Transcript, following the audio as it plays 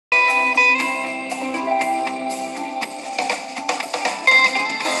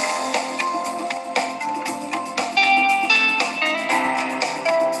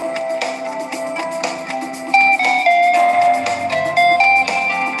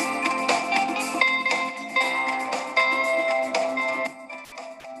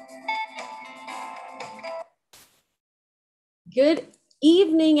Good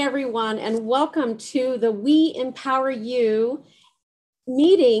evening, everyone, and welcome to the We Empower You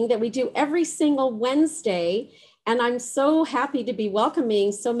meeting that we do every single Wednesday. And I'm so happy to be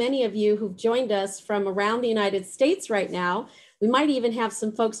welcoming so many of you who've joined us from around the United States right now. We might even have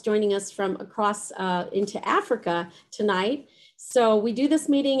some folks joining us from across into Africa tonight. So we do this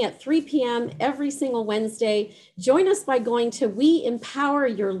meeting at 3 p.m. every single Wednesday. Join us by going to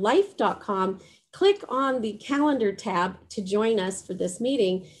weempoweryourlife.com. Click on the calendar tab to join us for this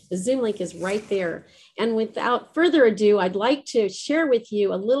meeting. The Zoom link is right there. And without further ado, I'd like to share with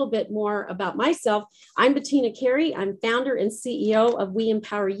you a little bit more about myself. I'm Bettina Carey. I'm founder and CEO of We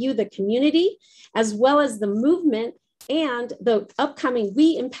Empower You, the community, as well as the movement and the upcoming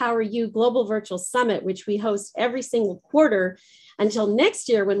We Empower You Global Virtual Summit, which we host every single quarter until next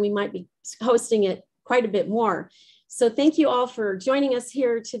year when we might be hosting it quite a bit more. So thank you all for joining us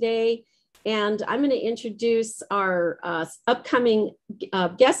here today. And I'm going to introduce our upcoming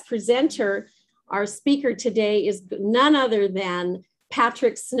guest presenter. Our speaker today is none other than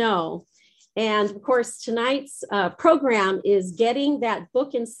Patrick Snow. And of course, tonight's program is Getting That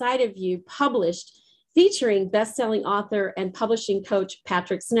Book Inside of You published, featuring best-selling author and publishing coach,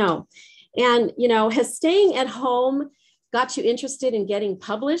 Patrick Snow. And, you know, has staying at home got you interested in getting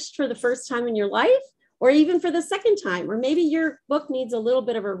published for the first time in your life? Or even for the second time, or maybe your book needs a little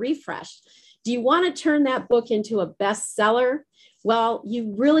bit of a refresh. Do you want to turn that book into a bestseller? Well,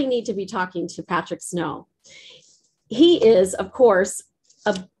 you really need to be talking to Patrick Snow. He is, of course,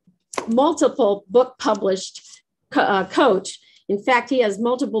 a multiple book published coach. In fact, he has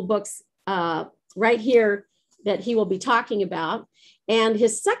multiple books right here that he will be talking about. And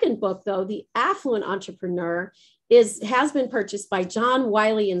his second book, though, The Affluent Entrepreneur, has been purchased by John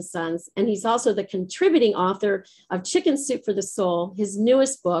Wiley & Sons, and he's also the contributing author of Chicken Soup for the Soul. His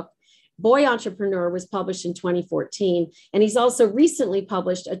newest book, Boy Entrepreneur, was published in 2014, and he's also recently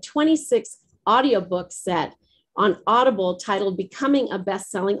published a 26 audiobook set on Audible titled Becoming a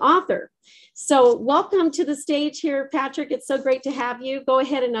Best-Selling Author. So welcome to the stage here, Patrick. It's so great to have you. Go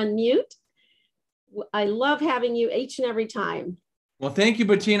ahead and unmute. I love having you each and every time. Well, thank you,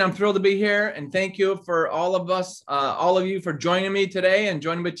 Bettina. I'm thrilled to be here. And thank you for all of you for joining me today and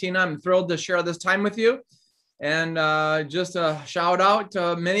joining Bettina. I'm thrilled to share this time with you. And just a shout out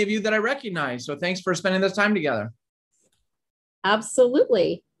to many of you that I recognize. So thanks for spending this time together.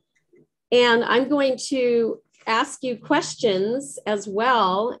 Absolutely. And I'm going to ask you questions as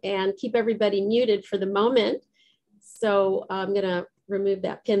well and keep everybody muted for the moment. So I'm going to remove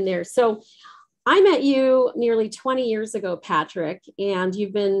that pin there. So I met you nearly 20 years ago, Patrick, and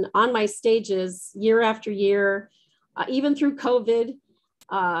you've been on my stages year after year, even through COVID,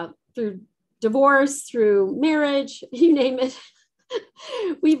 through divorce, through marriage, you name it.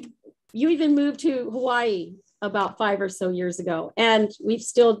 You even moved to Hawaii about 5 or so years ago, and we've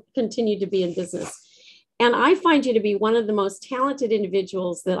still continued to be in business. And I find you to be one of the most talented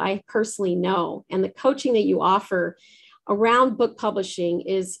individuals that I personally know, and the coaching that you offer around book publishing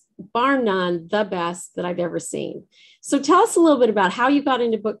is bar none the best that I've ever seen. So tell us a little bit about how you got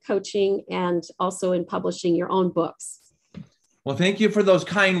into book coaching and also in publishing your own books. Well, thank you for those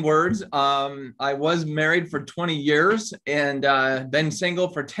kind words. I was married for 20 years and been single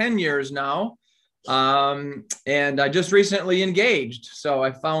for 10 years now. And I just recently engaged. So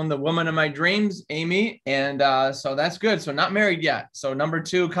I found the woman of my dreams, Amy. And so that's good. So not married yet. So number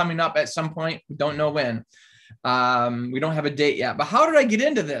 2 coming up at some point. We don't know when. We don't have a date yet, but how did I get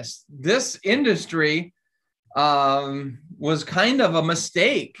into this? This industry was kind of a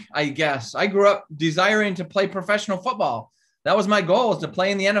mistake, I guess. I grew up desiring to play professional football. That was my goal, is to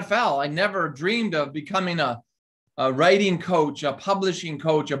play in the NFL. I never dreamed of becoming a writing coach, a publishing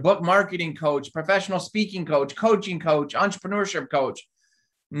coach, a book marketing coach, professional speaking coach, coaching coach, entrepreneurship coach.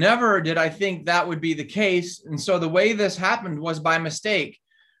 Never did I think that would be the case. And so the way this happened was by mistake.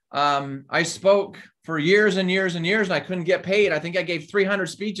 I spoke for years and years and years, and I couldn't get paid. I think I gave 300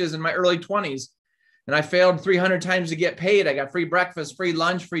 speeches in my early 20s, and I failed 300 times to get paid. I got free breakfast, free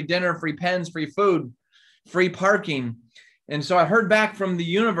lunch, free dinner, free pens, free food, free parking. And so I heard back from the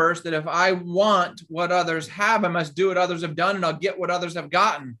universe that if I want what others have, I must do what others have done, and I'll get what others have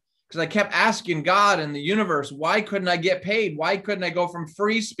gotten. Because I kept asking God and the universe, why couldn't I get paid? Why couldn't I go from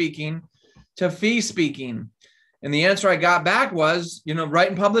free speaking to fee speaking? And the answer I got back was, write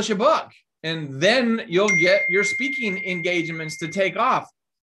and publish a book, and then you'll get your speaking engagements to take off.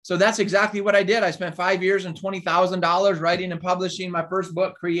 So that's exactly what I did. I spent 5 years and $20,000 writing and publishing my first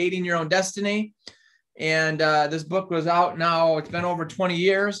book, Creating Your Own Destiny. And this book was out now. It's been over 20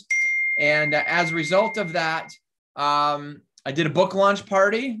 years. And as a result of that, I did a book launch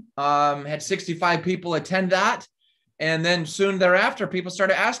party, had 65 people attend that. And then soon thereafter, people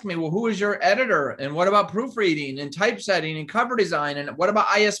started asking me, well, who is your editor? And what about proofreading and typesetting and cover design? And what about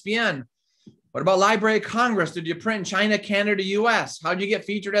ISBN? What about Library of Congress? Did you print in China, Canada, US? How did you get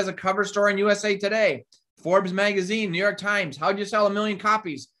featured as a cover story in USA Today, Forbes magazine, New York Times? How did you sell 1 million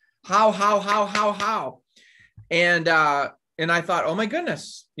copies? How? And I thought, oh my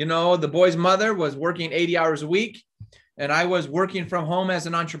goodness, the boy's mother was working 80 hours a week, and I was working from home as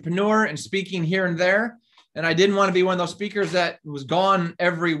an entrepreneur and speaking here and there. And I didn't want to be one of those speakers that was gone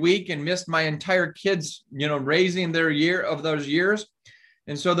every week and missed my entire kids, raising their year of those years.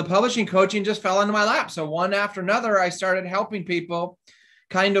 And so the publishing coaching just fell into my lap. So one after another, I started helping people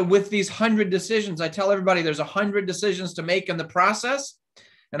kind of with these 100 decisions. I tell everybody there's 100 decisions to make in the process.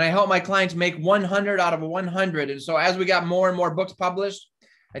 And I help my clients make 100 out of 100. And so as we got more and more books published,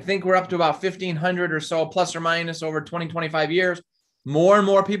 I think we're up to about 1,500 or so, plus or minus over 20, 25 years. More and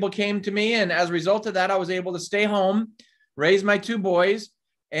more people came to me. And as a result of that, I was able to stay home, raise my 2 boys,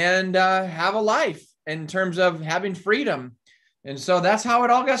 and have a life in terms of having freedom. And so that's how it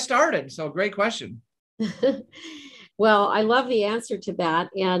all got started. So great question. Well, I love the answer to that.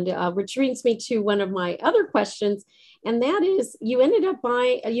 And which brings me to one of my other questions. And that is, you ended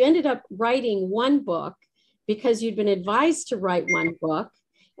up writing one book because you'd been advised to write one book.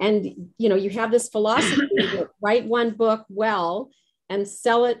 And, you have this philosophy to write one book well and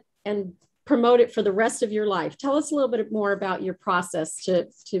sell it and promote it for the rest of your life. Tell us a little bit more about your process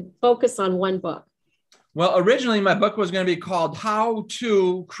to focus on one book. Well, originally my book was going to be called How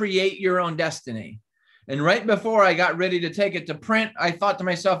to Create Your Own Destiny. And right before I got ready to take it to print, I thought to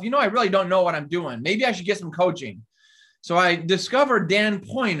myself, I really don't know what I'm doing. Maybe I should get some coaching. So I discovered Dan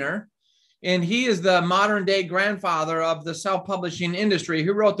Poynter, and he is the modern day grandfather of the self-publishing industry,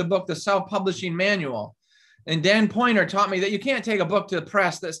 who wrote the book, The Self-Publishing Manual. And Dan Poynter taught me that you can't take a book to the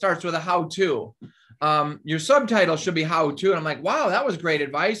press that starts with a how-to. Your subtitle should be how-to. And I'm like, wow, that was great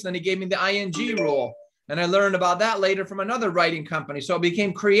advice. And then he gave me the ING rule. And I learned about that later from another writing company. So it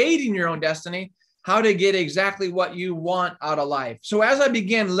became Creating Your Own Destiny, how to get exactly what you want out of life. So as I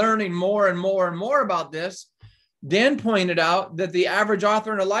began learning more and more and more about this, Dan pointed out that the average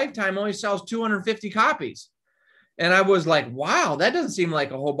author in a lifetime only sells 250 copies. And I was like, wow, that doesn't seem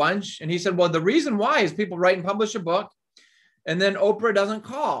like a whole bunch. And he said, well, the reason why is people write and publish a book, and then Oprah doesn't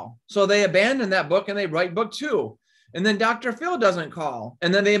call. So they abandon that book and they write book 2. And then Dr. Phil doesn't call.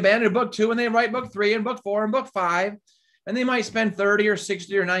 And then they abandon book 2 and they write book 3 and book 4 and book 5. And they might spend 30 or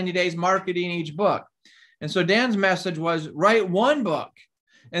 60 or 90 days marketing each book. And so Dan's message was, write one book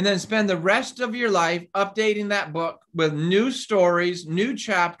and then spend the rest of your life updating that book with new stories, new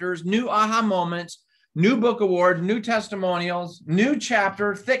chapters, new aha moments, new book awards, new testimonials, new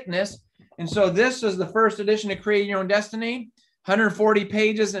chapter thickness. And so this is the first edition of Creating Your Own Destiny, 140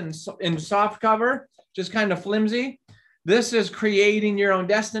 pages in soft cover, just kind of flimsy. This is Creating Your Own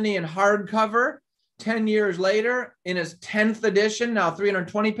Destiny in hardcover, 10 years later in its 10th edition, now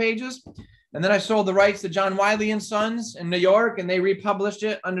 320 pages. And then I sold the rights to John Wiley & Sons in New York, and they republished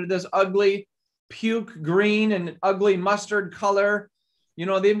it under this ugly puke green and ugly mustard color.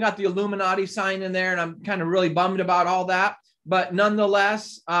 They've even got the Illuminati sign in there, and I'm kind of really bummed about all that. But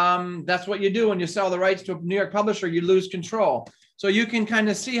nonetheless, that's what you do when you sell the rights to a New York publisher. You lose control. So you can kind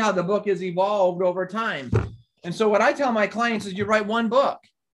of see how the book has evolved over time. And so what I tell my clients is you write one book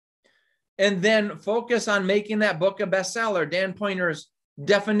and then focus on making that book a bestseller. Dan Poynter's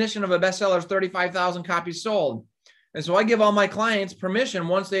definition of a bestseller is 35,000 copies sold. And so I give all my clients permission,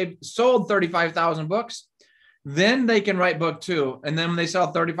 once they've sold 35,000 books, then they can write book 2. And then when they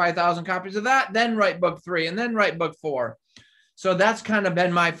sell 35,000 copies of that, then write book 3 and then write book 4. So that's kind of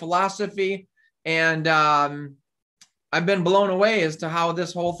been my philosophy. And I've been blown away as to how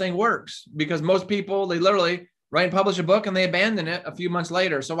this whole thing works, because most people, they literally write and publish a book and they abandon it a few months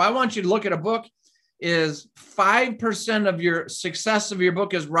later. So I want you to look at a book is 5% of your success of your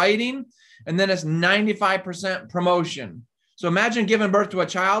book is writing, and then it's 95% promotion. So imagine giving birth to a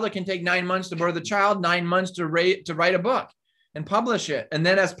child. It can take 9 months to birth a child, 9 months to write a book and publish it. And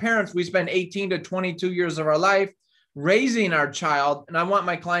then as parents, we spend 18 to 22 years of our life raising our child. And I want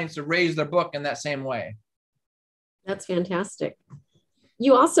my clients to raise their book in that same way. That's fantastic.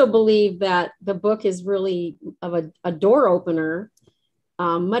 You also believe that the book is really of a door opener,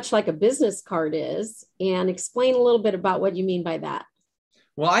 much like a business card is, and explain a little bit about what you mean by that.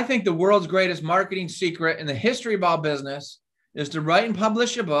 Well, I think the world's greatest marketing secret in the history of all business is to write and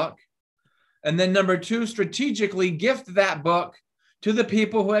publish a book. And then number 2, strategically gift that book to the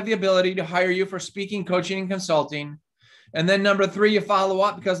people who have the ability to hire you for speaking, coaching, and consulting. And then number 3, you follow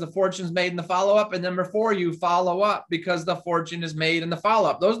up because the fortune's made in the follow-up. And number 4, you follow up because the fortune is made in the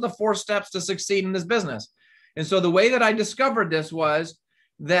follow-up. Those are the 4 steps to succeed in this business. And so the way that I discovered this was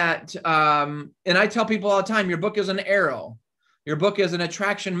that, and I tell people all the time, your book is an arrow. Your book is an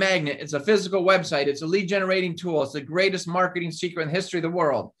attraction magnet. It's a physical website. It's a lead generating tool. It's the greatest marketing secret in the history of the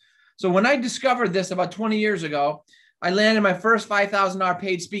world. So when I discovered this about 20 years ago, I landed my first $5,000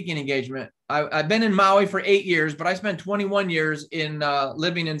 paid speaking engagement. I've been in Maui for 8 years, but I spent 21 years in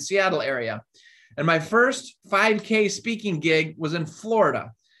living in Seattle area. And my first 5K speaking gig was in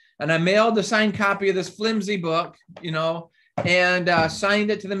Florida. And I mailed the signed copy of this flimsy book, and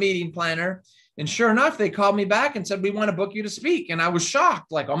signed it to the meeting planner. And sure enough, they called me back and said, we want to book you to speak. And I was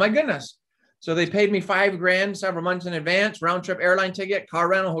shocked, like, oh my goodness. So they paid me $5,000 several months in advance, round trip airline ticket, car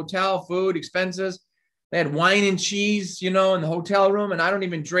rental, hotel, food, expenses. They had wine and cheese, in the hotel room. And I don't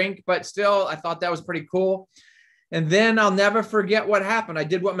even drink, but still, I thought that was pretty cool. And then I'll never forget what happened. I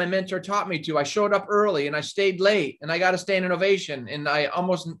did what my mentor taught me to. I showed up early and I stayed late and I got a standing ovation. And I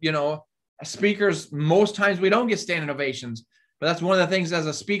almost, speakers, most times we don't get standing ovations. But that's one of the things as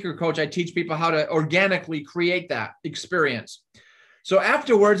a speaker coach, I teach people how to organically create that experience. So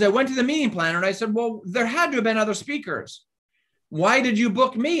afterwards, I went to the meeting planner and I said, well, there had to have been other speakers. Why did you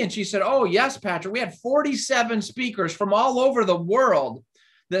book me? And she said, oh, yes, Patrick, we had 47 speakers from all over the world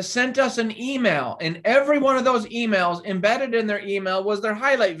that sent us an email. And every one of those emails, embedded in their email, was their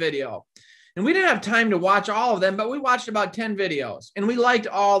highlight video. And we didn't have time to watch all of them, but we watched about 10 videos. And we liked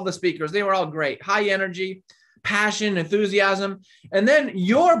all the speakers. They were all great. High energy, passion, enthusiasm. And then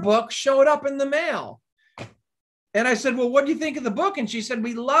your book showed up in the mail. And I said, well, what do you think of the book? And she said,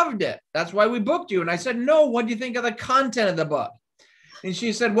 we loved it. That's why we booked you. And I said, no, what do you think of the content of the book? And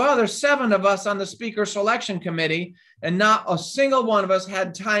she said, well, there's 7 of us on the speaker selection committee, and not a single one of us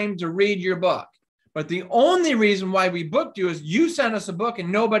had time to read your book. But the only reason why we booked you is you sent us a book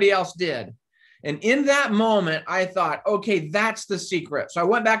and nobody else did. And in that moment, I thought, okay, that's the secret. So I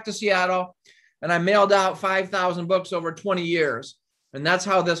went back to Seattle and I mailed out 5,000 books over 20 years. And that's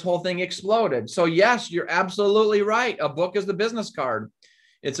how this whole thing exploded. So yes, you're absolutely right. A book is the business card.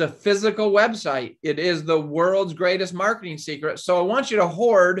 It's a physical website. It is the world's greatest marketing secret. So I want you to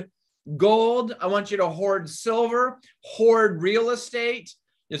hoard gold. I want you to hoard silver, hoard real estate.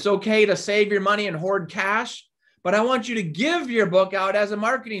 It's okay to save your money and hoard cash, but I want you to give your book out as a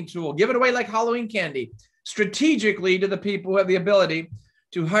marketing tool. Give it away like Halloween candy, strategically to the people who have the ability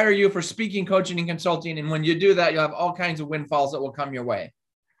to hire you for speaking, coaching, and consulting. And when you do that, you'll have all kinds of windfalls that will come your way.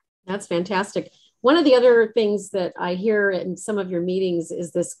 That's fantastic. One of the other things that I hear in some of your meetings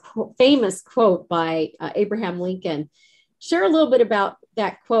is this famous quote by Abraham Lincoln. Share a little bit about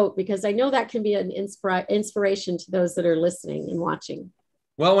that quote, because I know that can be an inspiration to those that are listening and watching.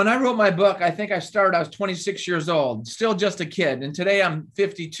 Well, when I wrote my book, I think I was 26 years old, still just a kid. And today I'm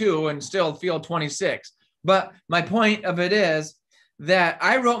 52 and still feel 26. But my point of it is that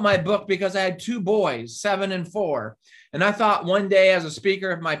I wrote my book because I had 2 boys, 7 and 4. And I thought one day as a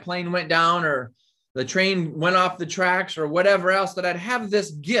speaker, if my plane went down or the train went off the tracks or whatever else, that I'd have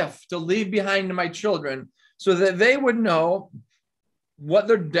this gift to leave behind to my children so that they would know what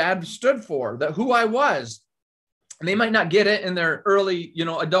their dad stood for, that who I was. And they might not get it in their early,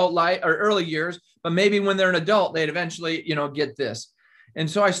 adult life or early years, but maybe when they're an adult, they'd eventually, get this. And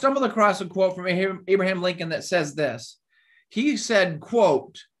so I stumbled across a quote from Abraham Lincoln that says this. He said,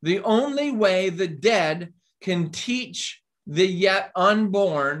 quote, "The only way the dead can teach the yet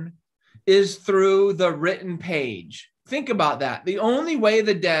unborn is through the written page." Think about that. The only way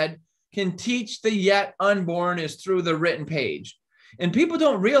the dead can teach the yet unborn is through the written page. And people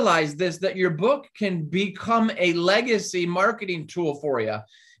don't realize this, that your book can become a legacy marketing tool for you.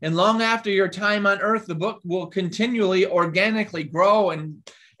 And long after your time on earth, the book will continually organically grow. And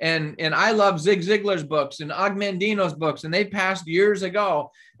I love Zig Ziglar's books and Og Mandino's books, and they passed years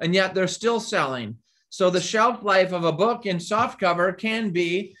ago, and yet they're still selling. So the shelf life of a book in softcover can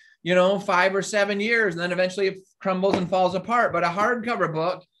be, 5 or 7 years, and then eventually it crumbles and falls apart. But a hardcover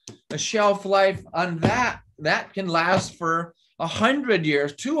book, a shelf life on that can last for 100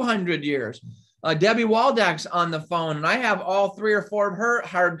 years, 200 years. Debbie Waldach's on the phone, and I have all 3 or 4 of her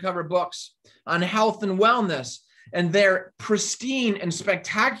hardcover books on health and wellness, and they're pristine and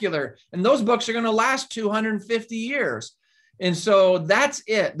spectacular. And those books are going to last 250 years. And so that's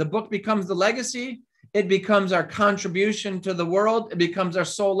it. The book becomes the legacy. It becomes our contribution to the world. It becomes our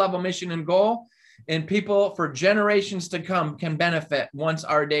soul level mission and goal. And people for generations to come can benefit once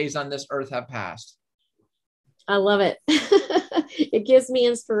our days on this earth have passed. I love it. It gives me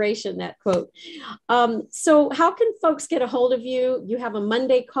inspiration, that quote. So how can folks get a hold of you? You have a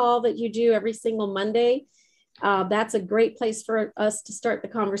Monday call that you do every single Monday. That's a great place for us to start the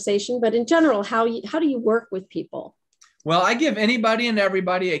conversation. But in general, how do you work with people? Well, I give anybody and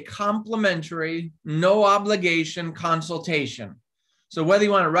everybody a complimentary, no obligation consultation. So whether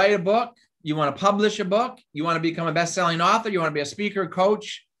you want to write a book, you want to publish a book, you want to become a best-selling author, you want to be a speaker,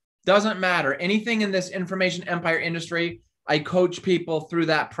 coach, doesn't matter. Anything in this information empire industry, I coach people through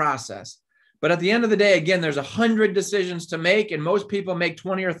that process. But at the end of the day, again, there's 100 decisions to make, and most people make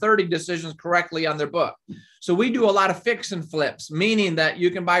 20 or 30 decisions correctly on their book. So we do a lot of fix and flips, meaning that you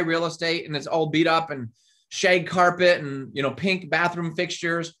can buy real estate and it's all beat up and shag carpet and, pink bathroom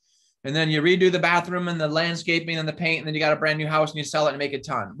fixtures. And then you redo the bathroom and the landscaping and the paint, and then you got a brand new house and you sell it and make a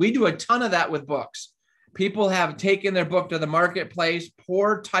ton. We do a ton of that with books. People have taken their book to the marketplace,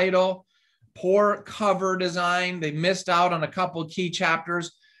 poor title, poor cover design. They missed out on a couple key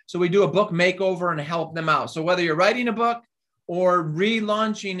chapters. So we do a book makeover and help them out. So whether you're writing a book or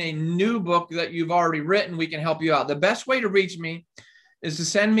relaunching a new book that you've already written, we can help you out. The best way to reach me is to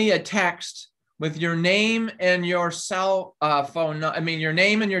send me a text with your name and your cell phone. Your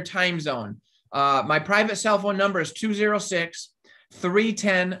name and your time zone. My private cell phone number is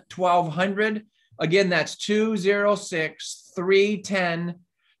 206-310-1200. Again, that's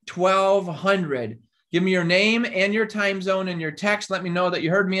 206-310-1200. Give me your name and your time zone and your text. Let me know that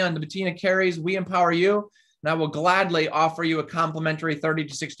you heard me on the Bettina Carey's We Empower You, and I will gladly offer you a complimentary 30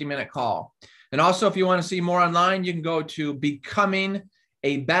 to 60-minute call. And also, if you want to see more online, you can go to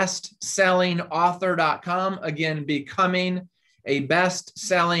becomingabestsellingauthor.com. Again,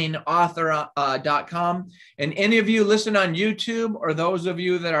 becomingabestsellingauthor.com. And any of you listen on YouTube, or those of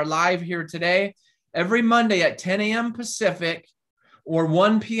you that are live here today, every Monday at 10 a.m. Pacific or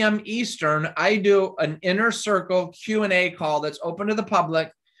 1 p.m. Eastern, I do an inner circle Q&A call that's open to the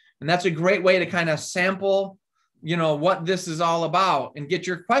public. And that's a great way to kind of sample, what this is all about and get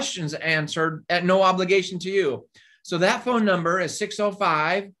your questions answered at no obligation to you. So that phone number is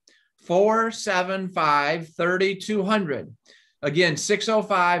 605-475-3200. Again,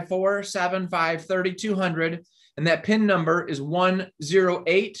 605-475-3200. And that PIN number is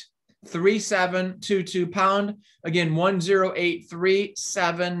 108-3722#. Again,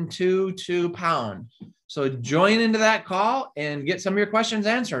 108-3722#. So join into that call and get some of your questions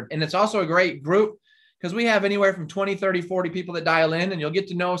answered. And it's also a great group because we have anywhere from 20, 30, 40 people that dial in, and you'll get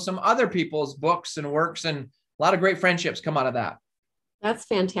to know some other people's books and works, and a lot of great friendships come out of that. That's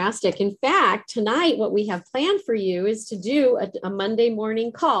fantastic. In fact, tonight, what we have planned for you is to do a Monday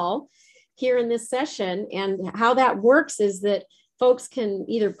morning call here in this session. And how that works is that folks can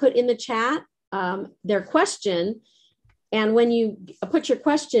either put in the chat their question. And when you put your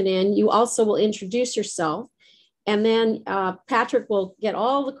question in, you also will introduce yourself. And then Patrick will get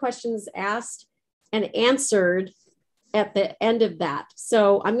all the questions asked and answered at the end of that.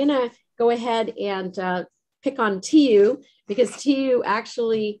 So I'm going to go ahead and pick on TU, because TU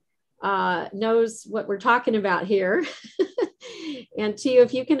actually knows what we're talking about here. And TU,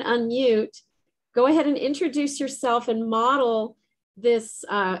 if you can unmute, go ahead and introduce yourself and model this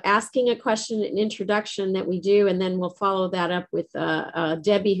asking a question and introduction that we do. And then we'll follow that up with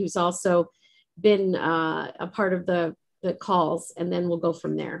Debbie, who's also been a part of the calls, and then we'll go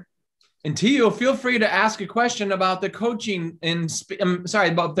from there. And TU, feel free to ask a question about the coaching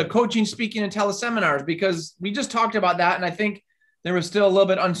about the coaching, speaking, and teleseminars, because we just talked about that. And I think there was still a little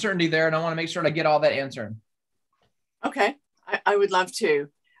bit of uncertainty there. And I want to make sure to get all that answered. Okay. I would love to.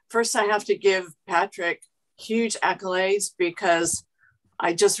 First, I have to give Patrick huge accolades, because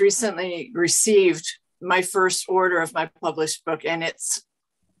I just recently received my first order of my published book, and it's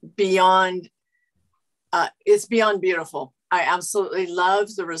beyond beautiful. I absolutely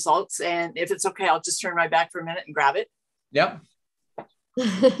love the results. And if it's okay, I'll just turn my back for a minute and grab it. Yep. Put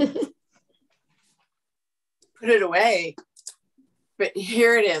it away. But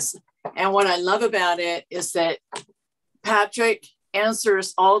here it is. And what I love about it is that Patrick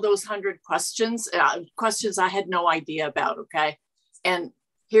answers all those 100 questions I had no idea about. Okay. And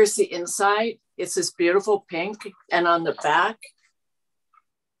here's the inside. It's this beautiful pink. And on the back,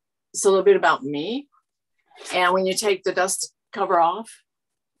 it's a little bit about me. And when you take the dust cover off,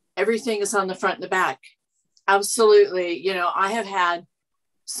 everything is on the front and the back. Absolutely. I have had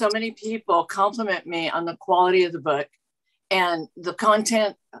so many people compliment me on the quality of the book and the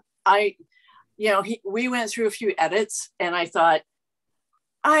content. We went through a few edits, and I thought,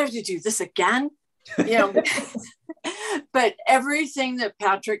 I have to do this again. But everything that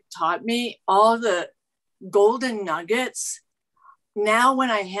Patrick taught me, all the golden nuggets, now when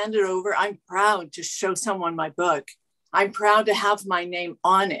I hand it over, I'm proud to show someone my book. I'm proud to have my name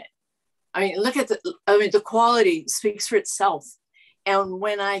on it. I mean, look at the quality speaks for itself. And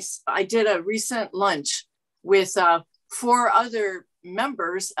when I did a recent lunch with 4 other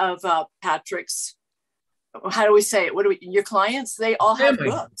members of Patrick's how do we say it? Your clients, they all have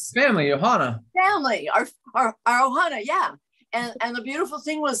books. Family, Ohana. Family, our Ohana, yeah. And the beautiful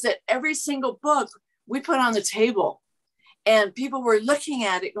thing was that every single book we put on the table, and people were looking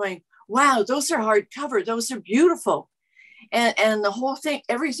at it going, wow, those are hardcover. Those are beautiful. And the whole thing,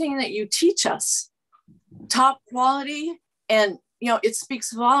 everything that you teach us, top quality. And, it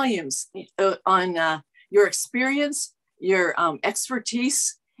speaks volumes on your experience, your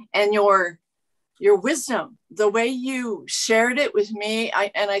expertise, and your wisdom. The way you shared it with me,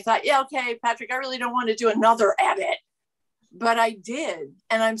 I thought, yeah, okay, Patrick, I really don't want to do another edit, but I did,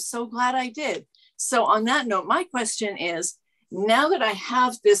 and I'm so glad I did. So on that note, my question is, now that I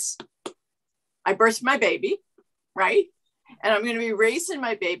have this, I birthed my baby, right? And I'm going to be raising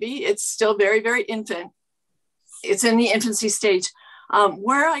my baby. It's still very, very infant. It's in the infancy stage.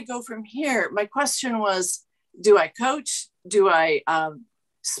 Where I go from here, my question was, do I coach? Do I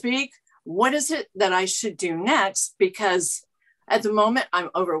speak? What is it that I should do next? Because at the moment, I'm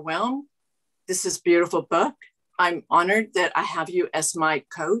overwhelmed. This is a beautiful book. I'm honored that I have you as my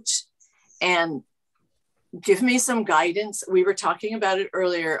coach, and give me some guidance. We were talking about it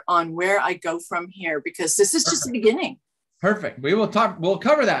earlier on where I go from here, because this is just the beginning. Perfect. We'll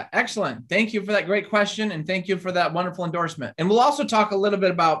cover that. Excellent. Thank you for that great question. And thank you for that wonderful endorsement. And we'll also talk a little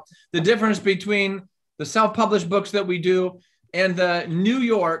bit about the difference between the self-published books that we do and the New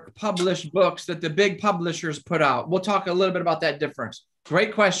York published books that the big publishers put out. We'll talk a little bit about that difference.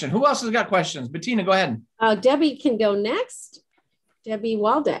 Great question. Who else has got questions? Bettina, go ahead. Debbie can go next. Debbie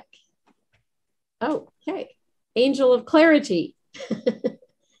Waldeck. Oh, okay. Angel of Clarity.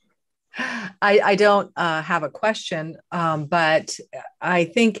 I don't have a question, but I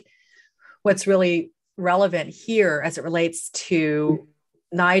think what's really relevant here as it relates to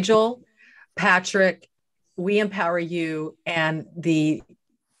Nigel, Patrick, We Empower You, and the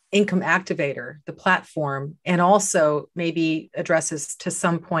Income Activator, the platform, and also maybe addresses to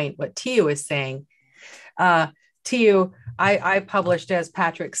some point what Tiu is saying. Tiu, I published, as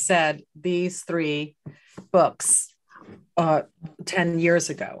Patrick said, these 3 books 10 years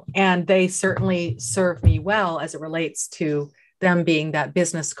ago, and they certainly serve me well as it relates to them being that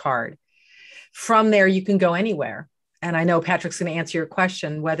business card. From there, you can go anywhere. And I know Patrick's going to answer your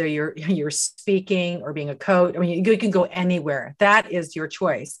question, whether you're speaking or being a coach. I mean, you can go anywhere. That is your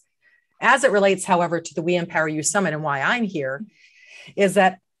choice. As it relates, however, to the We Empower You Summit and why I'm here, is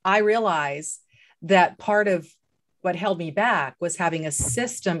that I realize that part of what held me back was having a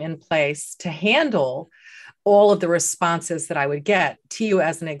system in place to handle all of the responses that I would get. To you,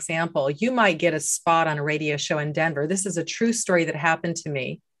 as an example, you might get a spot on a radio show in Denver. This is a true story that happened to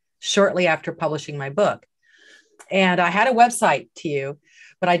me shortly after publishing my book. And I had a website, to you,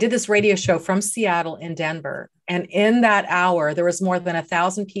 but I did this radio show from Seattle in Denver. And in that hour, there was more than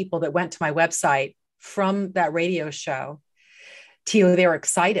 1,000 people that went to my website from that radio show. To you, they were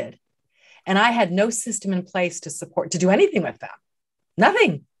excited. And I had no system in place to do anything with them.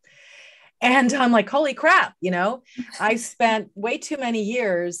 Nothing. And I'm like, holy crap, I spent way too many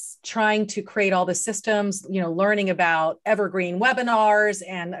years trying to create all the systems, learning about evergreen webinars,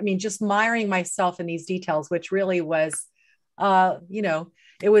 and just miring myself in these details, which really was,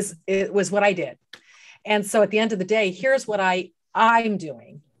 it was what I did. And so at the end of the day, here's what I'm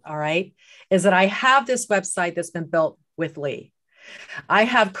doing. All right. Is that I have this website that's been built with Lee. I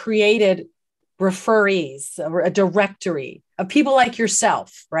have created referees, a directory of people like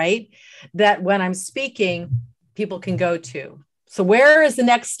yourself, right? That when I'm speaking, people can go to. So where is the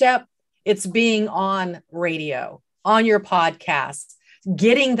next step? It's being on radio, on your podcast,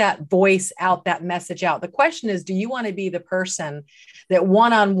 getting that voice out, that message out. The question is, do you want to be the person that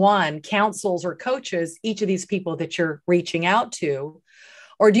one-on-one counsels or coaches each of these people that you're reaching out to?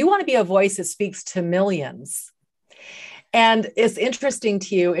 Or do you want to be a voice that speaks to millions? And it's interesting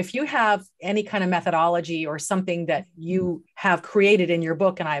to you, if you have any kind of methodology or something that you have created in your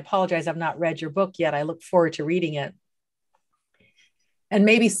book, and I apologize, I've not read your book yet. I look forward to reading it. And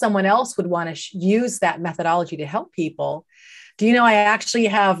maybe someone else would want to use that methodology to help people. Do you know, I actually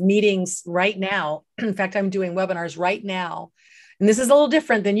have meetings right now. In fact, I'm doing webinars right now. And this is a little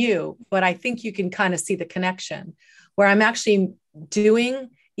different than you, but I think you can kind of see the connection, where I'm actually doing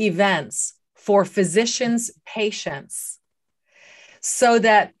events for physicians' patients, so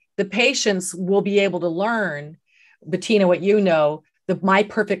that the patients will be able to learn, Bettina, what you know, the My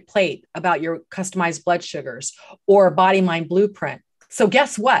Perfect Plate about your customized blood sugars, or Body Mind Blueprint. So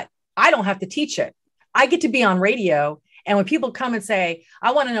guess what? I don't have to teach it. I get to be on radio. And when people come and say,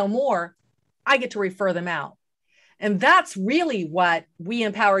 I want to know more, I get to refer them out. And that's really what We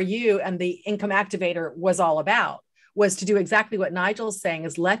Empower You and the Income Activator was all about, was to do exactly what Nigel is saying,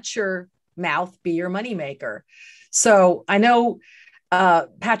 is let your mouth be your moneymaker. So I know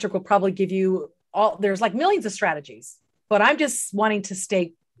Patrick will probably give you there's like millions of strategies, but I'm just wanting to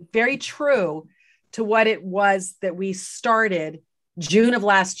stay very true to what it was that we started June of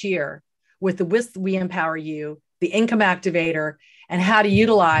last year with We Empower You, the income activator, and how to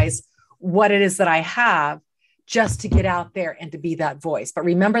utilize what it is that I have just to get out there and to be that voice. But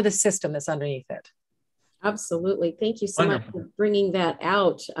remember the system that's underneath it. Absolutely. Thank you so much for bringing that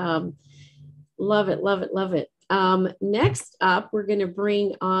out. Love it, love it, love it. Next up, we're going to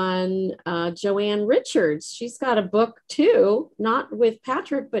bring on Joanne Richards. She's got a book too, not with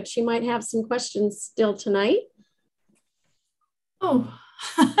Patrick, but she might have some questions still tonight. Oh,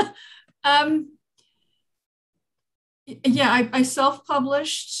 yeah, I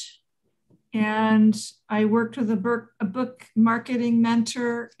self-published, and I worked with a book marketing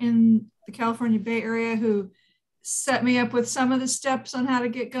mentor in the California Bay Area who set me up with some of the steps on how to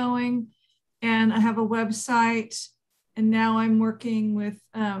get going. And I have a website, and now I'm working with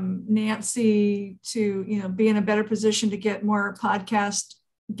Nancy to, be in a better position to get more podcast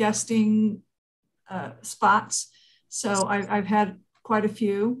guesting spots. So I've had quite a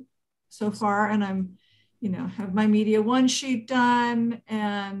few so far, and I'm, have my Media One sheet done.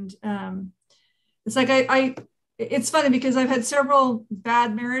 And it's like, it's funny because I've had several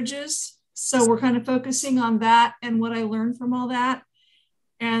bad marriages. So we're kind of focusing on that and what I learned from all that.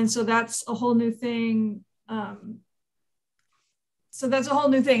 And so that's a whole new thing. How do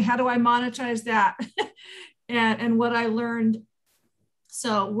I monetize that? and what I learned.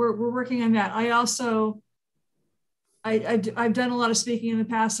 So we're working on that. I also, I've done a lot of speaking in the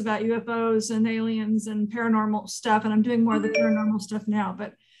past about UFOs and aliens and paranormal stuff, and I'm doing more of the paranormal stuff now.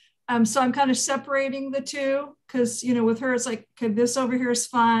 But so I'm kind of separating the two because, with her, it's like, okay, this over here is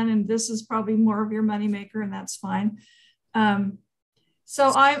fun, and this is probably more of your moneymaker, and that's fine.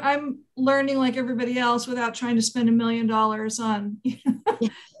 So I'm learning like everybody else without trying to spend $1 million on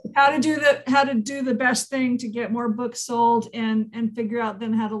how to do the best thing to get more books sold and figure out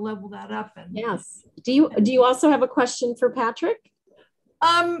then how to level that up. And yes. Do you also have a question for Patrick?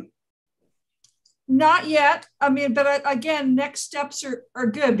 Not yet. I mean, but again, next steps are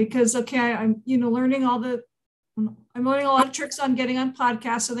good because I'm learning I'm learning a lot of tricks on getting on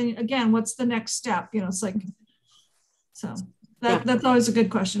podcasts. So then again, what's the next step? It's like so. That's always a good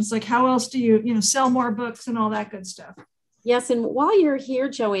question. It's like, how else do you sell more books and all that good stuff? Yes. And while you're here,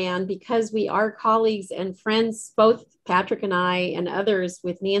 Joanne, because we are colleagues and friends, both Patrick and I and others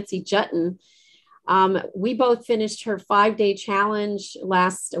with Nancy Jutton, we both finished her 5-day challenge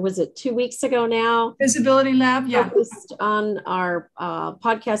was it 2 weeks ago now? Visibility Lab. Yeah. Focused on our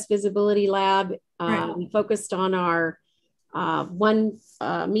podcast Visibility Lab. Right. We focused on our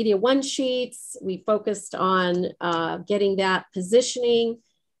Media One sheets. We focused on getting that positioning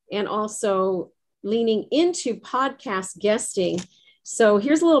and also leaning into podcast guesting. So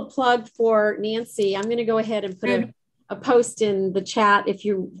here's a little plug for Nancy. I'm going to go ahead and put a post in the chat. If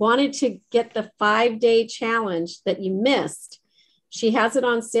you wanted to get the 5-day challenge that you missed, she has it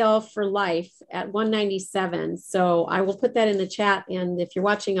on sale for life at $197. So I will put that in the chat. And if you're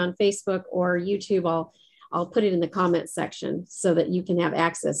watching on Facebook or YouTube, I'll put it in the comment section so that you can have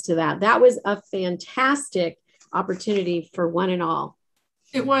access to that. That was a fantastic opportunity for one and all.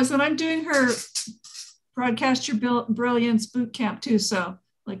 It was, and I'm doing her Broadcast Your Brilliance boot camp too. So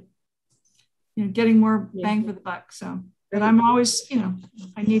like, getting more bang for the buck. So, but I'm always,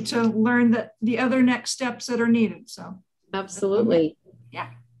 I need to learn the other next steps that are needed. So absolutely.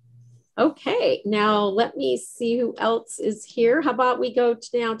 Yeah. Okay. Now let me see who else is here. How about we go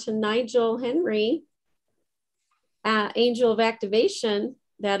now to Nigel Henry, Angel of Activation,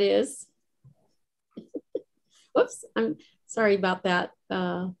 that is. Whoops, I'm sorry about that.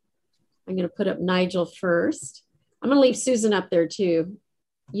 I'm going to put up Nigel first. I'm going to leave Susan up there too.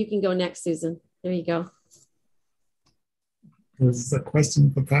 You can go next, Susan. There you go. Is a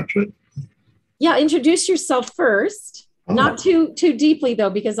question for Patrick? Yeah, introduce yourself first. Oh. Not too deeply though,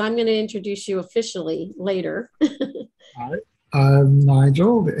 because I'm going to introduce you officially later. Hi, I'm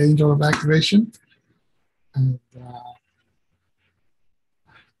Nigel, the Angel of Activation. And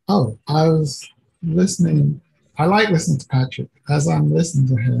I was listening. I like listening to Patrick. As I'm listening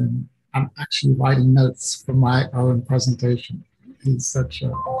to him, I'm actually writing notes for my own presentation.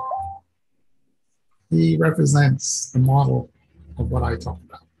 He represents the model of what I talk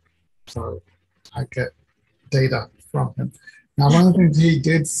about. So I get data from him. Now, one of the things he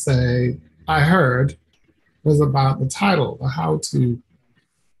did say, I heard, was about the title, the how-to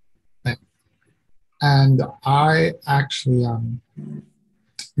thing. And I actually, in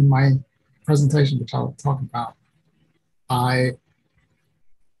my presentation, which I'll talk about, I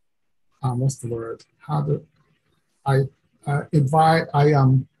what's the word? How do I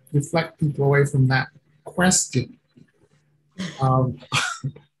deflect people away from that question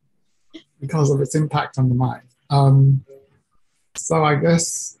because of its impact on the mind. So I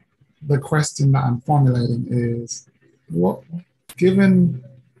guess the question that I'm formulating is, what, given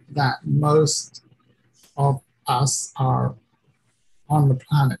that most of us are on the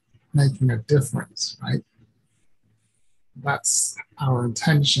planet making a difference, right? That's our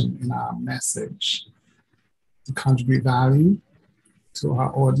intention in our message, to contribute value to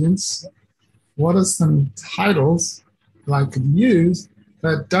our audience. What are some titles that I could use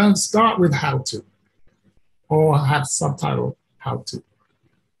that don't start with how to or have subtitle how to?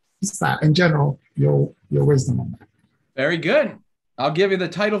 Just that, in general, your wisdom on that. Very good. I'll give you the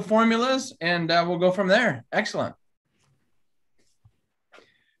title formulas and we'll go from there. Excellent.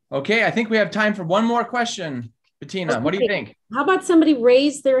 Okay, I think we have time for one more question. Bettina, what do you think? How about somebody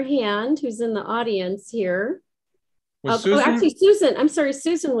raise their hand who's in the audience here? Actually, Susan. I'm sorry,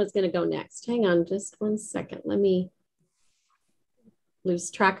 Susan was going to go next. Hang on just 1 second. Let me lose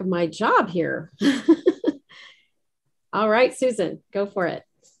track of my job here. All right, Susan, go for it.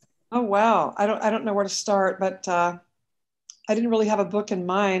 Oh, wow. I don't know where to start, but I didn't really have a book in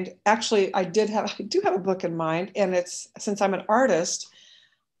mind. Actually, I do have a book in mind, and it's, since I'm an artist,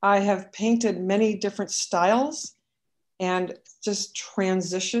 I have painted many different styles and just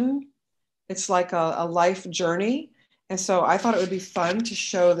transition. It's like a life journey. And so I thought it would be fun to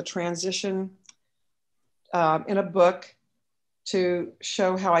show the transition in a book, to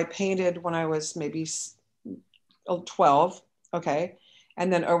show how I painted when I was maybe 12, okay?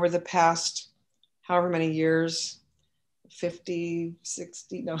 And then over the past however many years, 50,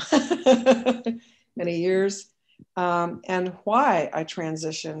 60, no, many years, and why I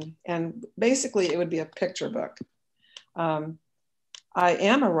transitioned. And basically it would be a picture book. I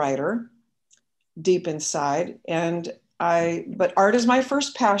am a writer deep inside, but art is my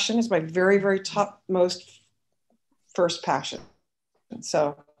first passion. It's my very, very topmost first passion.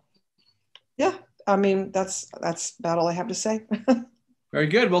 So yeah, I mean, that's about all I have to say. Very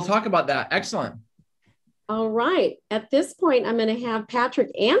good. We'll talk about that. Excellent. All right. At this point, I'm going to have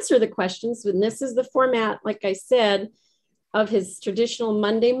Patrick answer the questions. And this is the format, like I said, of his traditional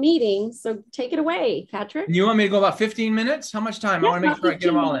Monday meeting. So take it away, Patrick. You want me to go about 15 minutes? How much time? Yes, I want to make sure I get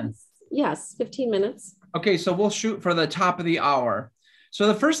them all in. Yes, 15 minutes. Okay, so we'll shoot for the top of the hour. So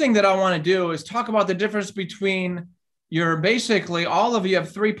the first thing that I want to do is talk about the difference between basically all of you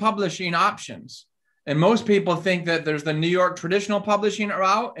have 3 publishing options. And most people think that there's the New York traditional publishing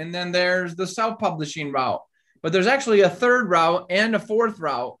route, and then there's the self-publishing route. But there's actually a 3rd route and a 4th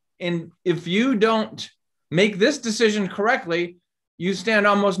route. And if you don't make this decision correctly, you stand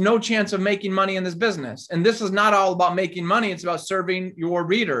almost no chance of making money in this business. And this is not all about making money. It's about serving your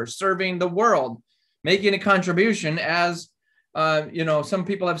readers, serving the world, making a contribution, as some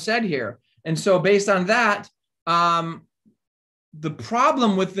people have said here. And so based on that, the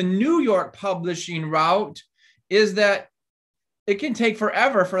problem with the New York publishing route is that it can take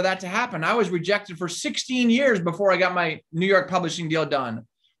forever for that to happen. I was rejected for 16 years before I got my New York publishing deal done.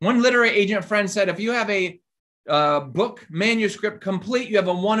 One literary agent friend said, if you have a book manuscript complete, you have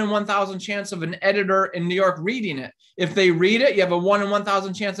a 1 in 1,000 chance of an editor in New York reading it. If they read it, you have a 1 in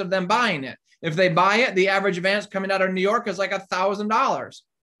 1,000 chance of them buying it. If they buy it, the average advance coming out of New York is like $1,000,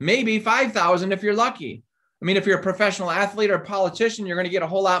 maybe $5,000 if you're lucky. I mean, if you're a professional athlete or politician, you're going to get a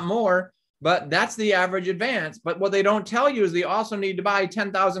whole lot more, but that's the average advance. But what they don't tell you is they also need to buy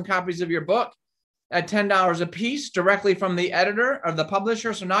 10,000 copies of your book at $10 a piece directly from the editor or the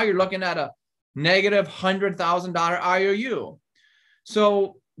publisher. So now you're looking at a negative $100,000 IOU.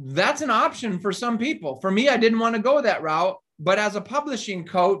 So that's an option for some people. For me, I didn't want to go that route, but as a publishing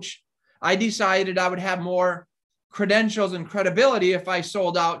coach, I decided I would have more credentials and credibility if I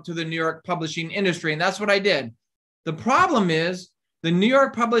sold out to the New York publishing industry. And that's what I did. The problem is the New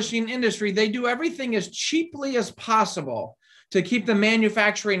York publishing industry, they do everything as cheaply as possible to keep the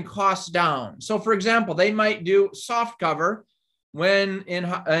manufacturing costs down. So for example, they might do soft cover when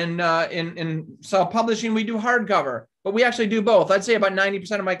in self-publishing, we do hardcover, but we actually do both. I'd say about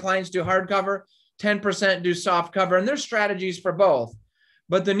 90% of my clients do hardcover, 10% do soft cover, and there's strategies for both.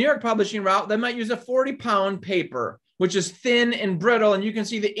 But the New York publishing route, they might use a 40-pound paper, which is thin and brittle, and you can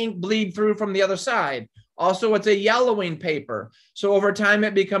see the ink bleed through from the other side. Also, it's a yellowing paper. So over time,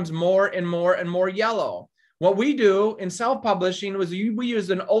 it becomes more and more and more yellow. What we do in self-publishing was we use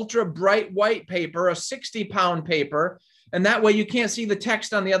an ultra bright white paper, a 60-pound paper, and that way you can't see the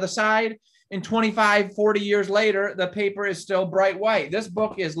text on the other side. And 25, 40 years later, the paper is still bright white. This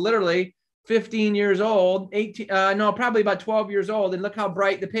book is literally 15 years old, 18, no, probably about 12 years old. And look how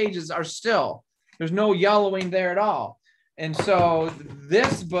bright the pages are still. There's no yellowing there at all. And so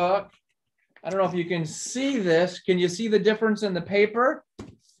this book, I don't know if you can see this. Can you see the difference in the paper?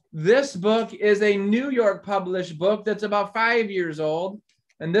 This book is a New York published book that's about 5 years old.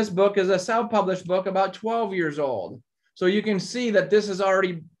 And this book is a self-published book about 12 years old. So you can see that this is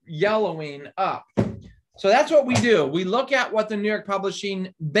already yellowing up. So that's what we do. We look at what the New York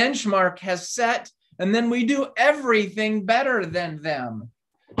Publishing benchmark has set, and then we do everything better than them.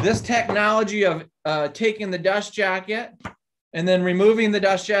 This technology of taking the dust jacket and then removing the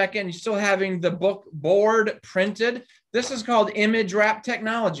dust jacket and still having the book board printed, this is called image wrap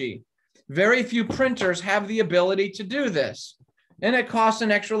technology. Very few printers have the ability to do this. And it costs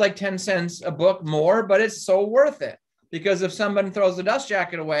an extra like 10 cents a book more, but it's so worth it. Because if somebody throws the dust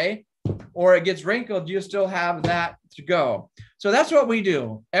jacket away or it gets wrinkled, you still have that to go. So that's what we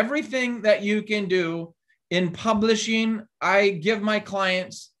do. Everything that you can do in publishing, I give my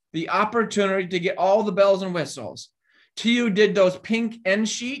clients the opportunity to get all the bells and whistles. TU did those pink end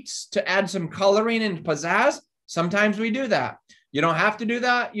sheets to add some coloring and pizzazz. Sometimes we do that. You don't have to do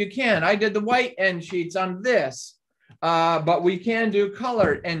that. You can. I did the white end sheets on this, but we can do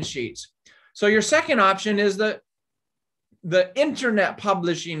colored end sheets. So your second option is the internet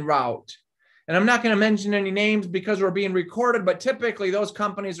publishing route. And I'm not going to mention any names because we're being recorded, but typically those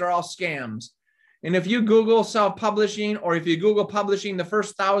companies are all scams. And if you Google self-publishing, or if you Google publishing, the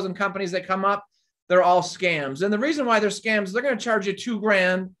first 1,000 companies that come up, they're all scams. And the reason why they're scams, they're going to charge you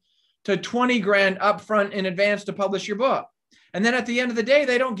 $2,000 to $20,000 upfront in advance to publish your book. And then at the end of the day,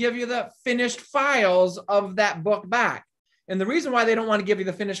 they don't give you the finished files of that book back. And the reason why they don't want to give you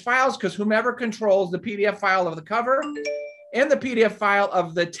the finished files, because whomever controls the PDF file of the cover and the PDF file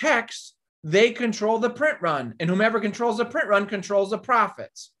of the text, they control the print run. And whomever controls the print run controls the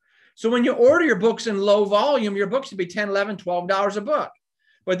profits. So when you order your books in low volume, your books should be $10, $11, $12 a book.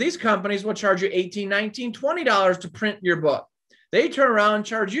 But these companies will charge you $18, $19, $20 to print your book. They turn around and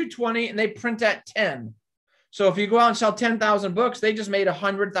charge you $20 and they print at $10. So if you go out and sell 10,000 books, they just made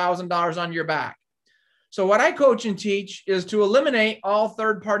 $100,000 on your back. So what I coach and teach is to eliminate all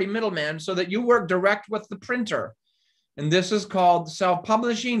third-party middlemen so that you work direct with the printer. And this is called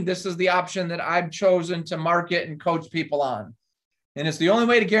self-publishing. This is the option that I've chosen to market and coach people on. And it's the only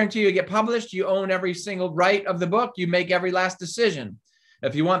way to guarantee you get published. You own every single right of the book. You make every last decision.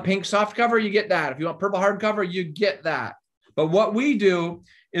 If you want pink soft cover, you get that. If you want purple hardcover, you get that. But what we do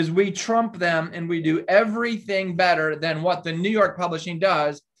is we trump them and we do everything better than what the New York Publishing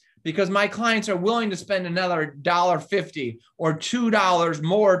does, because my clients are willing to spend another $1.50 or $2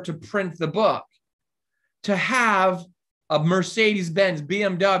 more to print the book, to have a Mercedes-Benz,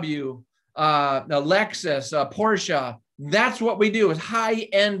 BMW, a Lexus, a Porsche. That's what we do, is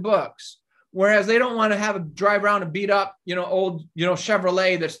high-end books. Whereas they don't want to have a drive around and beat up, old,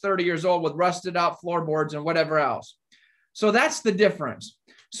 Chevrolet that's 30 years old with rusted out floorboards and whatever else. So that's the difference.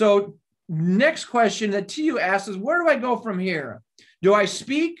 So next question that TU asks is, where do I go from here? Do I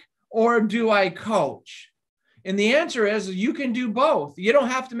speak or do I coach? And the answer is you can do both. You don't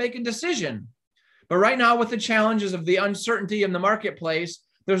have to make a decision. But right now, with the challenges of the uncertainty in the marketplace,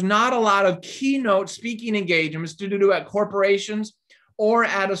 there's not a lot of keynote speaking engagements to do at corporations or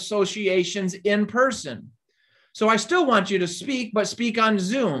at associations in person. So I still want you to speak, but speak on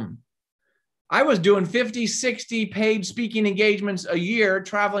Zoom. I was doing 50, 60 paid speaking engagements a year,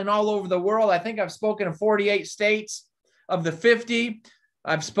 traveling all over the world. I think I've spoken in 48 states. Of the 50,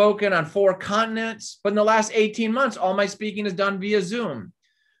 I've spoken on 4 continents. But in the last 18 months, all my speaking is done via Zoom.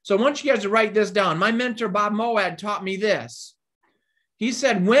 So I want you guys to write this down. My mentor, Bob Moad, taught me this. He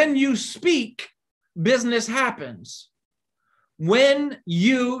said, when you speak, business happens. When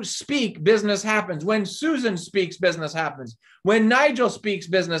you speak, business happens. When Susan speaks, business happens. When Nigel speaks,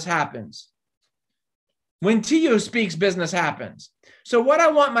 business happens. When TU speaks, business happens. So what I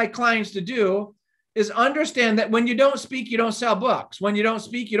want my clients to do is understand that when you don't speak, you don't sell books. When you don't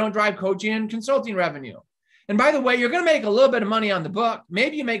speak, you don't drive coaching and consulting revenue. And by the way, you're going to make a little bit of money on the book.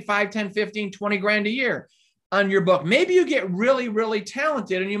 Maybe you make 5, 10, 15, 20 grand a year on your book. Maybe you get really, really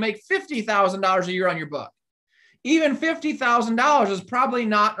talented and you make $50,000 a year on your book. Even $50,000 is probably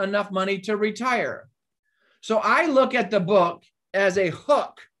not enough money to retire. So I look at the book as a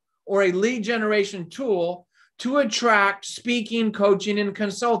hook or a lead generation tool to attract speaking, coaching, and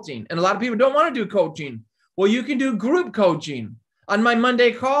consulting. And a lot of people don't want to do coaching. Well, you can do group coaching. On my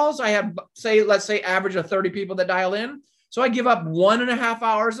Monday calls, I have, let's say average of 30 people that dial in. So I give up 1.5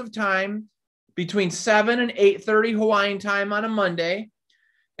 hours of time between 7 and 8:30 Hawaiian time on a Monday,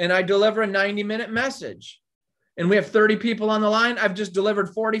 and I deliver a 90-minute message. and we have 30 people on the line, I've just delivered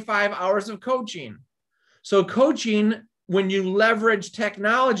 45 hours of coaching. So coaching, when you leverage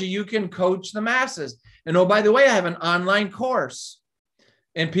technology, you can coach the masses. And oh, by the way, I have an online course,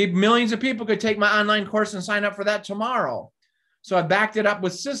 and millions of people could take my online course and sign up for that tomorrow. So I backed it up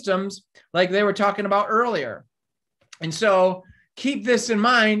with systems like they were talking about earlier. And so keep this in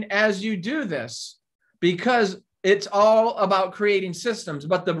mind as you do this, because it's all about creating systems.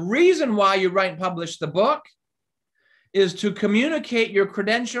 But the reason why you write and publish the book is to communicate your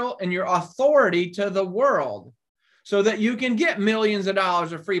credential and your authority to the world so that you can get millions of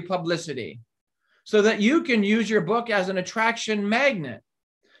dollars of free publicity, so that you can use your book as an attraction magnet.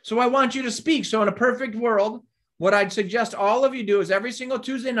 So I want you to speak. So in a perfect world, what I'd suggest all of you do is every single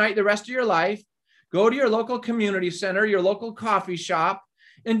Tuesday night, the rest of your life, go to your local community center, your local coffee shop,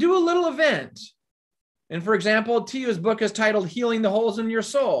 and do a little event. And for example, Tia's book is titled Healing the Holes in Your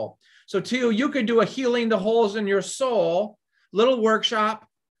Soul. So Tia, you could do a Healing the Holes in Your Soul little workshop,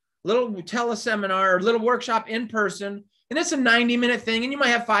 little teleseminar, or little workshop in person. And it's a 90-minute thing. And you might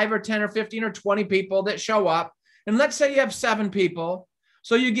have 5 or 10 or 15 or 20 people that show up. And let's say you have 7 people.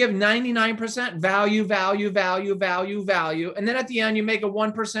 So you give 99% value, value, value, value, value. And then at the end, you make a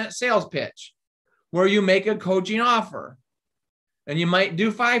 1% sales pitch where you make a coaching offer. And you might do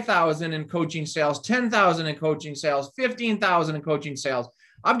 5,000 in coaching sales, 10,000 in coaching sales, 15,000 in coaching sales.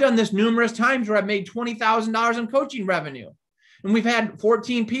 I've done this numerous times where I've made $20,000 in coaching revenue. And we've had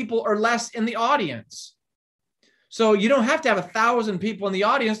 14 people or less in the audience. So you don't have to have 1,000 people in the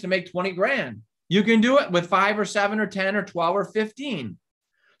audience to make 20 grand. You can do it with 5 or 7 or 10 or 12 or 15.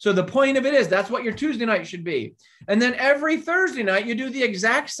 So the point of it is that's what your Tuesday night should be. And then every Thursday night, you do the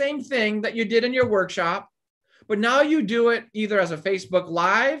exact same thing that you did in your workshop, but now you do it either as a Facebook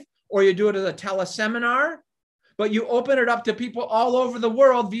Live or you do it as a teleseminar, but you open it up to people all over the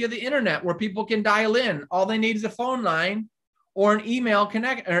world via the internet where people can dial in. All they need is a phone line or an email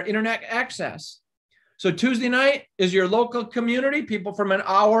connect or internet access. So Tuesday night is your local community. People from an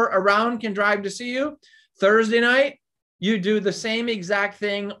hour around can drive to see you. Thursday night, you do the same exact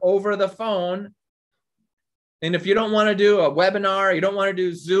thing over the phone. And if you don't want to do a webinar, you don't want to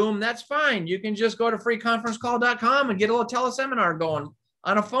do Zoom, that's fine. You can just go to freeconferencecall.com and get a little teleseminar going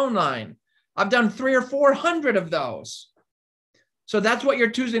on a phone line. I've done 300 or 400 of those. So that's what your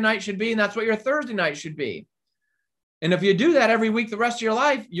Tuesday night should be. And that's what your Thursday night should be. And if you do that every week, the rest of your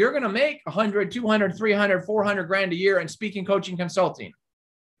life, you're going to make 100, 200, 300, 400 grand a year in speaking, coaching, consulting.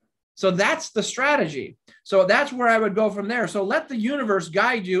 So that's the strategy. So that's where I would go from there. So let the universe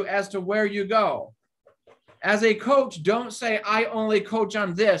guide you as to where you go. As a coach, don't say, I only coach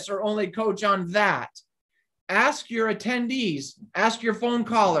on this or only coach on that. Ask your attendees, ask your phone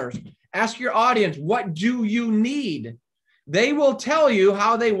callers, ask your audience, what do you need? They will tell you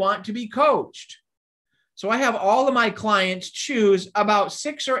how they want to be coached. So I have all of my clients choose about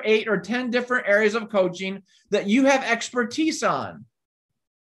 6 or 8 or 10 different areas of coaching that you have expertise on.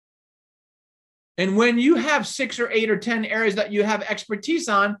 And when you have 6 or 8 or 10 areas that you have expertise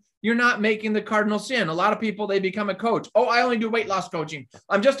on, you're not making the cardinal sin. A lot of people, they become a coach. Oh, I only do weight loss coaching.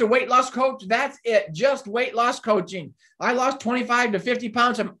 I'm just a weight loss coach. That's it. Just weight loss coaching. I lost 25 to 50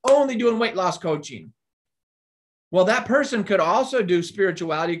 pounds. I'm only doing weight loss coaching. Well, that person could also do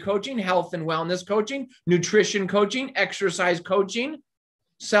spirituality coaching, health and wellness coaching, nutrition coaching, exercise coaching,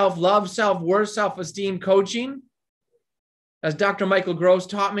 self-love, self-worth, self-esteem coaching, as Dr. Michael Gross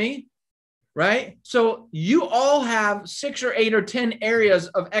taught me. Right? So you all have 6 or 8 or 10 areas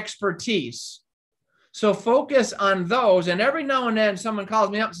of expertise. So focus on those. And every now and then someone calls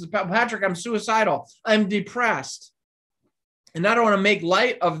me up and says, Patrick, I'm suicidal. I'm depressed. And I don't want to make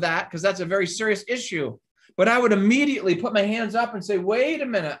light of that because that's a very serious issue. But I would immediately put my hands up and say, wait a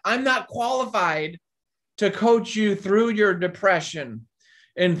minute, I'm not qualified to coach you through your depression.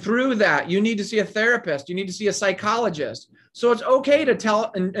 And through that, you need to see a therapist. You need to see a psychologist. So it's okay to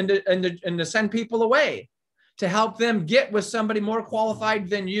tell and to send people away to help them get with somebody more qualified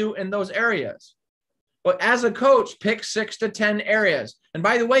than you in those areas. But as a coach, pick 6 to 10 areas. And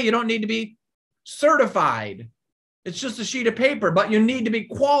by the way, you don't need to be certified. It's just a sheet of paper, but you need to be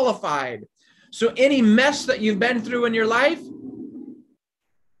qualified. So any mess that you've been through in your life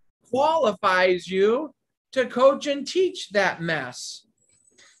qualifies you to coach and teach that mess.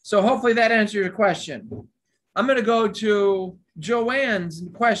 So hopefully that answers your question. I'm going to go to Joanne's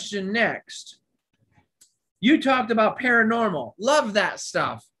question next. You talked about paranormal. Love that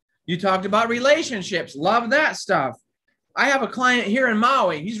stuff. You talked about relationships. Love that stuff. I have a client here in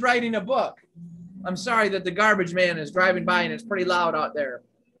Maui. He's writing a book. I'm sorry that the garbage man is driving by and it's pretty loud out there.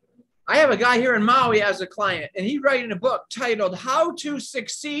 I have a guy here in Maui as a client, and he's writing a book titled How to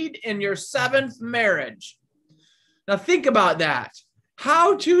Succeed in Your 7th Marriage. Now think about that.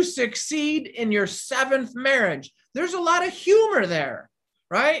 How to succeed in your 7th marriage. There's a lot of humor there,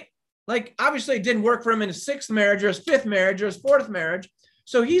 right? Like obviously it didn't work for him in his 6th marriage or his 5th marriage or his 4th marriage.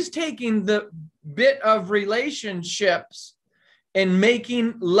 So he's taking the bit of relationships and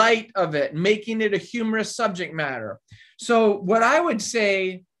making light of it, making it a humorous subject matter. So what I would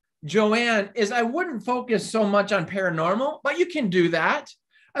say, Joanne, is I wouldn't focus so much on paranormal, but you can do that.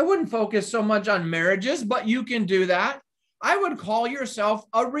 I wouldn't focus so much on marriages, but you can do that. I would call yourself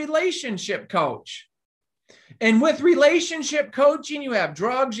a relationship coach. And with relationship coaching, you have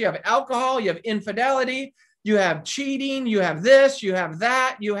drugs, you have alcohol, you have infidelity, you have cheating, you have this, you have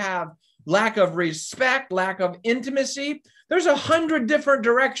that, you have lack of respect, lack of intimacy. There's 100 different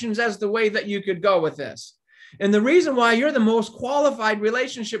directions as the way that you could go with this. And the reason why you're the most qualified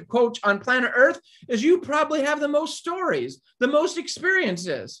relationship coach on planet Earth is you probably have the most stories, the most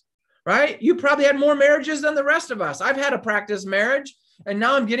experiences, right? You probably had more marriages than the rest of us. I've had a practice marriage, and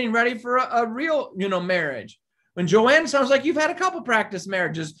now I'm getting ready for a real, marriage. When Joanne, sounds like you've had a couple practice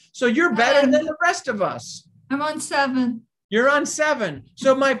marriages. So you're better than the rest of us. I'm on 7. You're on 7.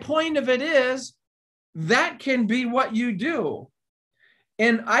 So my point of it is that can be what you do.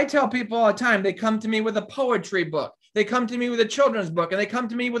 And I tell people all the time, they come to me with a poetry book. They come to me with a children's book, and they come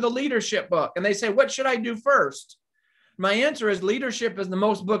to me with a leadership book. And they say, what should I do first? My answer is leadership is the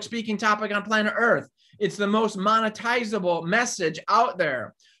most book speaking topic on planet Earth. It's the most monetizable message out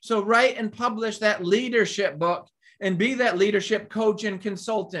there. So write and publish that leadership book and be that leadership coach and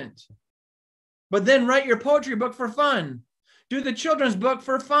consultant. But then write your poetry book for fun. Do the children's book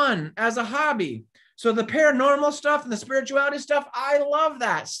for fun as a hobby. So the paranormal stuff and the spirituality stuff, I love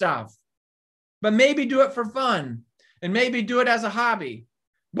that stuff. But maybe do it for fun and maybe do it as a hobby.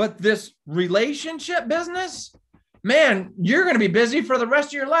 But this relationship business, man, you're going to be busy for the rest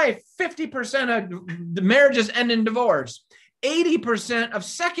of your life. 50% of the marriages end in divorce. 80% of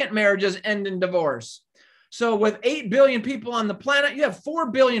second marriages end in divorce. So with 8 billion people on the planet, you have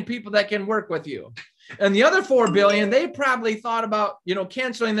 4 billion people that can work with you. And the other 4 billion, they probably thought about,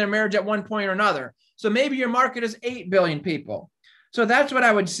 canceling their marriage at one point or another. So maybe your market is 8 billion people. So that's what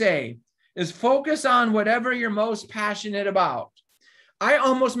I would say is focus on whatever you're most passionate about. I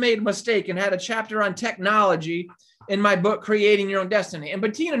almost made a mistake and had a chapter on technology in my book, Creating Your Own Destiny. And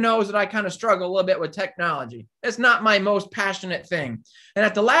Bettina knows that I kind of struggle a little bit with technology. It's not my most passionate thing. And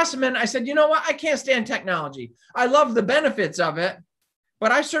at the last minute, I said, you know what? I can't stand technology. I love the benefits of it,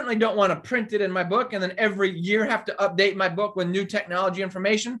 but I certainly don't want to print it in my book and then every year have to update my book with new technology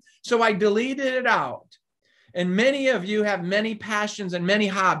information. So I deleted it out. And many of you have many passions and many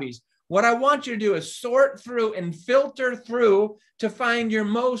hobbies. What I want you to do is sort through and filter through to find your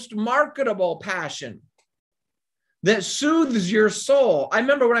most marketable passion that soothes your soul. I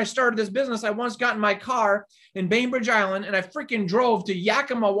remember when I started this business, I once got in my car in Bainbridge Island and I freaking drove to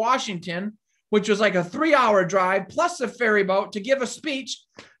Yakima, Washington, which was like a 3-hour drive plus a ferry boat to give a speech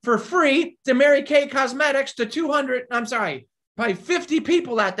for free to Mary Kay Cosmetics to probably 50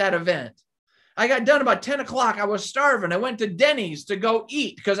 people at that event. I got done about 10 o'clock. I was starving. I went to Denny's to go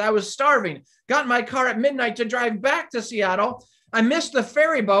eat because I was starving. Got in my car at midnight to drive back to Seattle. I missed the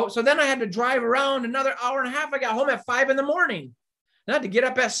ferry boat. So then I had to drive around another hour and a half. I got home at 5 in the morning. I had to get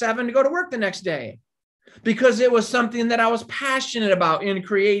up at 7 to go to work the next day because it was something that I was passionate about in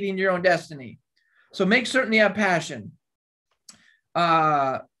creating your own destiny. So make certain you have passion.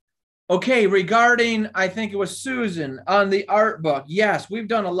 Okay, regarding, I think it was Susan on the art book. Yes, we've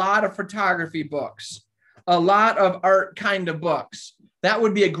done a lot of photography books, a lot of art kind of books. That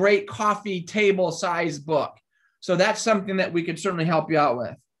would be a great coffee table size book. So that's something that we could certainly help you out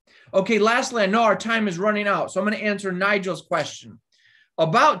with. Okay, lastly, I know our time is running out, so I'm going to answer Nigel's question.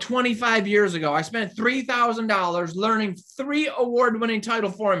 About 25 years ago, I spent $3,000 learning 3 award-winning title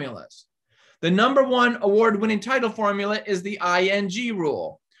formulas. The #1 award-winning title formula is the ING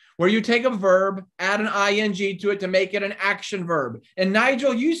rule, where you take a verb, add an ing to it to make it an action verb. And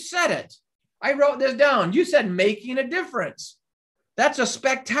Nigel, you said it. I wrote this down. You said making a difference. That's a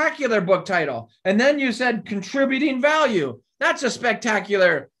spectacular book title. And then you said contributing value. That's a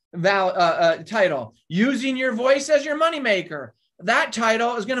spectacular title. Using your voice as your moneymaker. That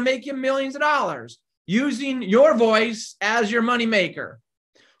title is going to make you millions of dollars. Using your voice as your moneymaker.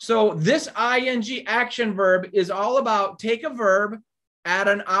 So this ing action verb is all about take a verb, add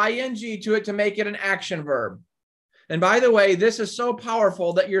an ing to it to make it an action verb. And by the way, this is so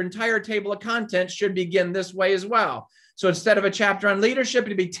powerful that your entire table of contents should begin this way as well. So instead of a chapter on leadership,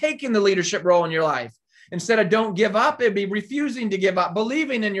 it'd be taking the leadership role in your life. Instead of don't give up, it'd be refusing to give up,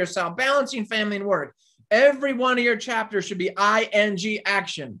 believing in yourself, balancing family and work. Every one of your chapters should be ing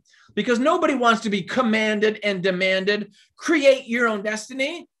action. because nobody wants to be commanded and demanded, create your own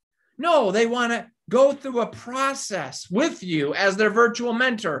destiny. No, they want to go through a process with you as their virtual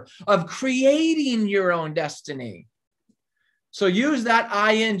mentor of creating your own destiny. So use that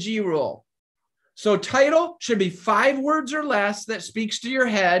ING rule. So title should be 5 words or less that speaks to your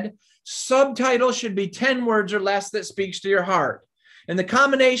head. Subtitle should be 10 words or less that speaks to your heart. And the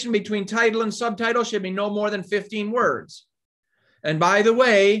combination between title and subtitle should be no more than 15 words. And by the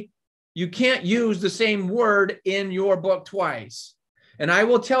way, you can't use the same word in your book twice. And I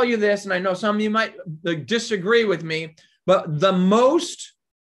will tell you this, and I know some of you might disagree with me, but the most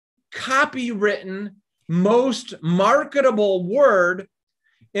copywritten, most marketable word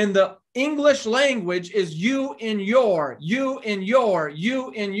in the English language is you in your, you in your, you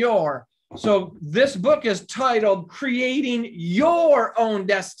in your. So this book is titled Creating Your Own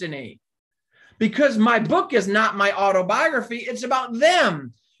Destiny, because my book is not my autobiography. It's about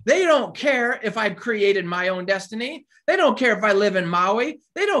them. They don't care if I've created my own destiny. They don't care if I live in Maui.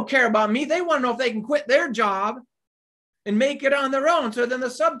 They don't care about me. They want to know if they can quit their job and make it on their own. So then the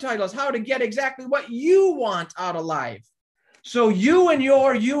subtitle is how to get exactly what you want out of life. So you and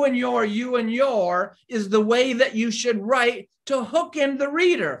your, you and your, you and your is the way that you should write to hook in the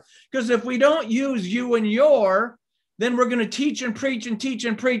reader. Because if we don't use you and your, then we're going to teach and preach and teach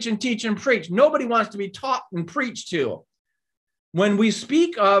and preach and teach and preach. Nobody wants to be taught and preached to. When we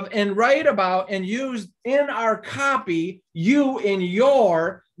speak of and write about and use in our copy, you in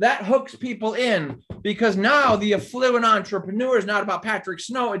your, that hooks people in, because now the affluent entrepreneur is not about Patrick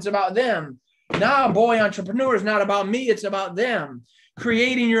Snow, it's about them. Now, boy entrepreneur is not about me, it's about them.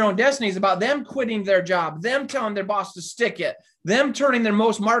 Creating your own destiny is about them quitting their job, them telling their boss to stick it, them turning their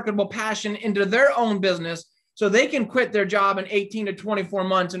most marketable passion into their own business so they can quit their job in 18 to 24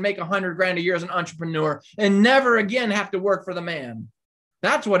 months and make $100,000 a year as an entrepreneur and never again have to work for the man.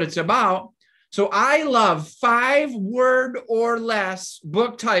 That's what it's about. So I love 5-word or less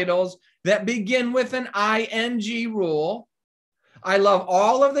book titles that begin with an ING rule. I love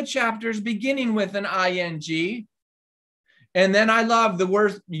all of the chapters beginning with an ING. And then I love the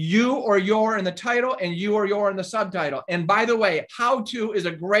words you or your in the title and you or your in the subtitle. And by the way, how to is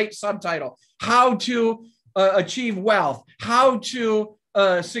a great subtitle. How to achieve wealth, how to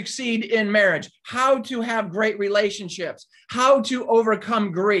succeed in marriage, how to have great relationships, how to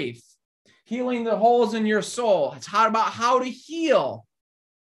overcome grief, healing the holes in your soul. It's about how to heal.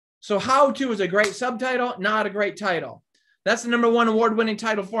 So how to is a great subtitle, not a great title. That's the #1 award-winning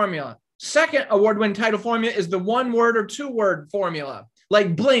title formula. Second award-winning title formula is the 1-word or 2-word formula,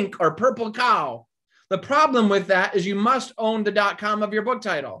 like Blink or Purple Cow. The problem with that is you must own the .com of your book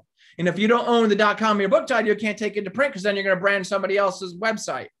title. And if you don't own the .com of your book title, you can't take it to print, because then you're going to brand somebody else's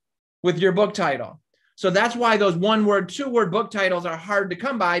website with your book title. So that's why those 1-word, 2-word book titles are hard to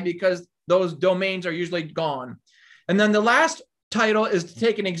come by, because those domains are usually gone. And then the last title is to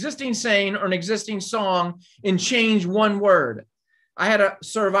take an existing saying or an existing song and change 1 word. I had a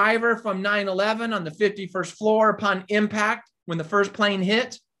survivor from 9/11 on the 51st floor upon impact when the first plane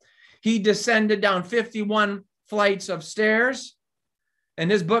hit. He descended down 51 flights of stairs. And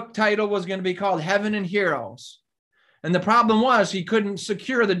his book title was going to be called Heaven and Heroes. And the problem was he couldn't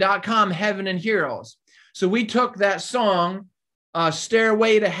secure the .com Heaven and Heroes. So we took that song,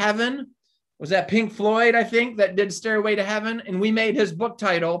 Stairway to Heaven. Was that Pink Floyd, I think, that did Stairway to Heaven? And we made his book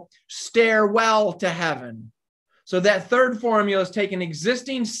title Stairwell to Heaven. So that third formula is take an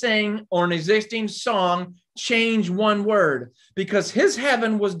existing saying or an existing song, change 1 word, because his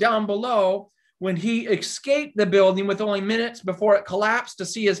heaven was down below when he escaped the building with only minutes before it collapsed to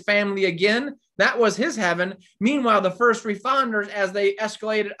see his family again. That was his heaven. Meanwhile, the first responders, as they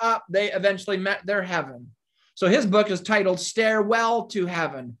escalated up, they eventually met their heaven. So his book is titled Stairwell to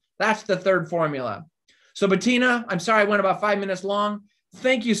Heaven. That's the third formula. So Bettina, I'm sorry I went about 5 minutes long.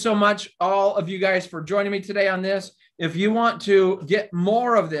 Thank you so much, all of you guys, for joining me today on this. If you want to get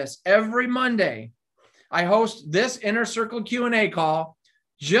more of this, every Monday, I host this Inner Circle Q&A call,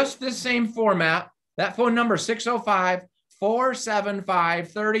 just the same format. That phone number,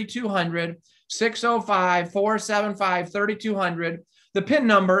 605-475-3200, 605-475-3200. The PIN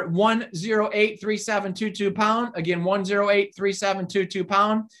number, 1083722#. Again,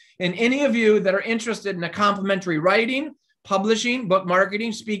 1083722#. And any of you that are interested in a complimentary writing, publishing, book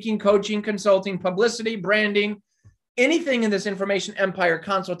marketing, speaking, coaching, consulting, publicity, branding, anything in this information empire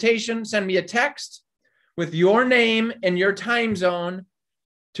consultation, send me a text with your name and your time zone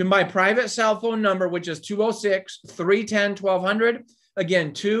to my private cell phone number, which is 206-310-1200.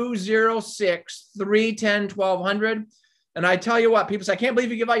 Again, 206-310-1200. And I tell you what, people say, I can't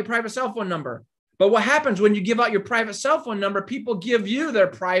believe you give out your private cell phone number. But what happens when you give out your private cell phone number, people give you their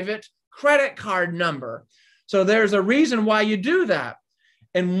private credit card number. So there's a reason why you do that.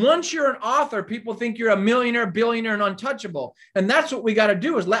 And once you're an author, people think you're a millionaire, billionaire, and untouchable. And that's what we got to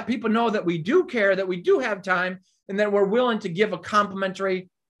do, is let people know that we do care, that we do have time, and that we're willing to give a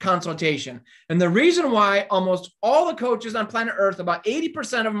complimentary consultation. And the reason why almost all the coaches on planet Earth, about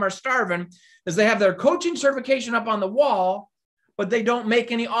 80% of them are starving, is they have their coaching certification up on the wall, but they don't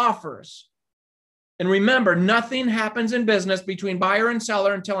make any offers. And remember, nothing happens in business between buyer and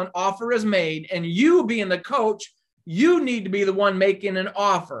seller until an offer is made. And you, being the coach, you need to be the one making an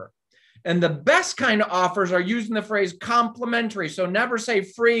offer. And the best kind of offers are using the phrase complimentary. So never say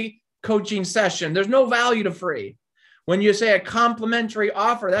free coaching session. There's no value to free. When you say a complimentary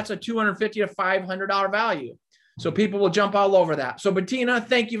offer, that's a $250 to $500 value. So people will jump all over that. So Bettina,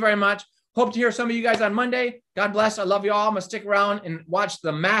 thank you very much. Hope to hear some of you guys on Monday. God bless. I love you all. I'm going to stick around and watch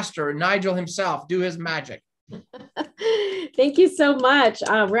the master, Nigel himself, do his magic. Thank you so much.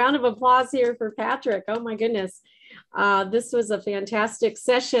 A round of applause here for Patrick. Oh my goodness. This was a fantastic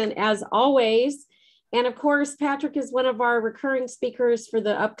session as always. And of course, Patrick is one of our recurring speakers for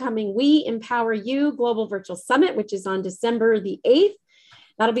the upcoming We Empower You Global Virtual Summit, which is on December the 8th.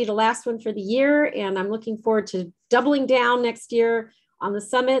 That'll be the last one for the year. And I'm looking forward to doubling down next year on the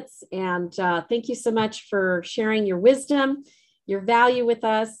summits. And thank you so much for sharing your wisdom, your value with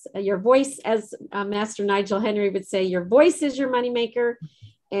us, your voice, as Master Nigel Henry would say, your voice is your moneymaker.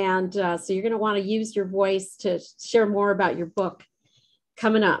 And so you're going to want to use your voice to share more about your book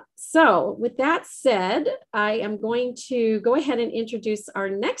coming up. So with that said, I am going to go ahead and introduce our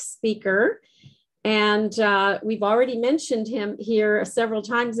next speaker. And we've already mentioned him here several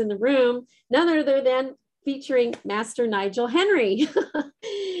times in the room, none other than featuring Master Nigel Henry.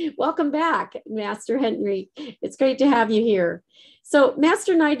 Welcome back, Master Henry. It's great to have you here. So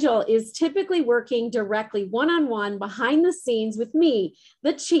Master Nigel is typically working directly one-on-one behind the scenes with me,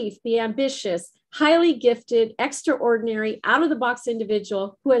 the chief, the ambitious, highly gifted, extraordinary, out-of-the-box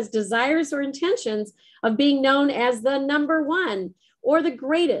individual who has desires or intentions of being known as the number one or the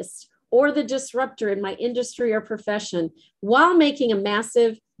greatest or the disruptor in my industry or profession, while making a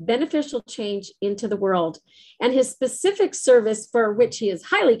massive beneficial change into the world. And his specific service, for which he is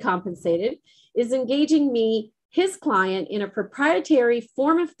highly compensated, is engaging me, his client, in a proprietary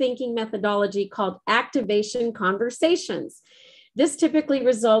form of thinking methodology called activation conversations. This typically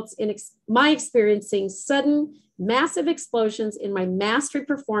results in my experiencing sudden, massive explosions in my mastery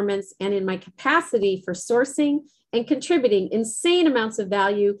performance and in my capacity for sourcing and contributing insane amounts of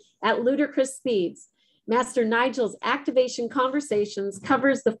value at ludicrous speeds. Master Nigel's activation conversations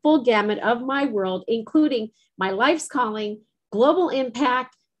covers the full gamut of my world, including my life's calling, global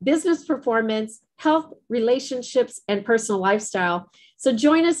impact, business performance, health, relationships, and personal lifestyle. So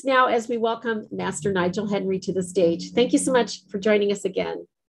join us now as we welcome Master Nigel Henry to the stage. Thank you so much for joining us again.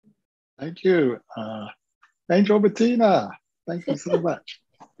 Thank you. Angel Bettina, thank you so much.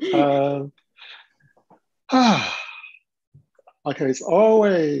 Okay, it's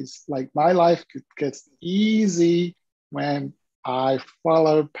always like my life gets easy when I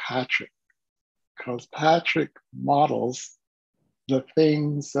follow Patrick, because Patrick models the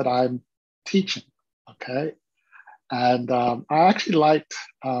things that I'm teaching, okay? And I actually liked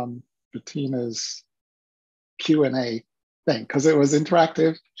Bettina's Q&A thing because it was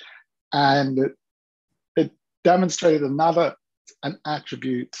interactive and it demonstrated an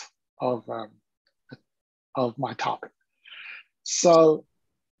attribute of my topic. So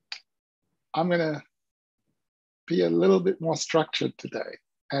I'm gonna be a little bit more structured today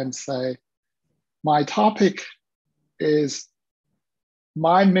and say, my topic is,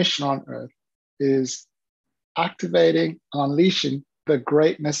 my mission on earth is activating, unleashing the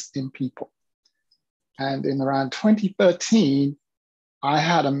greatness in people. And in around 2013, I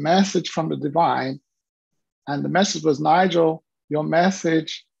had a message from the divine, and the message was, Nigel, your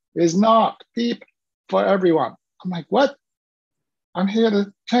message is not deep for everyone. I'm like, what? I'm here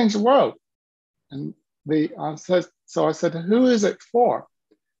to change the world. And I said, who is it for?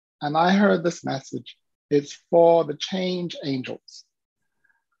 And I heard this message, it's for the change angels.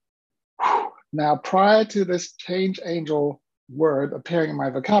 Now, prior to this change angel word appearing in my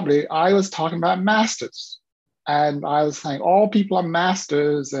vocabulary, I was talking about masters. And I was saying all people are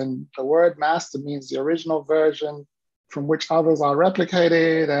masters, and the word master means the original version from which others are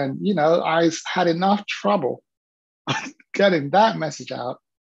replicated. And, you know, I had enough trouble getting that message out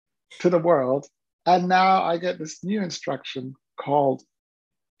to the world. And now I get this new instruction called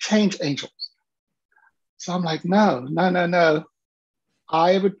change angels. So I'm like, no.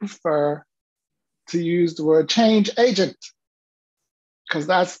 I would prefer to use the word change agent, because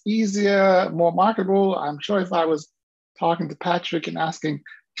that's easier, more marketable. I'm sure if I was talking to Patrick and asking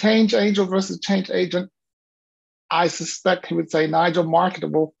change angel versus change agent, I suspect he would say Nigel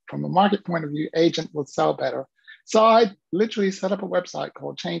marketable. From a market point of view, agent will sell better. So I literally set up a website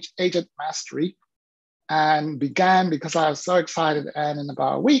called Change Agent Mastery and began because I was so excited. And in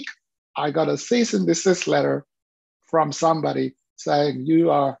about a week, I got a cease and desist letter from somebody saying,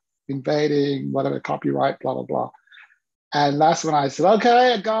 you are invading whatever copyright, blah, blah, blah. And that's when I said,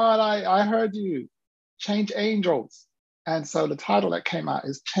 okay, God, I heard you, change angels. And so the title that came out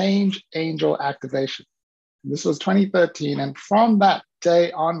is Change Angel Activation. This was 2013. And from that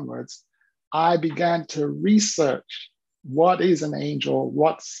day onwards, I began to research what is an angel,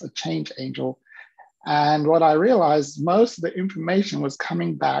 what's a change angel. And what I realized, most of the information was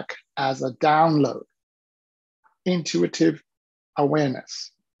coming back as a download, intuitive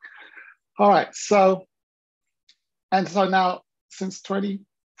awareness. All right, so now since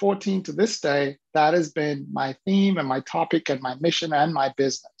 2014 to this day, that has been my theme and my topic and my mission and my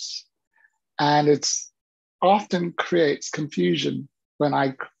business. And it's often creates confusion when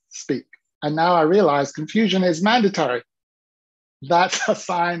I speak. And now I realize confusion is mandatory. That's a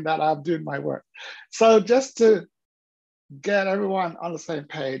sign that I'm doing my work. So just to get everyone on the same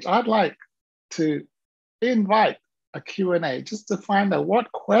page, I'd like to invite a Q&A just to find out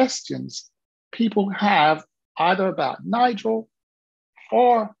what questions people have either about Nigel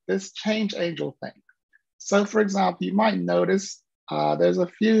or this change angel thing. So for example, you might notice there's a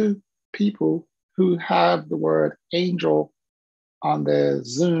few people who have the word angel on their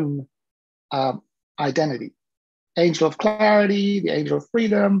Zoom identity. Angel of clarity, the angel of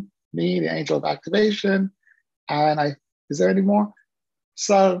freedom, me, the angel of activation, and is there any more?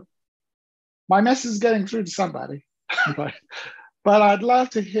 So my message is getting through to somebody, but I'd love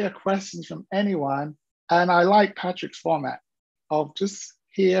to hear questions from anyone. And I like Patrick's format of just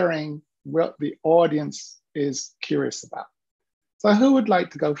hearing what the audience is curious about. So who would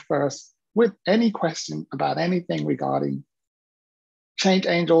like to go first with any question about anything regarding change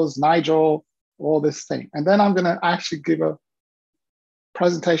angels, Nigel, all this thing? And then I'm going to actually give a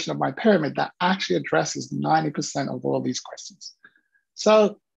presentation of my pyramid that actually addresses 90% of all these questions.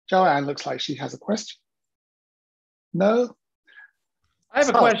 So Joanne looks like she has a question. No? I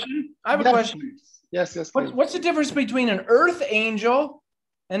have a question. I have a question. Please. Yes, please. What's the difference between an earth angel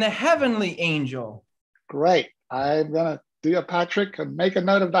and a heavenly angel? Great. I'm going to do a Patrick and make a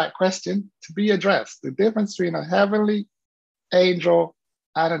note of that question to be addressed. The difference between a heavenly angel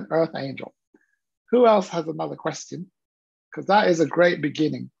and an earth angel. Who else has another question? Because that is a great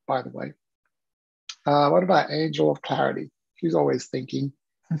beginning, by the way. What about angel of clarity? She's always thinking.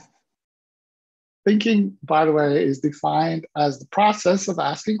 Thinking, by the way, is defined as the process of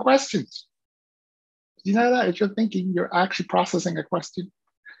asking questions. Do you know that? If you're thinking, you're actually processing a question.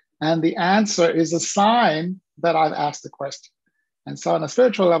 And the answer is a sign that I've asked the question. And so on a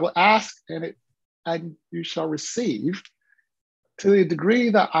spiritual level, ask and you shall receive. To the degree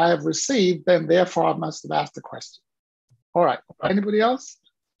that I have received, then therefore I must have asked the question. All right. Anybody else?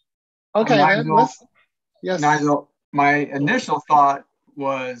 Okay, Nigel, yes. Nigel, my initial thought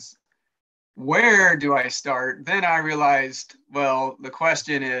was, where do I start? Then I realized, well, the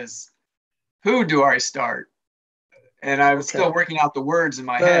question is, who do I start? And I was still working out the words in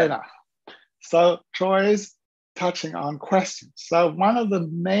my head. Enough. So Troy's touching on questions. So one of the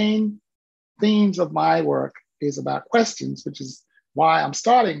main themes of my work is about questions, which is why I'm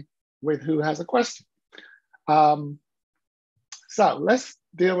starting with who has a question. So let's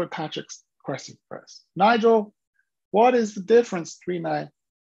deal with Patrick's question first. Nigel, what is the difference between an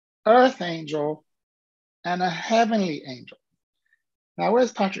earth angel and a heavenly angel? Now,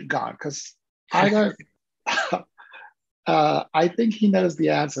 where's Patrick gone? Because I don't, I think he knows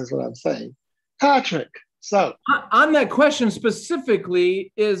the answer is what I'm saying. Patrick, so. On that question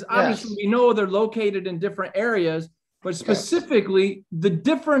specifically is obviously we know they're located in different areas, but specifically the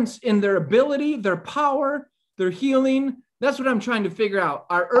difference in their ability, their power, their healing. That's what I'm trying to figure out.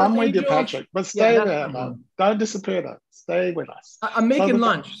 I'm with you, Patrick, but stay there, though. Don't disappear, though. Stay with us. I'm making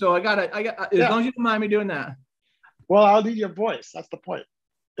lunch, so I got as long as you don't mind me doing that. Well, I'll need your voice. That's the point.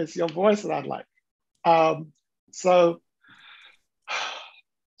 It's your voice that I'd like. So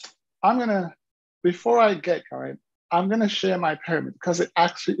I'm going to, before I get going, I'm going to share my pyramid because it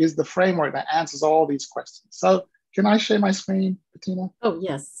actually is the framework that answers all these questions. So can I share my screen, Bettina? Oh,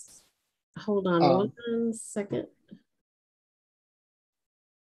 yes. Hold on 1 second.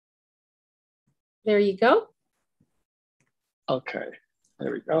 There you go. Okay,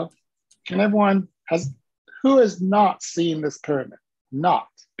 there we go. Can everyone, who has not seen this pyramid? Not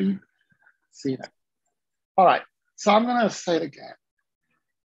seen it. All right, so I'm going to say it again.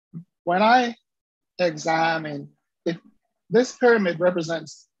 when I examine, if this pyramid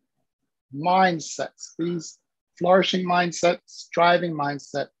represents mindsets, these flourishing mindset, striving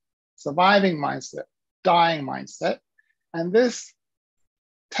mindset, surviving mindset, dying mindset. And this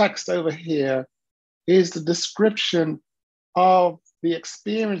text over here is the description of the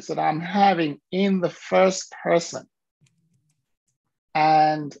experience that I'm having in the first person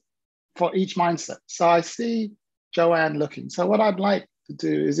and for each mindset. So I see Joanne looking. So what I'd like to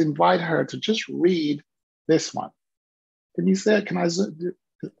do is invite her to just read this one. Can you say it? Can I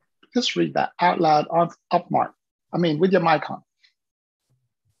just read that out loud on Upmark? I mean, with your mic on.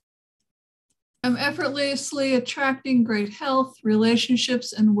 I'm effortlessly attracting great health,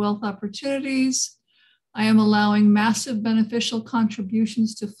 relationships, and wealth opportunities. I am allowing massive beneficial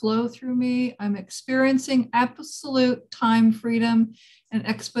contributions to flow through me. I'm experiencing absolute time freedom and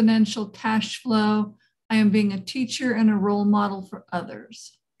exponential cash flow. I am being a teacher and a role model for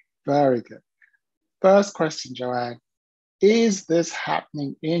others. Very good. First question, Joanne. Is this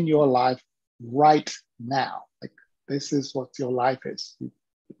happening in your life right now? Like, this is what your life is.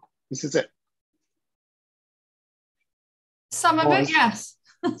 This is it. Some of it, yes.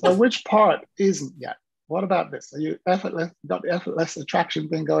 So which part isn't yet? What about this? Are you effortless? Got the effortless attraction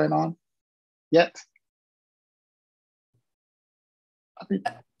thing going on yet? I mean,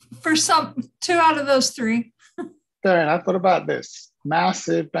 for some, 2 out of those 3. Fair enough. What about this?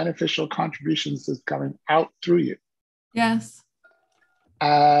 Massive beneficial contributions is coming out through you. Yes.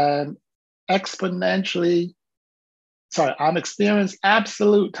 And exponentially, I'm experiencing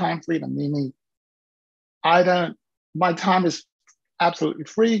absolute time freedom, meaning my time is absolutely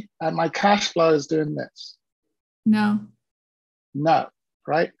free and my cash flow is doing this. No,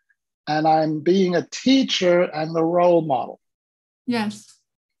 right? And I'm being a teacher and the role model. Yes.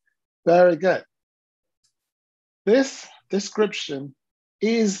 Very good. This description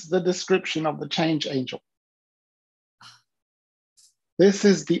is the description of the change angel. This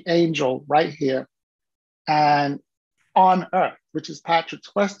is the angel right here. And on earth, which is Patrick's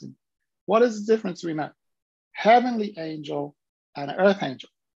question. What is the difference between a heavenly angel and an earth angel?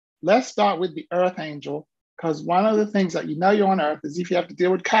 Let's start with the earth angel, because one of the things that you're on earth is if you have to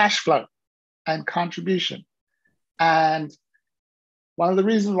deal with cash flow and contribution. And one of the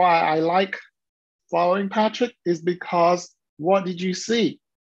reasons why I like following Patrick is because what did you see?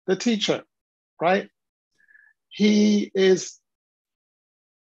 The teacher, right? He is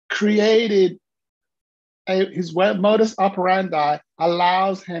created, his modus operandi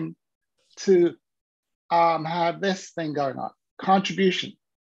allows him to have this thing going on, contribution.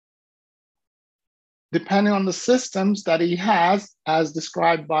 Depending on the systems that he has, as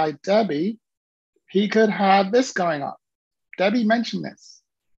described by Debbie, he could have this going on. Debbie mentioned this.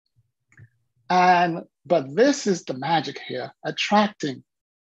 But this is the magic here, attracting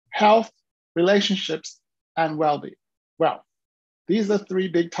health, relationships, and well-being. Well, these are 3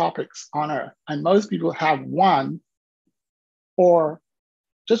 big topics on earth, and most people have one or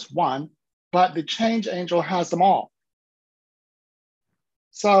just one, but the change angel has them all.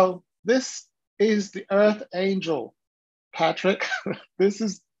 So this is the earth angel, Patrick. This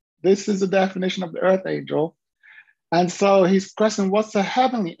is the definition of the earth angel. And so he's questioning, what's a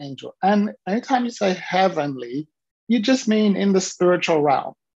heavenly angel? And anytime you say heavenly, you just mean in the spiritual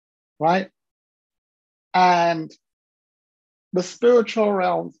realm, right? And the spiritual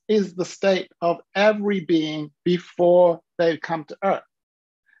realm is the state of every being before they come to earth.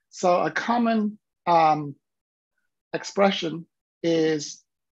 So a common expression is,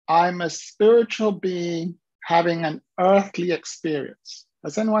 I'm a spiritual being having an earthly experience.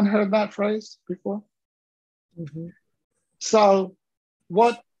 Has anyone heard that phrase before? Mm-hmm. So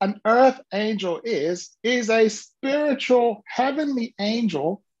what an earth angel is a spiritual heavenly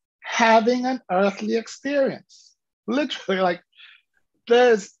angel having an earthly experience. Literally, like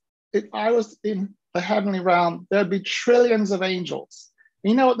if I was in the heavenly realm, there'd be trillions of angels.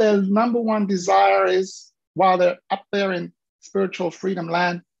 You know what their number one desire is while they're up there in spiritual freedom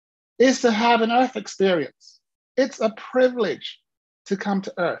land? Is to have an earth experience. It's a privilege to come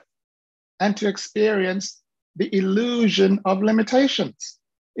to earth and to experience the illusion of limitations.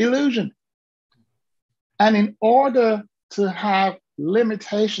 Illusion. And in order to have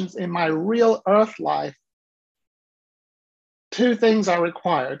limitations in my real earth life, 2 things are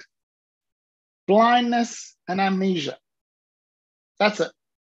required: blindness and amnesia. That's it.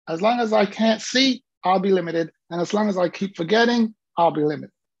 As long as I can't see, I'll be limited. And as long as I keep forgetting, I'll be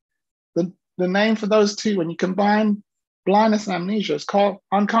limited. The name for those 2, when you combine blindness and amnesia, is called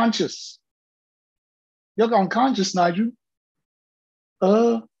unconscious. You're unconscious, Nigel.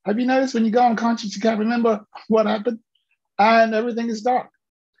 Have you noticed when you go unconscious, you can't remember what happened? And everything is dark.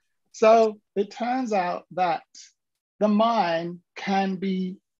 So it turns out that the mind can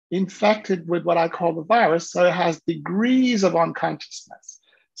be infected with what I call the virus. So it has degrees of unconsciousness.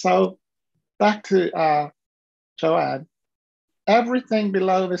 So back to Joanne, everything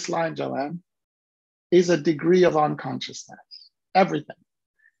below this line, Joanne, is a degree of unconsciousness, everything.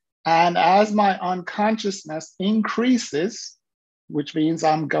 And as my unconsciousness increases, which means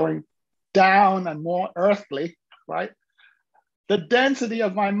I'm going down and more earthly, right? The density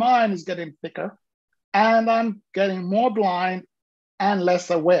of my mind is getting thicker, and I'm getting more blind and less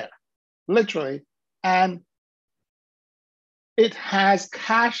aware, literally. And it has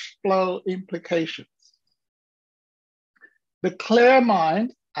cash flow implications. The clear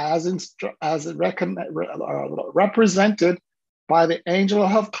mind, represented by the angel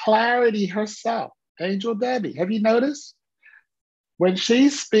of clarity herself, Angel Debbie. Have you noticed? When she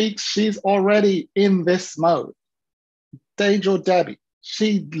speaks, she's already in this mode. Angel Debbie,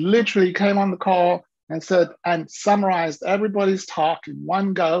 she literally came on the call and said, and summarized everybody's talk in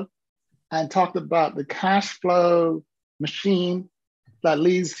one go and talked about the cash flow machine that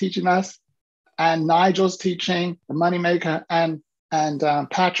Lee's teaching us, and Nigel's teaching, the moneymaker, and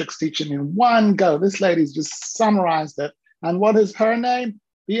Patrick's teaching in one go. This lady's just summarized it. And what is her name?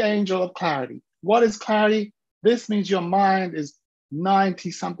 The angel of clarity. What is clarity? This means your mind is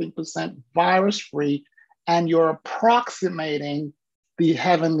 90-something% virus-free, and you're approximating the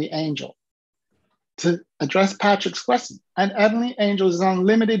heavenly angel. To address Patrick's question, an heavenly angel is an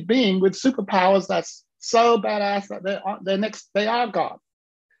unlimited being with superpowers that's so badass that they are God.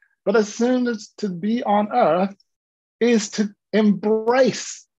 But as soon as to be on earth is to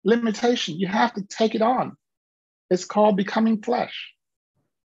embrace limitation. You have to take it on. It's called becoming flesh.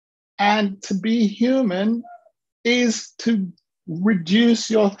 And to be human is to reduce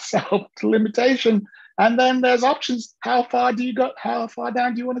yourself to limitation. And then there's options. How far do you go? How far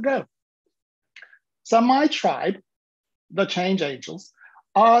down do you want to go? So my tribe, the change angels,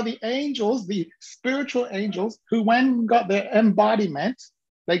 are the angels, the spiritual angels who, when got their embodiment,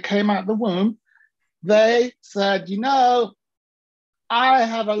 they came out of the womb, they said, you know, I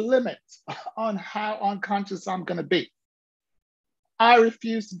have a limit on how unconscious I'm going to be. I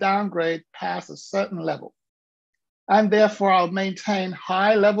refuse to downgrade past a certain level. And therefore, I'll maintain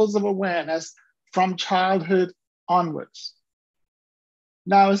high levels of awareness from childhood onwards.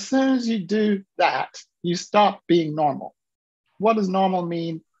 Now, as soon as you do that, you stop being normal. What does normal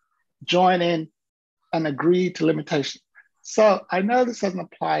mean? Join in and agree to limitation. So I know this doesn't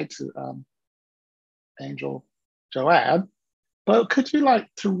apply to Angel Joanne, but could you like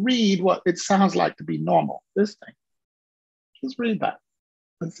to read what it sounds like to be normal, this thing? Just read that.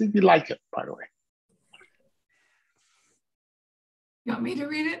 Let's see if you like it, by the way. You want me to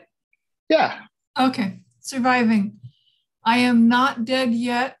read it? Yeah. Okay. Surviving. I am not dead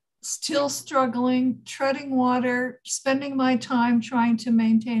yet, still struggling, treading water, spending my time trying to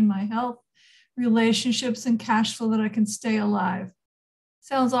maintain my health, relationships, and cash flow that I can stay alive.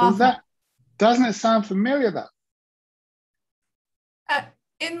 Sounds awful. Doesn't it sound familiar though?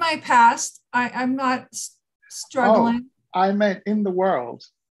 In my past, I'm not struggling. Oh, I meant in the world.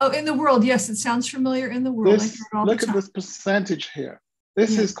 Oh, in the world, yes, it sounds familiar in the world. Look at this percentage here.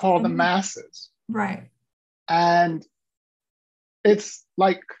 This is called the masses. Right. And it's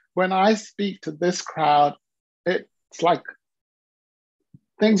like when I speak to this crowd, it's like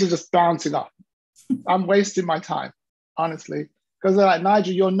things are just bouncing off. I'm wasting my time, honestly, because they're like,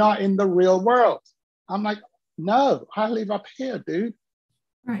 Nigel, you're not in the real world. I'm like, no, I live up here, dude.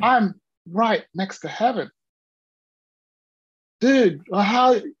 Right. I'm right next to heaven. Dude,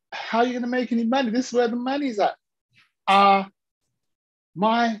 how are you going to make any money? This is where the money's at.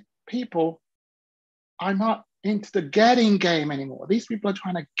 My people are not into the getting game anymore. These people are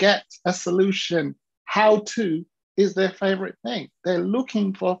trying to get a solution. How to is their favorite thing. They're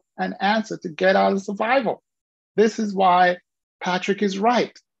looking for an answer to get out of survival. This is why Patrick is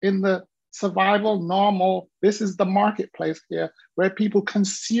right. In the survival normal, this is the marketplace here where people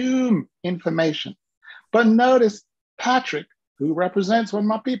consume information. But notice Patrick, who represents one of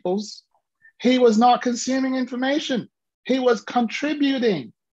my peoples, he was not consuming information. He was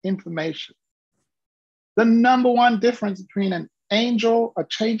contributing information. The number one difference between an angel, a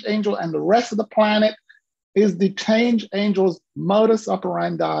change angel, and the rest of the planet is the change angel's modus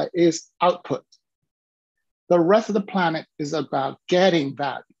operandi is output. The rest of the planet is about getting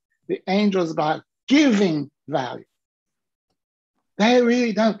value. The angel is about giving value. They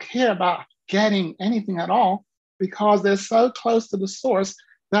really don't care about getting anything at all because they're so close to the source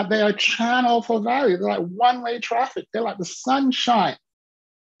that they are channel for value. They're like one-way traffic. They're like the sunshine.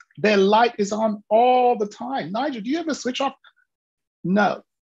 Their light is on all the time. Nigel, do you ever switch off? No.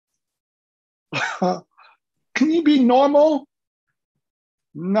 Can you be normal?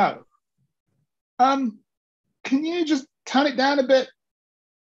 No. Can you just turn it down a bit?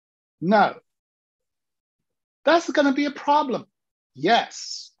 No. That's going to be a problem.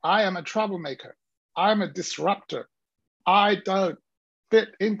 Yes, I am a troublemaker. I'm a disruptor. I don't fit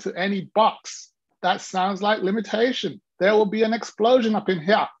into any box. That sounds like limitation. There will be an explosion up in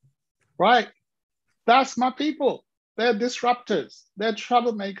here, right? That's my people. They're disruptors. They're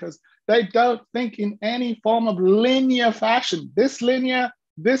troublemakers. They don't think in any form of linear fashion. This linear,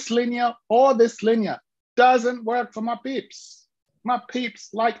 or this linear doesn't work for my peeps. My peeps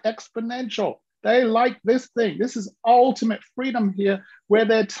like exponential. They like this thing. This is ultimate freedom here, where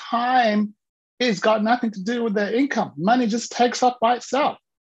their time is got nothing to do with their income. Money just takes off by itself.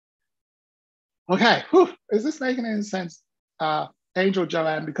 Okay, whew. Is this making any sense, Angel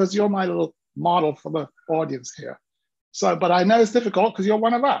Joanne? Because you're my little model for the audience here. So, but I know it's difficult because you're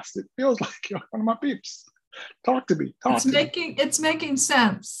one of us. It feels like you're one of my peeps. Talk to me. It's making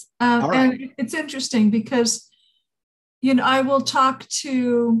sense. Right. And it's interesting because, you know, I will talk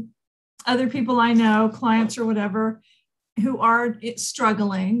to other people I know, clients or whatever, who are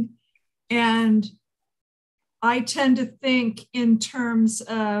struggling. And I tend to think in terms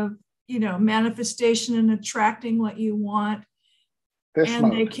of, you know, manifestation and attracting what you want.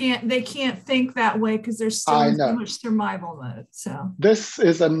 They can't think that way because they're still in so much survival mode. So this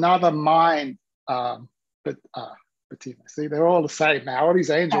is another mind, Bettina. See, they're all the same now. All these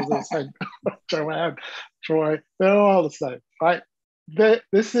angels are the same. Joanne, Troy, they're all the same, right?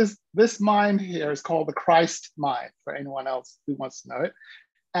 This mind here is called the Christ mind for anyone else who wants to know it.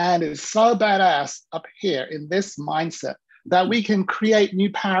 And it's so badass up here in this mindset that we can create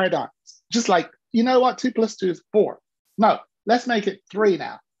new paradigms. Just like, you know what, 2 + 2 is 4. No, let's make it 3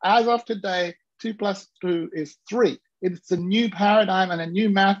 now. As of today, 2 + 2 is 3. It's a new paradigm and a new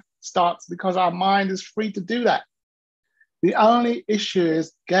math starts because our mind is free to do that. The only issue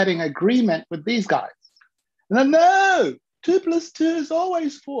is getting agreement with these guys. And then, no, 2 + 2 is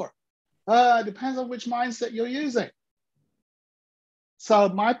always 4. Depends on which mindset you're using. So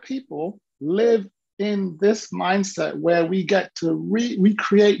my people live in this mindset where we get to we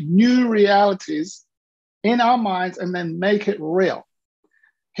create new realities in our minds and then make it real.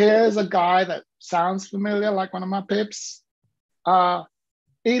 Here's a guy that sounds familiar, like one of my pips, Elon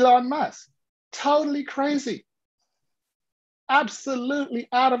Musk. Totally crazy. Absolutely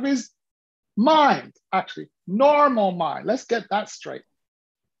out of his mind, actually. Normal mind. Let's get that straight.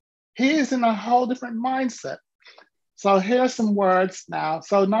 He is in a whole different mindset. So here's some words now.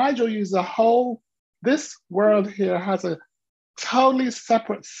 So Nigel used this word here has a totally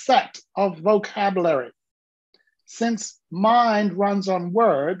separate set of vocabulary. Since mind runs on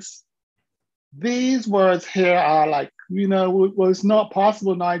words, these words here are like, you know, well, it's not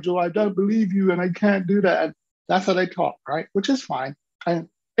possible, Nigel. I don't believe you and I can't do that. And that's how they talk, right? Which is fine. And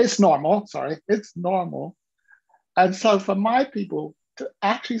it's normal, it's normal. And so for my people to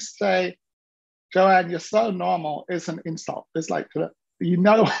actually say, Joanne, you're so normal, is an insult. It's like, you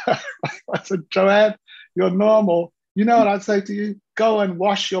know, I said, Joanne, you're normal. You know what I'd say to you? Go and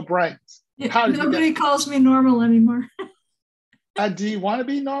wash your brains. Nobody calls me normal anymore. Do you want to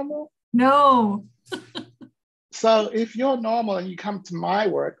be normal? No. So if you're normal and you come to my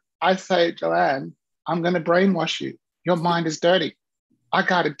work, I say, Joanne, I'm going to brainwash you. Your mind is dirty. I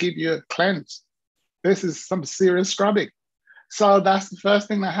got to give you a cleanse. This is some serious scrubbing. So that's the first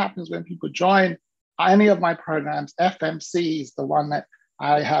thing that happens when people join any of my programs. FMC is the one that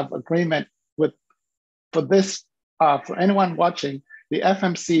I have agreement with for this. For anyone watching, the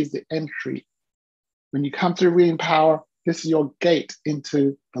FMC is the entry. When you come through Re-Empower, this is your gate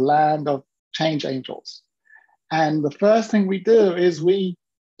into the land of change angels. And the first thing we do is we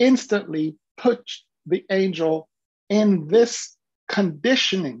instantly put the angel in this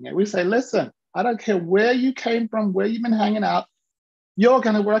conditioning. And we say, listen, I don't care where you came from, where you've been hanging out, you're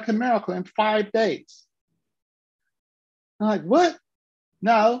going to work a miracle in 5 days. I'm like, what?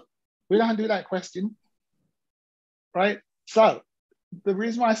 No, we don't do that question, right? So the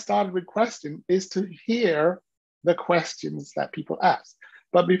reason why I started with question is to hear the questions that people ask.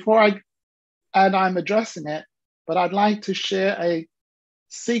 But I'm addressing it, but I'd like to share a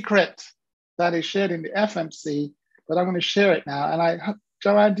secret that is shared in the FMC, but I'm going to share it now. And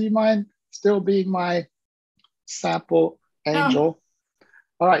Joanne, do you mind still being my sample angel?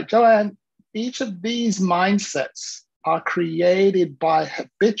 All right, Joanne, each of these mindsets are created by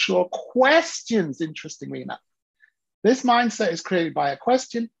habitual questions, interestingly enough. This mindset is created by a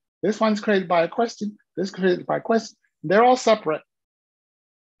question. This one's created by a question. This is created by a question. They're all separate.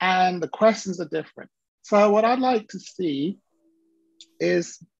 And the questions are different. So what I'd like to see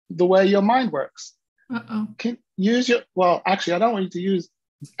is the way your mind works. Uh-oh. Can use your, well, actually, I don't want you to use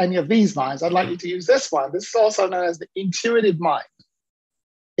any of these minds. I'd like you to use this one. This is also known as the intuitive mind.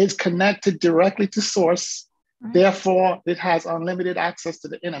 It's connected directly to source. Right. Therefore, it has unlimited access to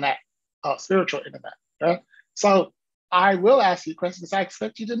the internet, spiritual internet. Right? So I will ask you questions I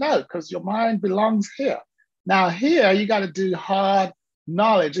expect you to know because your mind belongs here. Now here, you got to do hard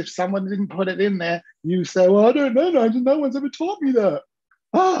knowledge. If someone didn't put it in there, you say, well, I don't know, no one's ever taught me that.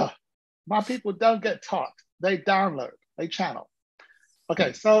 My people don't get taught. They download, they channel.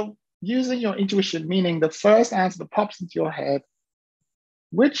 Okay, so using your intuition, meaning the first answer that pops into your head,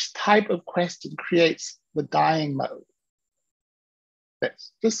 which type of question creates the dying mode?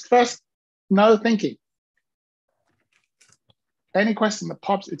 This. Just first, no thinking. Any question that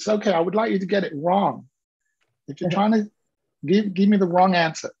pops, it's okay. I would like you to get it wrong. If you're trying to give me the wrong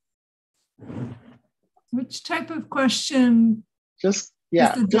answer. Which type of question just,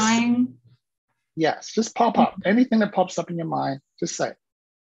 yeah. is the dying? Yes, just pop up. Anything that pops up in your mind, just say.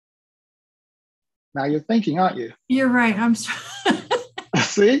 Now you're thinking, aren't you? You're right. I'm sorry.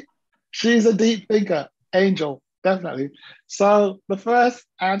 See, she's a deep thinker, Angel, definitely. So the first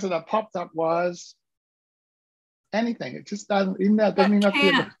answer that popped up was anything. It just doesn't even have to be.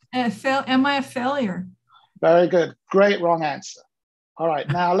 Am I a failure? Very good. Great wrong answer. All right,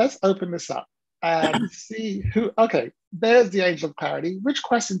 now let's open this up and see who. Okay, there's the Angel of Clarity. Which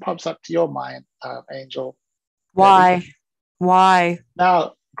question pops up to your mind, Angel? Why? Debbie? Why?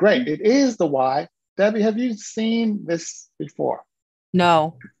 Now, great. It is the why. Debbie, have you seen this before?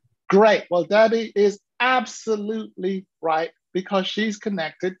 No. Great. Well, Debbie is absolutely right because she's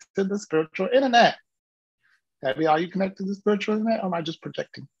connected to the spiritual internet. Debbie, are you connected to the spiritual internet or am I just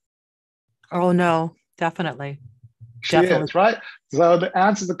projecting? Oh, no, definitely. She is, right? So the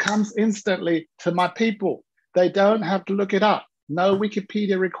answer that comes instantly to my people. They don't have to look it up. No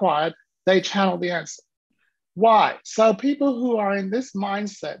Wikipedia required. They channel the answer. Why? So people who are in this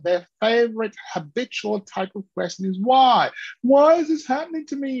mindset, their favorite habitual type of question is why? Why is this happening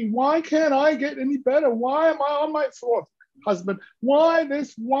to me? Why can't I get any better? Why am I on my fourth husband? Why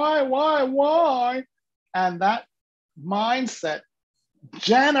this? Why? And that mindset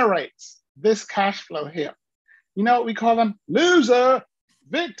generates this cash flow here. You know what we call them? Loser,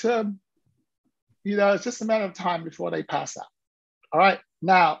 victim. You know, it's just a matter of time before they pass out. All right.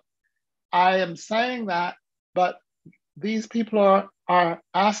 Now, I am saying that, but these people are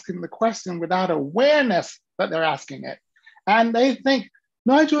asking the question without awareness that they're asking it. And they think,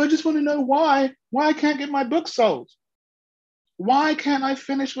 Nigel, I just want to know why I can't get my book sold. Why can't I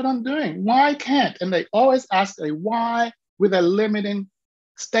finish what I'm doing? Why can't? And they always ask a why with a limiting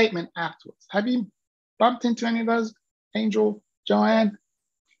statement afterwards. Have you bumped into any of those, Angel, Joanne?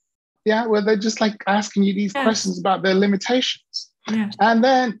 Yeah, where they're just like asking you these questions about their limitations. Yes. And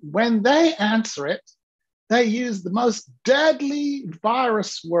then when they answer it, they use the most deadly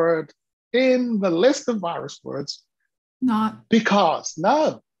virus word in the list of virus words. Not. Because.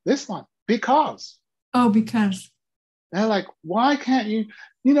 No, this one. Because. Oh, because. They're like, why can't you?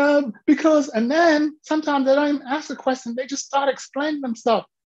 You know, because. And then sometimes they don't even ask a question. They just start explaining themselves.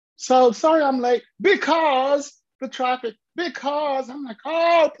 So sorry I'm late. Because the traffic. Because I'm like,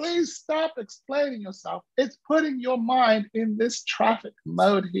 oh, please stop explaining yourself. It's putting your mind in this traffic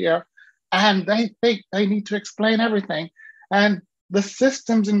mode here. And they think they need to explain everything. And the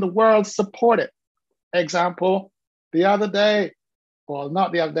systems in the world support it. Example, the other day, well,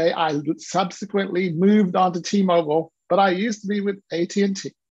 not the other day, I subsequently moved on to T-Mobile, but I used to be with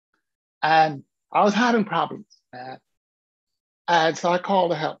AT&T. And I was having problems. And so I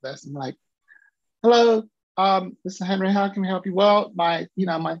called the help desk. I'm like, hello, Mr. Henry, how can we help you? Well, my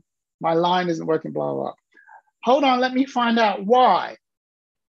line isn't working, blah, blah, blah. Hold on, let me find out why.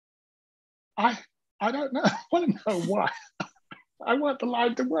 I don't know. I want to know why. I want the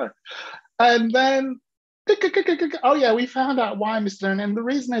line to work. And then, oh yeah, we found out why, Mr. And the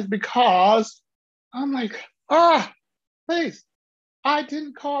reason is because I'm like, please, I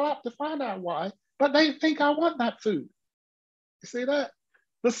didn't call up to find out why, but they think I want that food. You see that?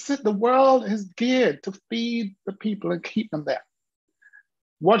 The world is geared to feed the people and keep them there.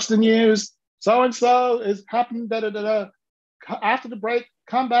 Watch the news. So-and-so is happening, da-da-da-da. After the break,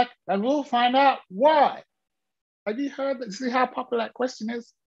 come back and we'll find out why. Have you heard that? See how popular that question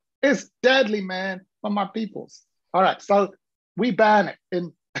is? It's deadly, man, for my peoples. All right, so we ban it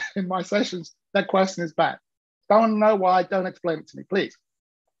in my sessions. That question is banned. Don't know why, don't explain it to me, please.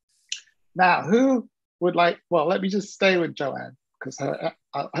 Now, who would like, well, let me just stay with Joanne, because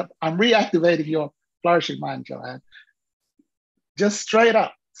I'm reactivating your flourishing mind, Joanne. Just straight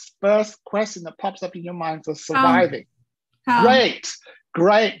up, first question that pops up in your mind for surviving. How? Great.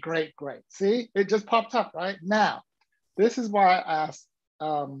 Great, great, great. See, it just popped up right now. This is why I asked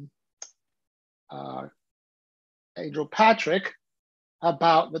Angel Patrick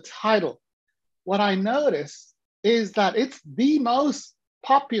about the title. What I noticed is that it's the most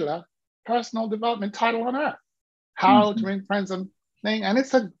popular personal development title on earth. How to Win Friends and thing, and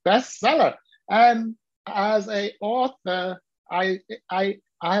it's a bestseller. And as a author, I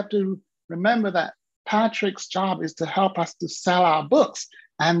have to remember that Patrick's job is to help us to sell our books,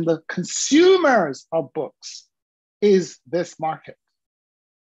 and the consumers of books is this market.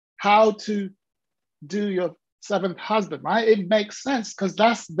 How to do your seventh husband, right? It makes sense because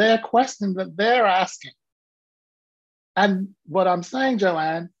that's their question that they're asking. And what I'm saying,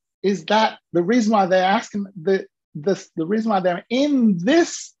 Joanne, is that the reason why they're asking the reason why they're in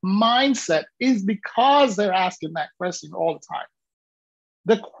this mindset is because they're asking that question all the time.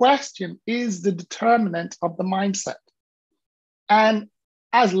 The question is the determinant of the mindset. And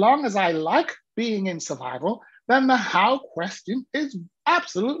as long as I like being in survival, then the how question is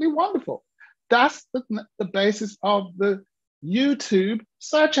absolutely wonderful. That's the basis of the YouTube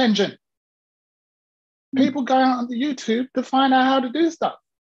search engine. People go on to YouTube to find out how to do stuff.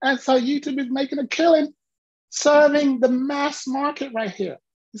 And so YouTube is making a killing serving the mass market right here,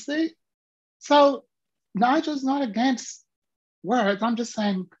 you see? So Nigel's not against words. I'm just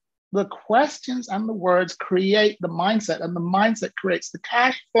saying the questions and the words create the mindset, and the mindset creates the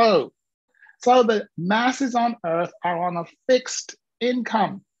cash flow. So the masses on earth are on a fixed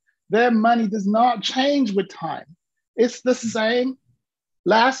income. Their money does not change with time. It's the same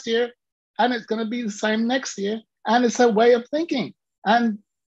last year, and it's going to be the same next year. And it's a way of thinking. And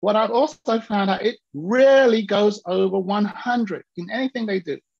what I've also found out, it rarely goes over 100 in anything they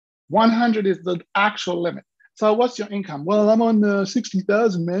do. 100 is the actual limit. So what's your income? Well, I'm on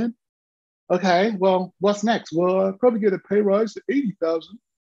 60,000, man. Okay, well, what's next? Well, I'll probably get a pay rise to 80,000.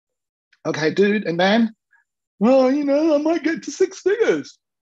 Okay, dude, and then, well, I might get to six figures.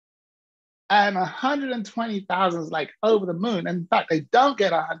 And 120,000 is like over the moon. And in fact, they don't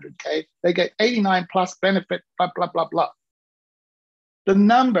get 100K, they get 89 plus benefit, blah, blah, blah, blah. The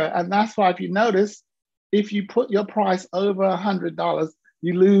number, and that's why if you notice, if you put your price over $100,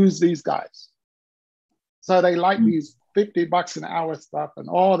 you lose these guys. So they like these $50 an hour stuff and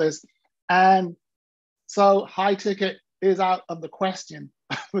all this. And so high ticket is out of the question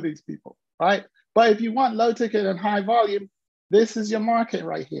for these people, right? But if you want low ticket and high volume, this is your market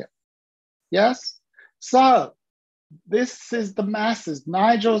right here. Yes? So this is the masses.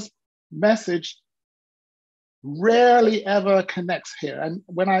 Nigel's message rarely ever connects here. And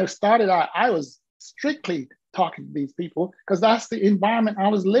when I started out, I was strictly talking to these people because that's the environment I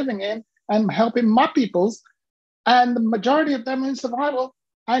was living in and helping my peoples. And the majority of them in survival,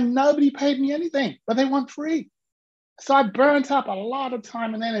 and nobody paid me anything, but they want free. So I burnt up a lot of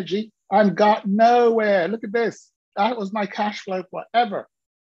time and energy and got nowhere. Look at this. That was my cash flow forever.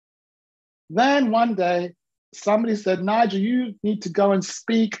 Then one day, somebody said, Nigel, you need to go and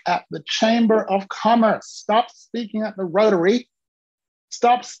speak at the Chamber of Commerce. Stop speaking at the Rotary.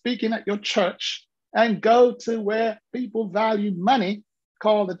 Stop speaking at your church and go to where people value money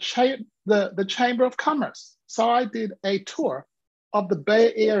called the Chamber of Commerce. So I did a tour of the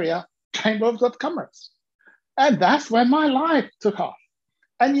Bay Area Chamber of Commerce. And that's when my life took off.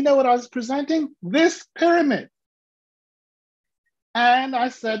 And you know what I was presenting? This pyramid. And I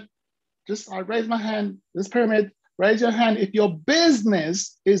said, I raised my hand, this pyramid, raise your hand if your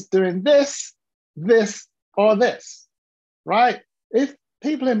business is doing this, this, or this, right? If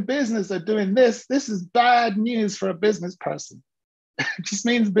people in business are doing this, this is bad news for a business person. It just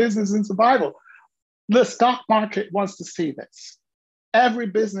means business in survival. The stock market wants to see this. Every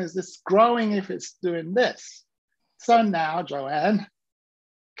business is growing if it's doing this. So now, Joanne,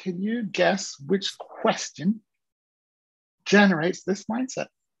 can you guess which question generates this mindset?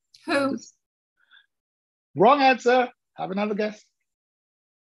 Who? Wrong answer. Have another guess.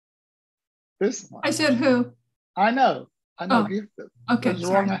 This one. I said who? I know. Oh, okay.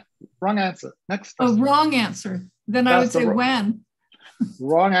 Wrong answer. Next question. Oh, wrong answer. Then I would say when.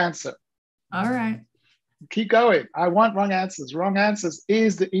 Wrong answer. All right. Keep going. I want wrong answers. Wrong answers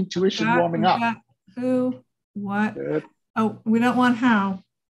is the intuition warming up. Who? What? Good. Oh, we don't want how.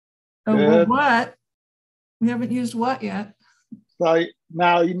 Oh, well, what? We haven't used what yet. So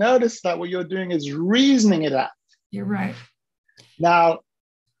now you notice that what you're doing is reasoning it out. You're right. Now,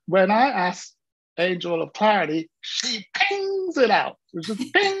 when I ask Angel of Clarity, she pings it out. It's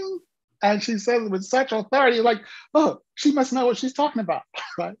just ping. And she says it with such authority, like, oh, she must know what she's talking about,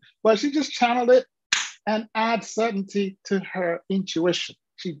 right? But she just channeled it and adds certainty to her intuition.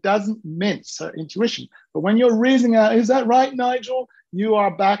 She doesn't mince her intuition. But when you're reasoning out, is that right, Nigel? you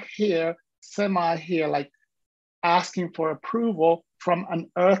are back here, semi here, like asking for approval from an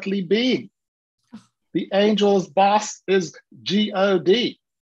earthly being. The angel's boss is God,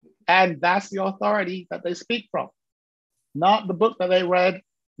 and that's the authority that they speak from, not the book that they read,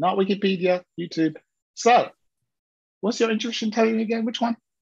 not Wikipedia, YouTube. So, what's your intuition telling you again? Which one?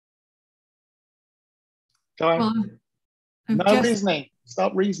 Well, No reasoning.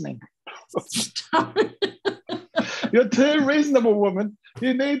 Stop reasoning. You're too reasonable, woman.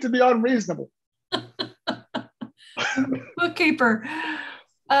 You need to be unreasonable. Bookkeeper.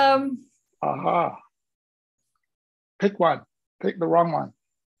 Aha. Pick one. Pick the wrong one.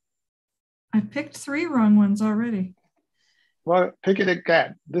 I picked 3 wrong ones already. Well, pick it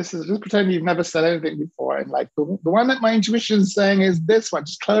again. This is just pretend you've never said anything before. And like the one that my intuition is saying is this one.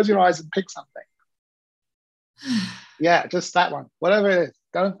 Just close your eyes and pick something. Yeah, just that one. Whatever it is.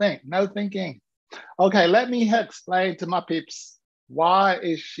 Don't think. No thinking. Okay, let me explain to my peeps, why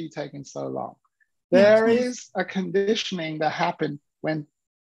is she taking so long? There is a conditioning that happened when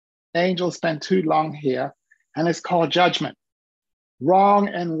angels spend too long here, and it's called judgment. Wrong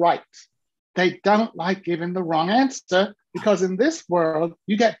and right. They don't like giving the wrong answer because in this world,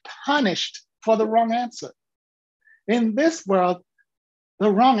 you get punished for the wrong answer. In this world,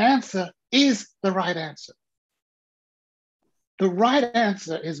 the wrong answer is the right answer. The right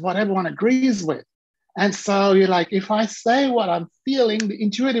answer is what everyone agrees with. And so you're like, if I say what I'm feeling, the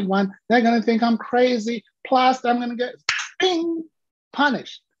intuitive one, they're going to think I'm crazy. Plus, I'm going to get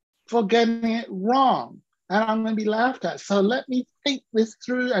punished for getting it wrong. And I'm going to be laughed at. So let me think this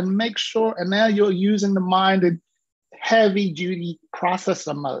through and make sure. And now you're using the mind in heavy duty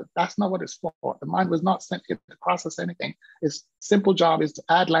processor mode. That's not what it's for. The mind was not sent here to process anything. Its simple job is to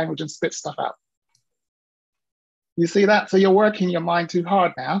add language and spit stuff out. You see that? So you're working your mind too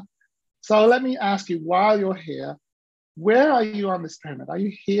hard now. So let me ask you, while you're here, where are you on this pyramid? Are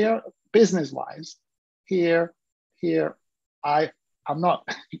you here business-wise? Here. I'm not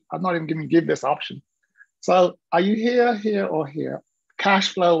even going to give this option. So are you here, or here,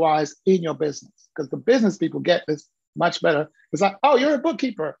 cash flow-wise in your business? Because the business people get this much better. It's like, oh, you're a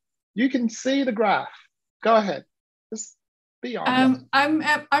bookkeeper. You can see the graph. Go ahead. Just be honest. I'm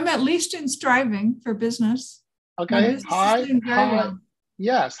at least in striving for business. Okay, high. Well.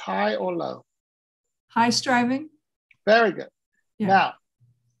 Yes, high or low? High striving. Very good. Yeah. Now,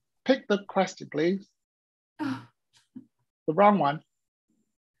 pick the question, please. The wrong one.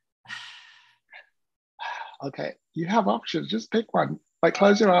 Okay, you have options. Just pick one. Like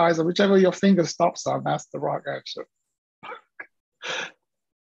close your eyes and whichever your finger stops on, that's the wrong answer.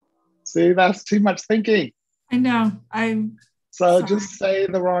 See, that's too much thinking. I know. So sorry. Just say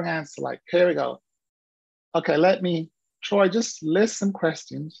the wrong answer. Like, here we go. Okay, Troy, just list some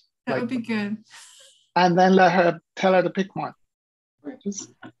questions. That would be good. And then tell her to pick one.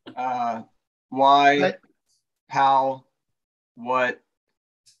 Just why, how, what,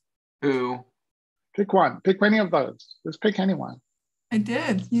 who. Pick one. Pick any of those. Just pick anyone. I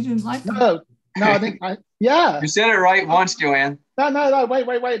did. You didn't like them. No, I think yeah. You said it right once, Joanne. No,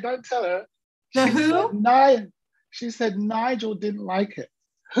 wait, don't tell her. She said Nigel didn't like it.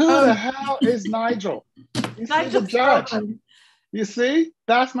 Who the hell is Nigel? You see the judge. You see,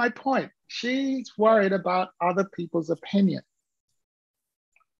 that's my point. She's worried about other people's opinion.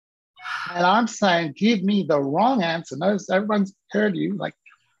 And I'm saying, give me the wrong answer. Notice everyone's heard you. Like,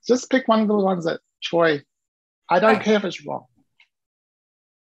 just pick one of the ones that Troy, I don't care if it's wrong.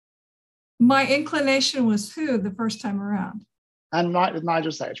 My inclination was who the first time around. And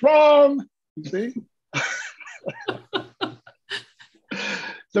Nigel says, it's wrong. You see?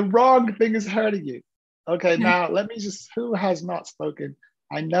 The wrong thing is hurting you. Okay, now let me who has not spoken?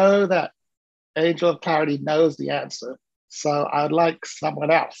 I know that Angel of Clarity knows the answer. So I'd like someone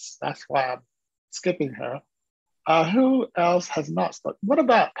else. That's why I'm skipping her. Who else has not spoken? What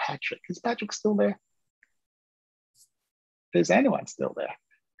about Patrick? Is Patrick still there? Is anyone still there?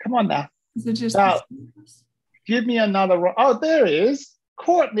 Come on now. Is it just now, give me another. Oh, there he is.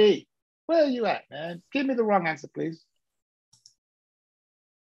 Courtney. Where are you at, man? Give me the wrong answer, please.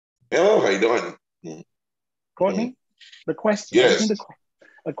 Hello, how you doing? Courtney, the question. Yes.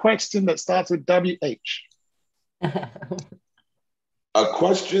 A question that starts with WH. A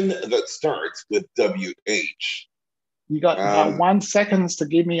question that starts with WH. You got about 1 second to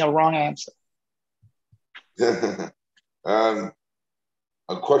give me a wrong answer. A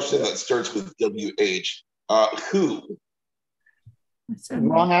question that starts with WH. Who?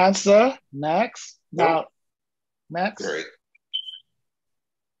 Wrong answer. Next. Nope. Now, next. Great.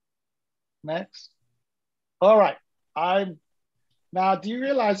 Next. All right. Now, do you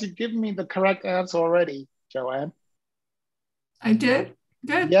realize you've given me the correct answer already, Joanne? I did.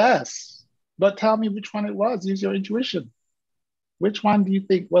 Good. Yes. But tell me which one it was. Use your intuition. Which one do you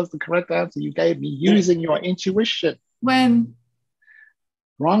think was the correct answer you gave me using your intuition? When?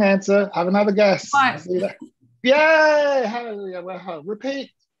 Wrong answer. Have another guess. What? See that? Yay! Hallelujah. Well,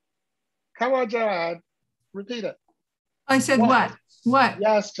 repeat. Come on, Joanne. Repeat it. I said what? What?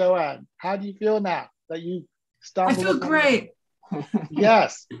 Yes, Joanne. How do you feel now that you stumbled? I feel great.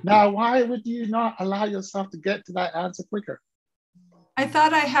 Yes. Now, why would you not allow yourself to get to that answer quicker? I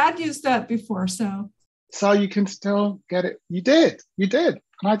thought I had used that before, so. So you can still get it. You did. And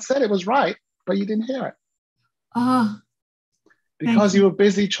I said it was right, but you didn't hear it. Because you were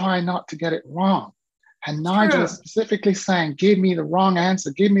busy trying not to get it wrong. And Nigel is specifically saying, give me the wrong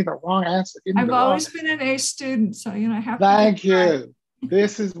answer. Give me the wrong answer. I've always been an A student, so I have to. Thank you.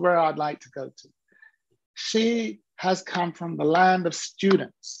 This is where I'd like to go to. She has come from the land of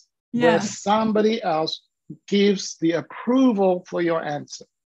students, where somebody else gives the approval for your answer.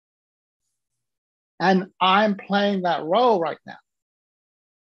 And I'm playing that role right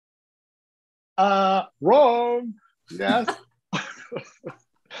now. Wrong. Yes.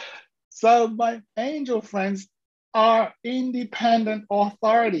 So my angel friends are independent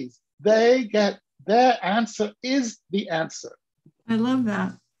authorities. They get their answer is the answer. I love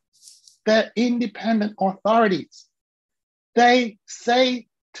that. They're independent authorities. They say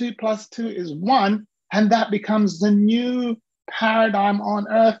 2 + 2 is 1, and that becomes the new paradigm on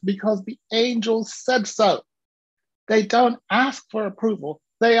earth because the angels said so. They don't ask for approval.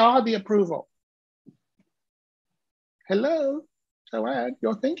 They are the approval. Hello, Joanne,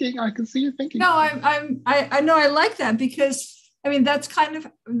 you're thinking. I can see you thinking. No, I know I like that because I mean that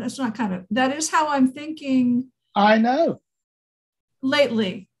is how I'm thinking. I know.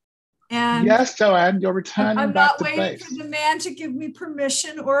 Lately. And yes, Joanne, you're returning I'm back not to waiting base. for the man to give me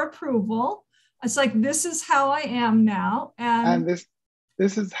permission or approval. It's like, this is how I am now. And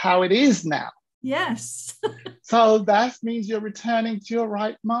this is how it is now. Yes. So that means you're returning to your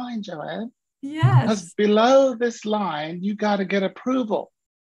right mind, Joanne. Yes. Because below this line, you got to get approval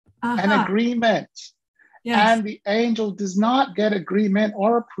and agreement. Yes. And the angel does not get agreement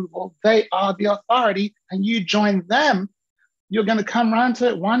or approval. They are the authority, and you join them. You're going to come around to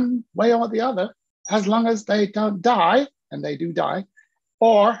it one way or the other, as long as they don't die, and they do die,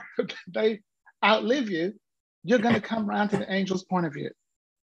 or they outlive you, you're going to come around to the angel's point of view.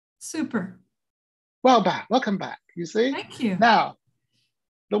 Super. Welcome back, you see? Thank you. Now,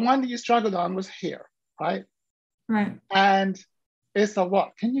 the one that you struggled on was here, right? Right. And it's a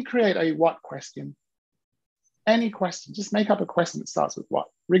what? Can you create a what question? Any question, just make up a question that starts with what?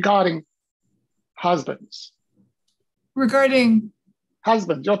 Regarding husbands. Regarding?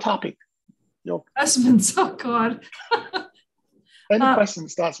 Husbands, your topic. Your husbands, oh God. Any question that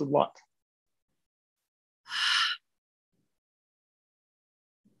starts with what?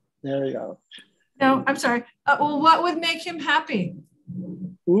 There you go. No, I'm sorry. Well, what would make him happy?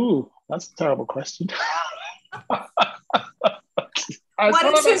 Ooh, that's a terrible question.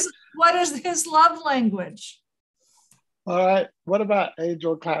 What is his love language? All right. What about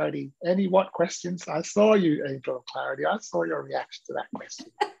Angel Clarity? Any what questions? I saw you, Angel Clarity. I saw your reaction to that question.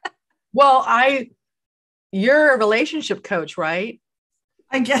 Well, you're a relationship coach, right?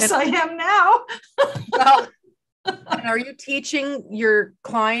 I guess I am now. Well, and are you teaching your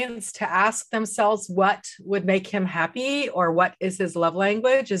clients to ask themselves what would make him happy or what is his love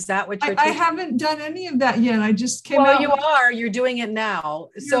language? Is that what you're teaching? I haven't done any of that yet. I just came out. Well, you're doing it now.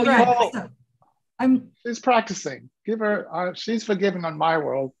 You're right. She's practicing. Give her, she's forgiven on my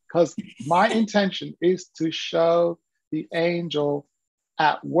world because my intention is to show the angel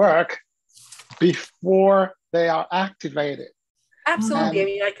at work before they are activated. Absolutely. I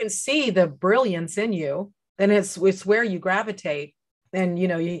mean, I can see the brilliance in you, and it's where you gravitate. And,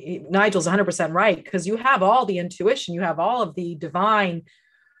 Nigel's 100% right, because you have all the intuition, you have all of the divine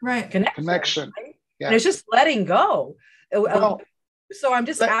connection. Right? Yeah. And it's just letting go. So I'm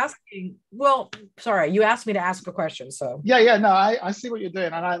just asking, sorry, you asked me to ask a question. So yeah, no, I see what you're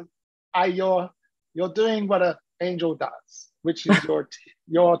doing. And you're doing what an angel does, which is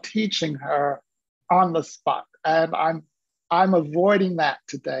you're teaching her on the spot. And I'm avoiding that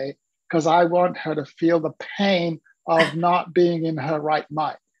today because I want her to feel the pain of not being in her right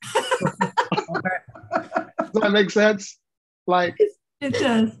mind. Does that make sense? Like it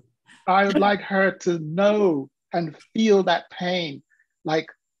does. I would like her to know and feel that pain. Like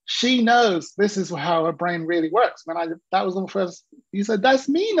she knows this is how her brain really works. That was the first, you said, that's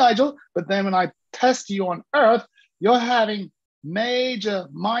me, Nigel. But then when I test you on Earth, you're having major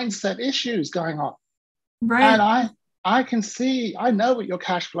mindset issues going on. Right. And I can see, I know what your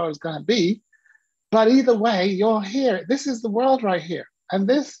cash flow is going to be. But either way, you're here. This is the world right here. And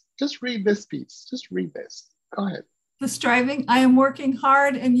this, just read this piece. Just read this. Go ahead. The striving. I am working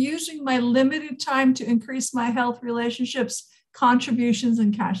hard and using my limited time to increase my health, relationships, contributions,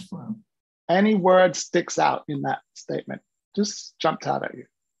 and cash flow. Any word sticks out in that statement? Just jumped out at you.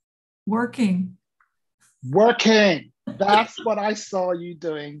 Working. Working. That's what I saw you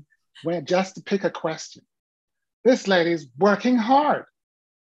doing when just to pick a question. This lady's working hard.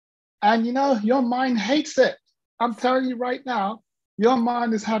 And you know, your mind hates it. I'm telling you right now, your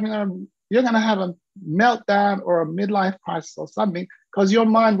mind is you're going to have a meltdown or a midlife crisis or something because your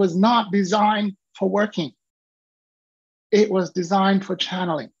mind was not designed for working. It was designed for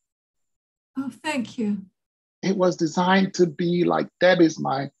channeling. Oh, thank you. It was designed to be like Debbie's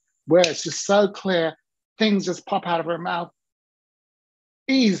mind, where it's just so clear, things just pop out of her mouth.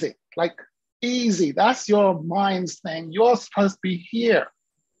 Easy, like easy. That's your mind's thing. You're supposed to be here,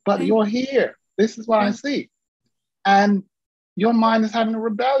 but you're here. This is what I see. And your mind is having a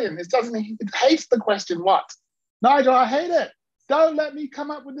rebellion. It hates the question, what? Nigel, I hate it. Don't let me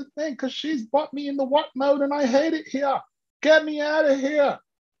come up with the thing because she's brought me in the what mode and I hate it here. Get me out of here.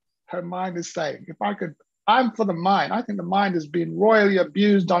 Her mind is saying, if I could, I'm for the mind. I think the mind is being royally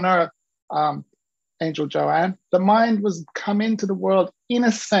abused on earth, Angel Joanne. The mind was come into the world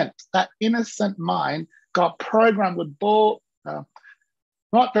innocent. That innocent mind got programmed with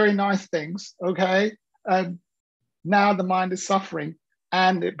not very nice things, okay? And now the mind is suffering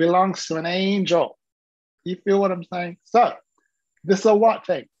and it belongs to an angel. You feel what I'm saying? So this so what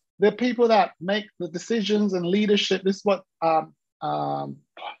thing? The people that make the decisions and leadership, this is what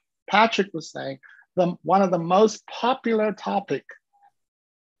Patrick was saying, one of the most popular topic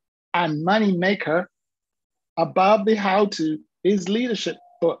and money maker above the how-to is leadership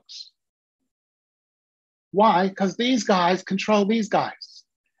books. Why? Because these guys control these guys.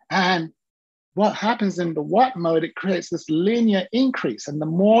 And what happens in the what mode, it creates this linear increase. And the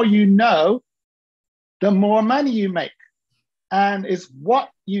more you know, the more money you make. And it's what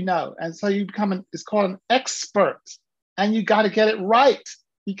you know. And so you become it's called an expert. And you got to get it right.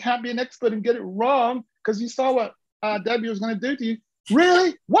 You can't be an expert and get it wrong because you saw what Debbie was going to do to you.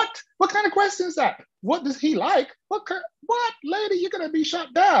 Really? What? What kind of question is that? What does he like? What lady, you're going to be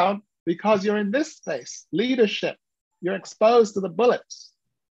shut down because you're in this space, leadership. You're exposed to the bullets.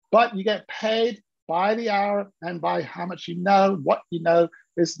 But you get paid by the hour and by how much you know. What you know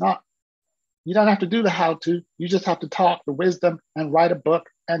is not, you don't have to do the how to, you just have to talk the wisdom and write a book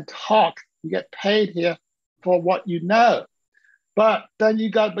and talk. You get paid here for what you know. But then you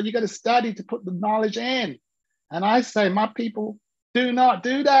got to study to put the knowledge in. And I say, my people do not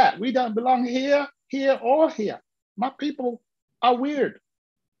do that. We don't belong here, here, or here. My people are weird.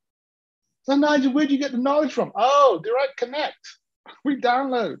 So Nigel, where'd you get the knowledge from? Oh, direct connect. We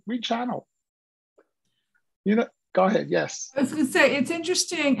download, we channel. You know, go ahead, yes. I was going to say, it's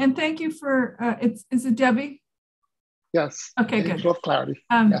interesting, and thank you for, is it Debbie? Yes. Okay, good. Of clarity,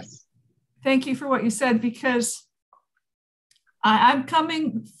 yes. Thank you for what you said, because I'm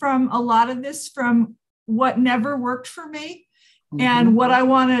coming from a lot of this from what never worked for me. Mm-hmm. And what I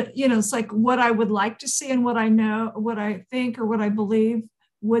want to, it's like what I would like to see and what I know, what I think or what I believe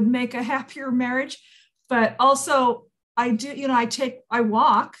would make a happier marriage. But also I do, I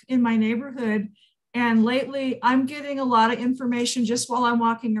walk in my neighborhood, and lately I'm getting a lot of information just while I'm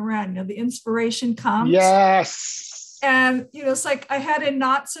walking around. The inspiration comes. Yes. And, it's like I had a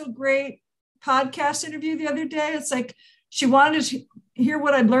not so great podcast interview the other day. It's like she wanted to hear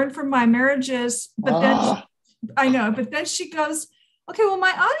what I'd learned from my marriages, but then she goes, okay, well,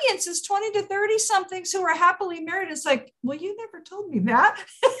 my audience is 20 to 30 somethings who are happily married. It's like, well, you never told me that.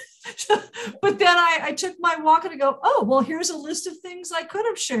 But then I took my walk and I go, oh, well, here's a list of things I could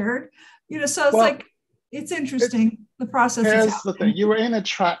have shared. So it's like, it's interesting. The process Here's the thing. You were in a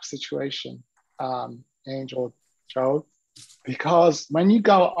trap situation, Angel Joe, because when you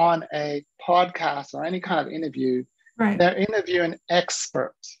go on a podcast or any kind of interview, right, they're interviewing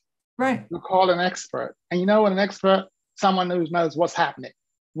experts. Right. You're called an expert. And you know what an expert? Someone who knows what's happening.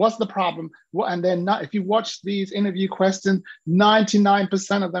 What's the problem? And then if you watch these interview questions,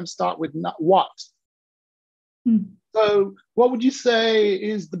 99% of them start with what. So what would you say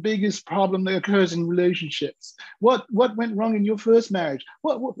is the biggest problem that occurs in relationships? What went wrong in your first marriage?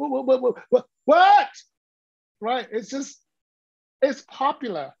 What? Right? It's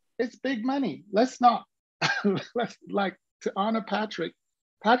popular. It's big money. Let's to honor Patrick.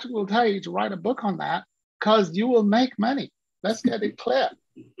 Patrick will tell you to write a book on that because you will make money. Let's get it clear.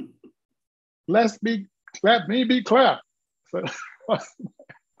 Let me be clear. So, by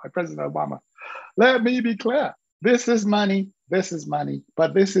President Obama, let me be clear. This is money,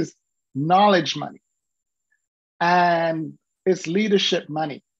 but this is knowledge money. And it's leadership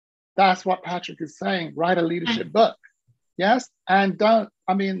money. That's what Patrick is saying. Write a leadership book. Yes. And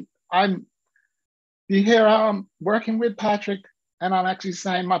you hear I'm working with Patrick, and I'm actually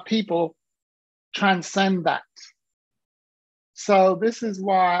saying my people transcend that. So this is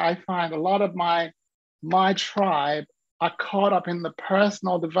why I find a lot of my tribe are caught up in the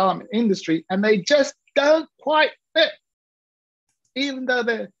personal development industry, and they just don't quite fit. Even though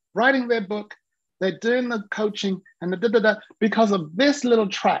they're writing their book, they're doing the coaching and the because of this little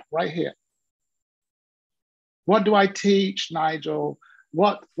track right here. What do I teach, Nigel?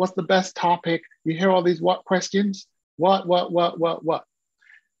 What's the best topic? You hear all these what questions? What?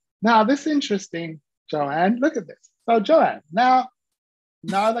 Now, this is interesting, Joanne. Look at this. So, Joanne, now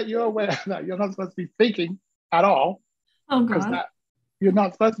that you're aware that you're not supposed to be thinking at all, you're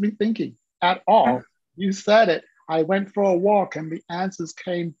not supposed to be thinking at all. You said it. I went for a walk and the answers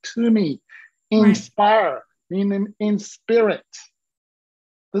came to me. Inspire, meaning in spirit.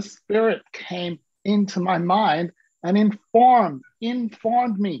 The spirit came into my mind and informed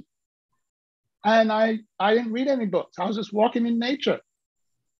me. And I didn't read any books. I was just walking in nature.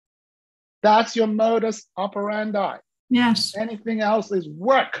 That's your modus operandi. Yes. Anything else is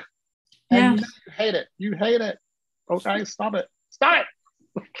work. And you hate it. You hate it. Okay, stop it. Stop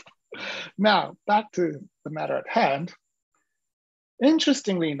it. Now, back to the matter at hand.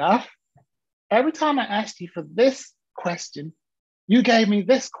 Interestingly enough, every time I asked you for this question, you gave me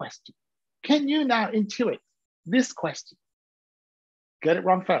this question. Can you now intuit this question? Get it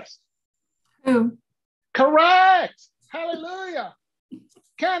wrong first. Who? Correct. Hallelujah.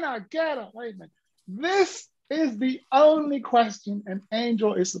 Can I get it? Wait a minute. This is the only question an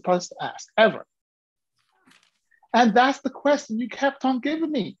angel is supposed to ask, ever. And that's the question you kept on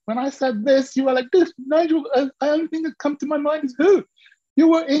giving me. When I said this, you were like, this, Nigel, the only thing that comes to my mind is who? You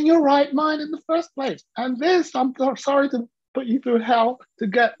were in your right mind in the first place. And this, I'm sorry to put you through hell to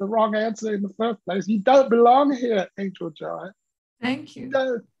get the wrong answer in the first place. You don't belong here, Angel Joy. Thank you.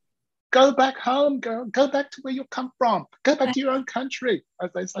 Go back home, girl. Go back to where you come from. Go back to your own country, as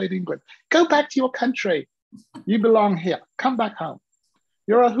they say in England. Go back to your country. You belong here. Come back home.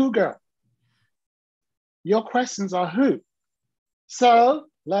 You're a who girl. Your questions are who. So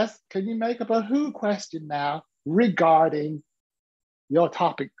can you make up a who question now regarding your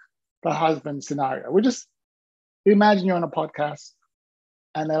topic, the husband scenario? We just imagine you're on a podcast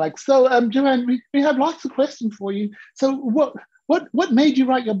and they're like, so Joanne, we have lots of questions for you. So what made you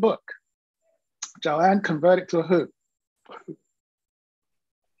write your book? Joanne, convert it to a who.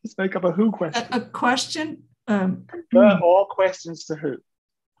 Just make up a who question. A question? Convert all questions to who.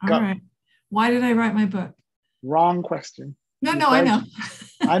 All right. Why did I write my book? Wrong question. No, I know.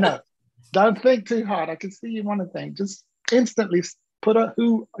 I know. Don't think too hard. I can see you want to think. Just instantly put a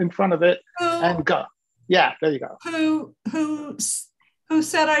who in front of it and go. Yeah, there you go. Who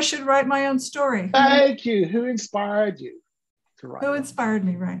said I should write my own story? Thank you. Who inspired you to write? Who inspired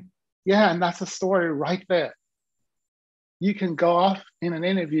me, right? Yeah, and that's a story right there. You can go off in an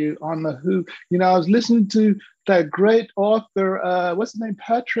interview on the who. You know, I was listening to that great author, what's his name?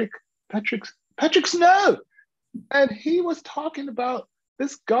 Patrick Snow. And he was talking about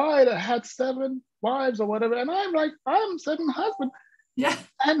this guy that had 7 wives or whatever. And I'm like, I'm 7 husbands. Yeah.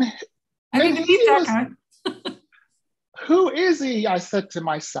 And I need to meet that guy. Who is he? I said to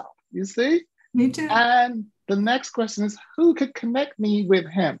myself, you see? Me too. And the next question is, who could connect me with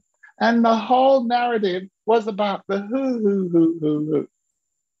him? And the whole narrative was about the who.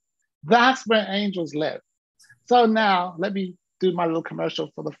 That's where angels live. So now let me do my little commercial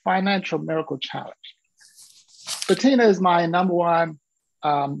for the Financial Miracle Challenge. Bettina is my #1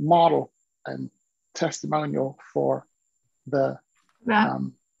 model and testimonial for the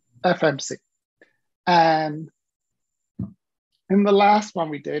FMC. And in the last one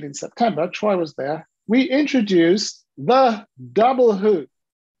we did in September, Troy was there, we introduced the double who.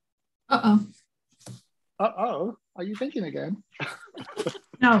 Uh-oh. Uh-oh, are you thinking again?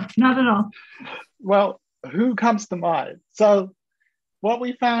 No, not at all. Well, who comes to mind? So what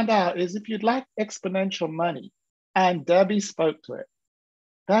we found out is if you'd like exponential money, and Debbie spoke to it,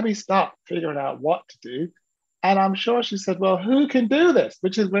 Debbie stopped figuring out what to do. And I'm sure she said, well, who can do this?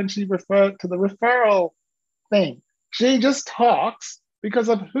 Which is when she referred to the referral thing. She just talks because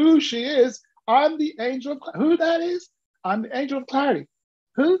of who she is. I'm the angel of who that is? I'm the angel of clarity.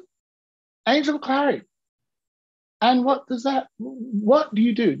 Who? Angel of clarity. And what do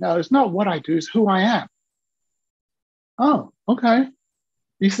you do? No, it's not what I do, it's who I am. Oh, okay.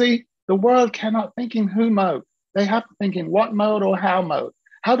 You see, the world cannot think in who mode. They have to think in what mode or how mode.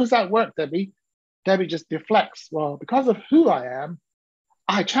 How does that work, Debbie? Debbie just deflects. Well, because of who I am,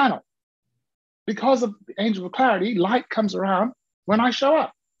 I channel. because of the angel of clarity, light comes around when I show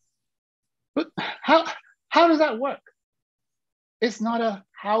up. But how does that work? It's not a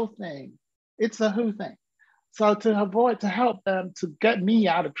how thing, it's a who thing. So to help them to get me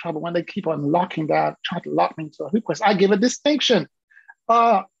out of trouble when they keep on locking down, trying to lock me into a who question, I give a distinction.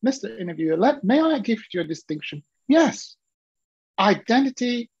 Mr. Interviewer, may I give you a distinction? Yes.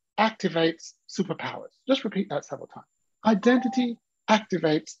 Identity activates superpowers. Just repeat that several times. Identity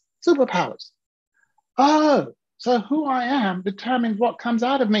activates superpowers. Oh, so who I am determines what comes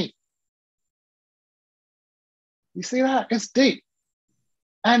out of me. You see that? It's deep.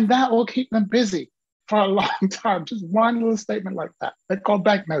 And that will keep them busy for a long time. Just one little statement like that. They're called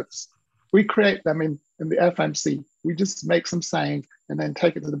banknotes. We create them in the FMC. We just make some sayings and then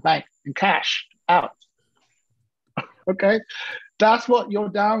take it to the bank and cash out. Okay? That's what your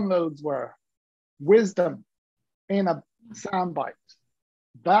downloads were. Wisdom in a soundbite.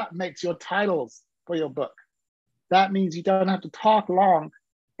 That makes your titles for your book. That means you don't have to talk long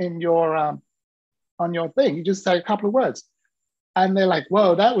in your on your thing. You just say a couple of words. And they're like,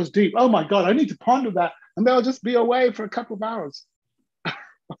 whoa, that was deep. Oh my God, I need to ponder that. And they'll just be away for a couple of hours.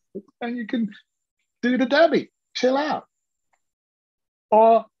 And you can do the Debbie, chill out.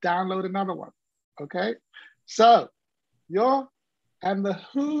 Or download another one, okay? So and the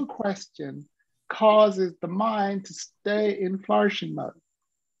who question causes the mind to stay in flourishing mode.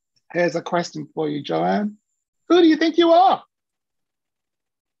 Here's a question for you, Joanne. Who do you think you are?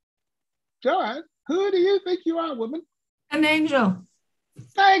 Joanne, who do you think you are, woman? An angel.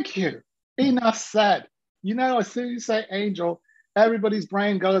 Thank you. Enough said. You know, as soon as you say angel, everybody's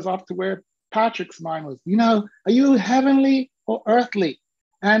brain goes off to where Patrick's mind was. You know, are you heavenly or earthly?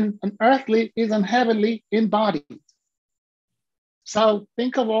 And an earthly is an heavenly embodied. So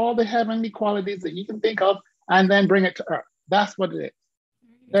think of all the heavenly qualities that you can think of and then bring it to earth. That's what it is.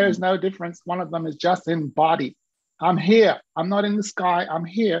 There is no difference. One of them is just embodied. I'm here. I'm not in the sky. I'm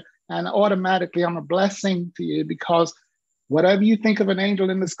here. And automatically I'm a blessing to you because whatever you think of an angel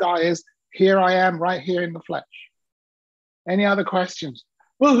in the sky is, here I am right here in the flesh. Any other questions?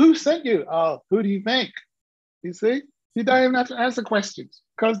 Well, who sent you? Oh, who do you think? You see? You don't even have to answer questions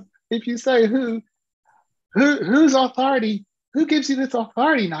because if you say whose authority, who gives you this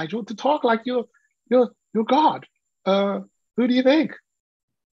authority, Nigel, to talk like you're God? Who do you think?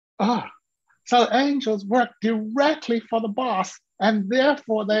 So angels work directly for the boss and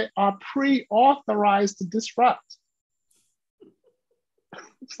therefore they are pre-authorized to disrupt.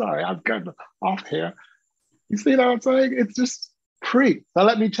 Sorry, I've gone off here. You see what I'm saying? It's just pre. So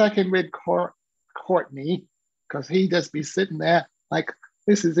let me check in with Courtney because he just be sitting there like,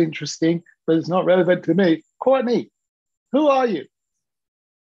 this is interesting, but it's not relevant to me. Courtney, who are you?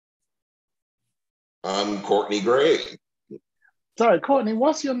 I'm Courtney Gray. Sorry, Courtney,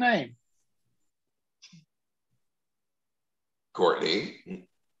 what's your name? Courtney.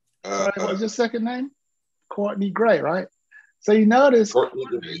 Sorry, what was your second name? Courtney Gray, right? So you notice,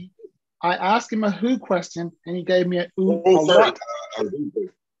 Courtney, I asked him a who question and he gave me a what.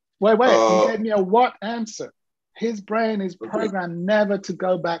 Wait, he gave me a what answer. His brain is programmed never to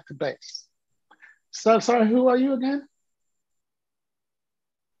go back to base. So, sorry, who are you again?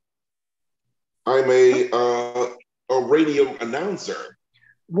 I'm a radio announcer.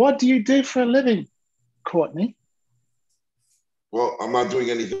 What do you do for a living, Courtney? Well, I'm not doing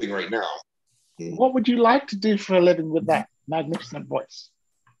anything right now. What would you like to do for a living with that magnificent voice?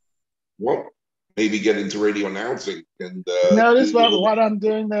 Well, maybe get into radio announcing. And notice what I'm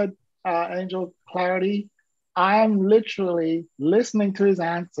doing there, Angel Clarity. I'm literally listening to his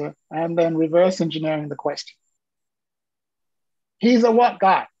answer and then reverse engineering the question. He's a what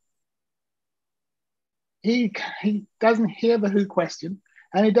guy? He doesn't hear the who question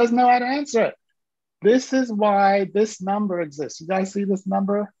and he doesn't know how to answer it. This is why this number exists. You guys see this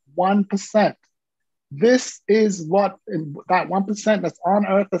number? 1%. This is what, that 1% that's on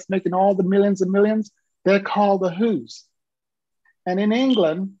Earth that's making all the millions and millions, they're called the who's. And in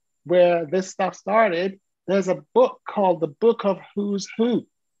England, where this stuff started, there's a book called the Book of Who's Who.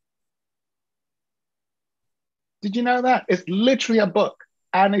 Did you know that? It's literally a book.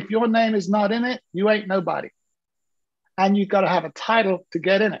 And if your name is not in it, you ain't nobody. And you got to have a title to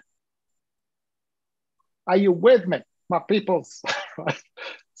get in it. Are you with me, my peoples?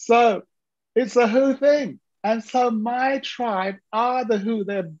 So it's a who thing. And so my tribe are the who.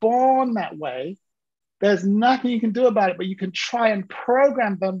 They're born that way. There's nothing you can do about it, but you can try and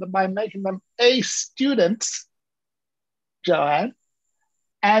program them by making them A students, Joanne,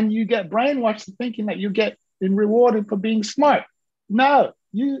 and you get brainwashed thinking that you get rewarded for being smart. No,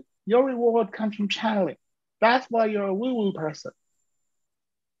 your reward comes from channeling. That's why you're a woo-woo person.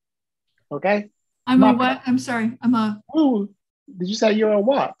 Okay? I'm a what? I'm sorry. I'm a. Woo. Did you say you're a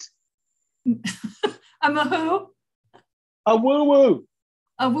what? I'm a who? A woo-woo.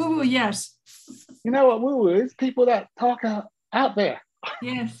 A woo-woo, yes. You know what woo-woo is? People that talk out there.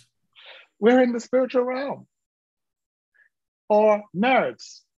 Yes. We're in the spiritual realm. Or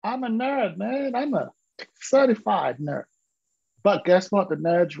nerds. I'm a nerd, man. I'm a certified nerd. But guess what? The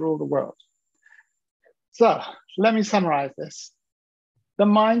nerds rule the world. So let me summarize this. The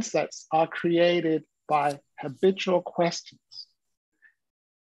mindsets are created by habitual questions.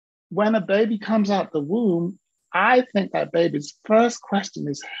 When a baby comes out the womb, I think that baby's first question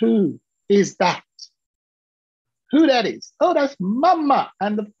is, who is that? Who that is? Oh, that's mama.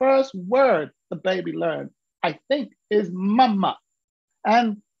 And the first word the baby learned, I think, is mama.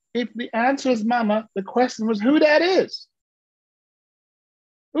 And if the answer is mama, the question was who that is?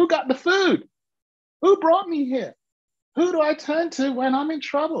 Who got the food? Who brought me here? Who do I turn to when I'm in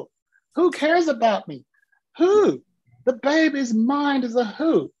trouble? Who cares about me? Who? The baby's mind is a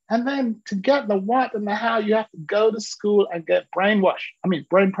who. And then to get the what and the how, you have to go to school and get brain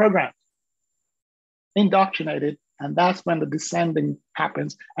programmed, indoctrinated. And that's when the descending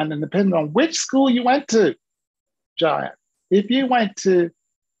happens. And then depending on which school you went to, Giant, if you went to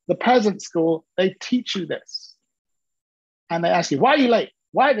the peasant school, they teach you this. And they ask you, why are you late?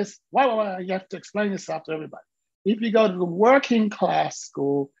 Why this? Why? You have to explain yourself to everybody. If you go to the working class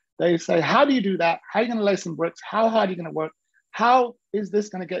school, they say, how do you do that? How are you going to lay some bricks? How hard are you going to work? How is this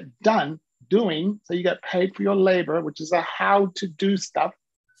going to get done? Doing, so you get paid for your labor, which is a how to do stuff.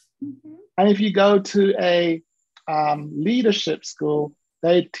 Mm-hmm. And if you go to a leadership school,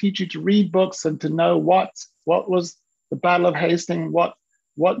 they teach you to read books and to know what was the Battle of Hastings,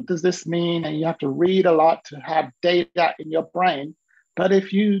 what does this mean? And you have to read a lot to have data in your brain. But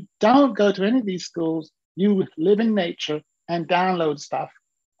if you don't go to any of these schools, you live in nature and download stuff,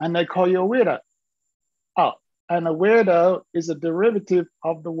 and they call you a weirdo. Oh, and a weirdo is a derivative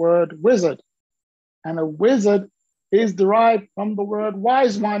of the word wizard. And a wizard is derived from the word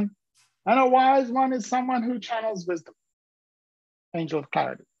wise one. And a wise one is someone who channels wisdom, angel of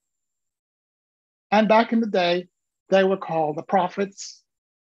clarity. And back in the day, they were called the prophets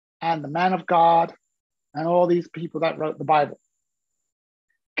and the man of God and all these people that wrote the Bible.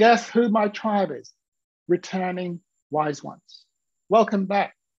 Guess who my tribe is? Returning wise ones. Welcome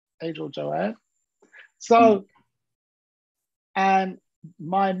back, Angel Joanne. So, and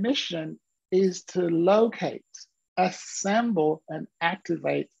my mission is to locate, assemble, and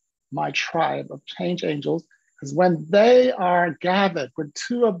activate my tribe of change angels, because when they are gathered, when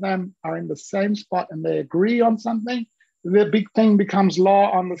two of them are in the same spot and they agree on something, the big thing becomes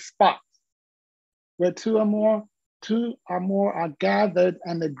law on the spot. Where two or more are gathered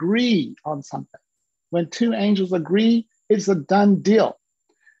and agree on something. When two angels agree, it's a done deal.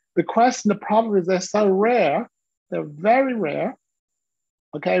 The problem is they're so rare, they're very rare,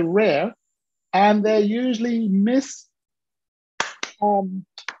 okay, rare, and they're usually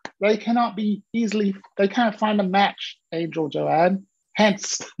they cannot be easily, they can't find a match, Angel Joanne,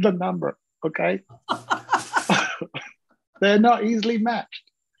 hence the number, okay? They're not easily matched,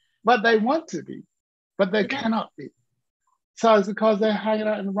 but they want to be, but they cannot be. So it's because they're hanging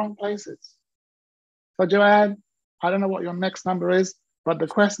out in the wrong places. So Joanne, I don't know what your next number is, but the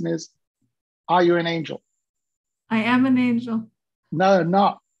question is, are you an angel? I am an angel. No,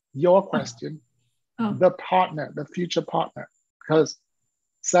 not your question. Oh. The partner, the future partner, because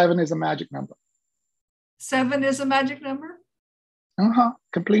 7 is a magic number. 7 is a magic number?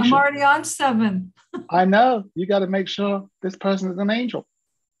 Completion. I'm already on 7. I know. You got to make sure this person is an angel.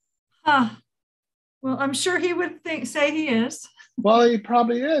 Huh. Well, I'm sure he would say he is. Well, he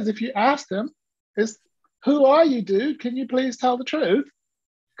probably is. If you ask him, who are you, dude? Can you please tell the truth?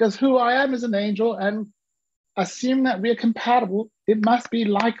 Because who I am is an angel, and assume that we're compatible, it must be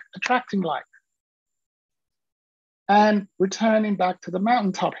like attracting like. And returning back to the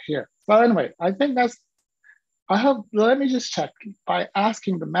mountaintop here. So anyway, I think let me just check by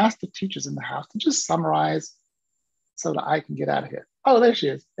asking the master teachers in the house to just summarize so that I can get out of here. Oh, there she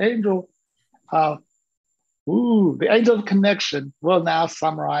is. Angel, the angel of connection will now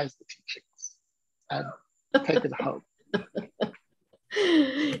summarize the teachings and take it home.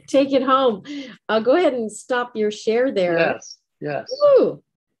 Take it home. Go ahead and stop your share there. Yes. Woo.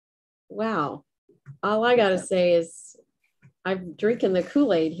 Wow. All I got to say is I'm drinking the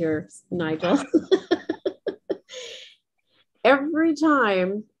Kool-Aid here, Nigel. Every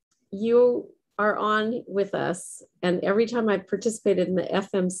time you are on with us, and every time I've participated in the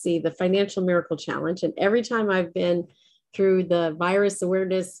FMC, the Financial Miracle Challenge, and every time I've been through the Virus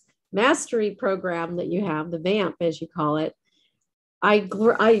Awareness Mastery program that you have, the VAMP, as you call it,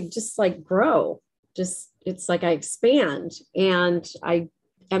 I just like grow. just, it's like I expand, and I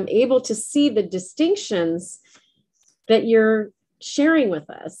am able to see the distinctions that you're sharing with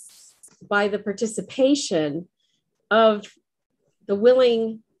us by the participation of the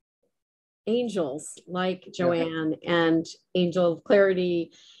willing angels like Joanne and Angel of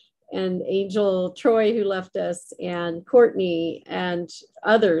Clarity and Angel Troy, who left us, and Courtney and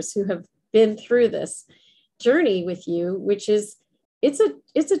others who have been through this journey with you, which is, it's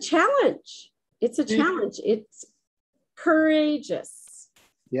a challenge. It's a challenge. It's courageous.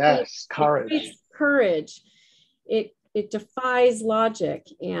 Yes, courage. It's courage. It defies logic,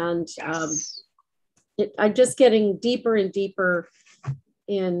 and I'm just getting deeper and deeper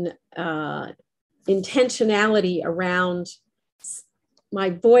in intentionality around my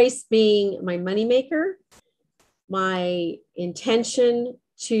voice being my moneymaker, my intention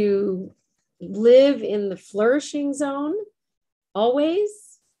to live in the flourishing zone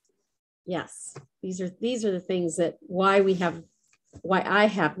always. Yes, these are the things that why I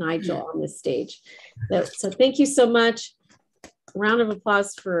have Nigel on this stage. So thank you so much. Round of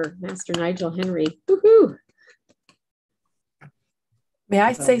applause for Master Nigel Henry. Woohoo! May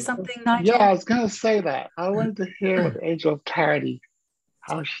I say something, Nigel? Yeah, I was going to say that. I wanted to hear what Angel of Clarity,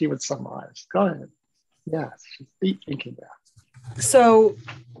 how she would summarize. Go ahead. Yes, she's deep thinking there. So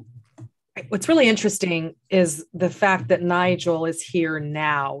what's really interesting is the fact that Nigel is here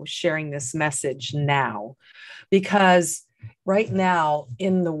now, sharing this message now, because right now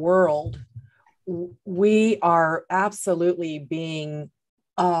in the world, we are absolutely being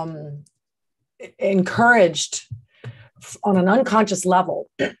encouraged on an unconscious level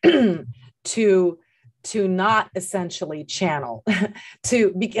to not essentially channel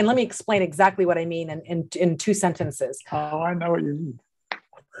and let me explain exactly what I mean in 2 sentences. Oh, I know what you mean.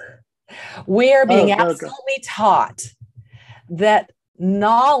 We are being absolutely taught that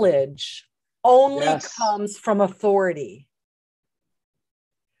knowledge only comes from authority.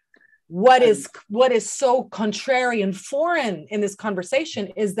 What is so contrary and foreign in this conversation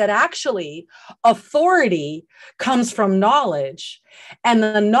is that actually authority comes from knowledge, and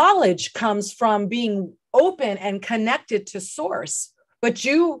the knowledge comes from being open and connected to source. But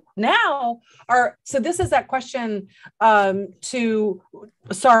you now are, so this is that question who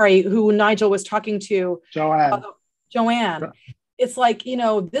Nigel was talking to. Joanne. It's like,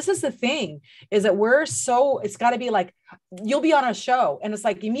 this is the thing, is that it's got to be like, you'll be on a show and it's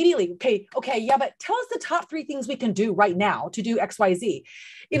like immediately, okay, yeah, but tell us the top 3 things we can do right now to do XYZ,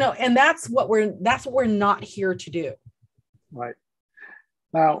 and that's what we're not here to do. Right.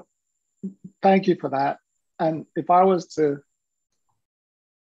 Now, thank you for that. And if I was to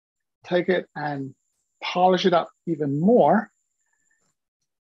take it and polish it up even more,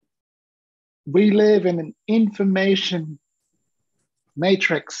 we live in an information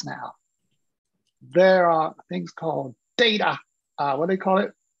matrix now. There are things called data. What do they call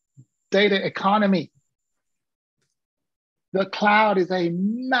it? Data economy. The cloud is a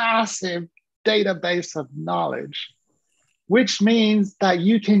massive database of knowledge, which means that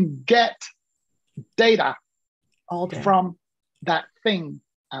you can get data all day from that thing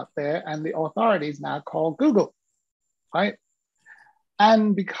out there, and the authorities now call Google, right?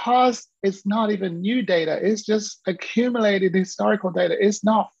 And because it's not even new data, it's just accumulated historical data. It's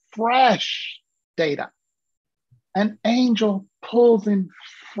not fresh data. An angel pulls in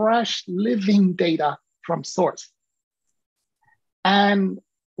fresh living data from source. And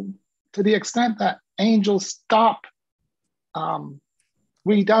to the extent that angels stop,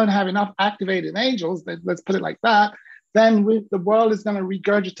 we don't have enough activated angels, let's put it like that, then the world is going to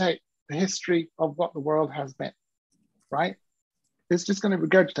regurgitate the history of what the world has been, right? It's just going to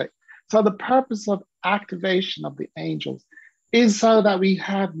regurgitate. So the purpose of activation of the angels is so that we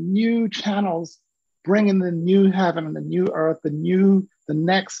have new channels bringing the new heaven and the new earth, the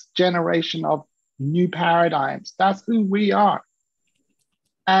next generation of new paradigms. That's who we are.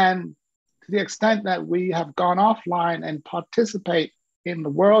 And to the extent that we have gone offline and participate in the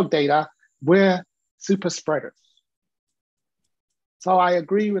world data, we're super spreaders. So I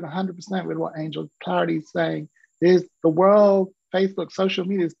agree with 100% with what Angel Clarity is saying, is the world, Facebook, social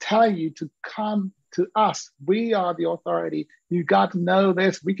media is telling you to come to us. We are the authority. You got to know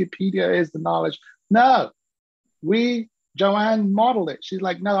this. Wikipedia is the knowledge. No, Joanne modeled it. She's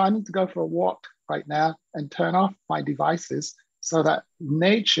like, no, I need to go for a walk right now and turn off my devices so that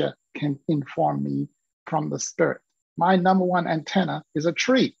nature can inform me from the spirit. My number one antenna is a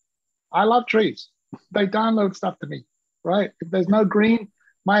tree. I love trees. They download stuff to me, right? If there's no green,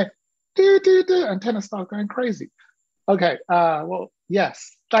 my antenna starts going crazy. Okay, well,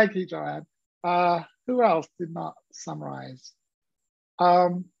 yes, thank you, Joanne. Who else did not summarize?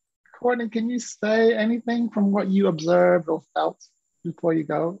 Courtney, can you say anything from what you observed or felt before you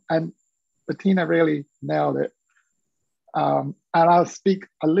go? And Bettina really nailed it. And I'll speak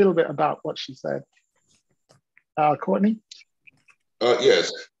a little bit about what she said. Courtney?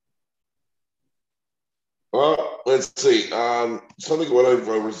 Yes. Let's see. Something what I've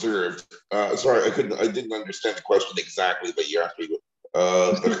reserved. Sorry, I didn't understand the question exactly, but you asked me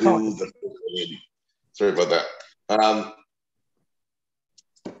the who, sorry about that.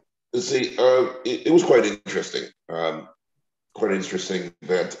 Let's see. It was quite interesting. Quite interesting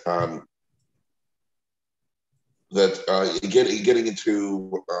that getting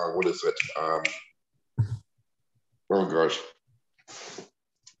into what is it? Oh gosh,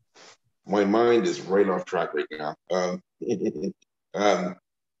 my mind is right off track right now.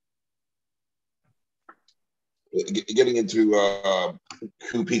 Getting into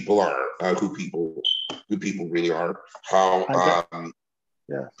who people are, who people really are, how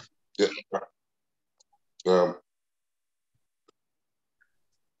yeah.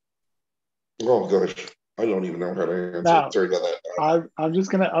 Oh gosh, I don't even know how to answer. Now, sorry about that. I'm just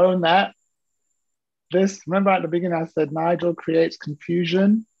going to own that. Remember at the beginning, I said Nigel creates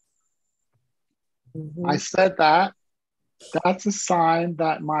confusion. I said that. That's a sign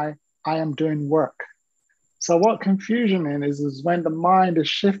that I am doing work. So what confusion is when the mind is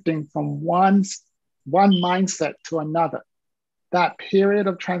shifting from one mindset to another. That period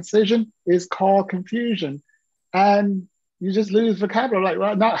of transition is called confusion. And you just lose vocabulary, like,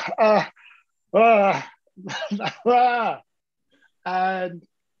 well, not, and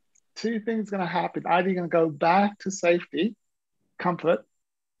two things are going to happen. Either you're going to go back to safety, comfort,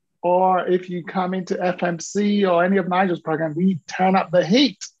 or if you come into FMC or any of Nigel's program, we turn up the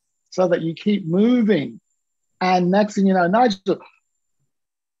heat so that you keep moving. And next thing you know, Nigel,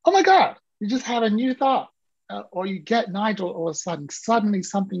 oh my God, you just had a new thought. Or you get Nigel all of a sudden, suddenly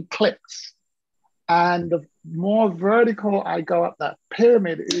something clicks. And the more vertical I go up that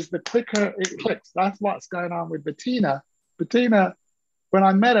pyramid is the quicker it clicks. That's what's going on with Bettina. Bettina, when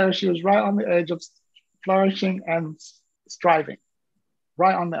I met her, she was right on the edge of flourishing and striving.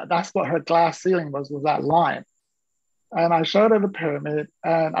 Right on there. That's what her glass ceiling was that line. And I showed her the pyramid,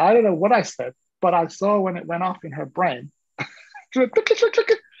 and I don't know what I said, but I saw when it went off in her brain. Click, click, click,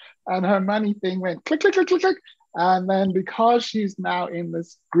 click, and her money thing went click, click, click, click, click. And then because she's now in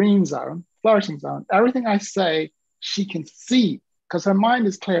this green zone, flourishing zone, everything I say, she can see because her mind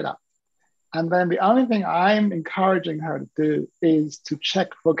is cleared up. And then the only thing I'm encouraging her to do is to check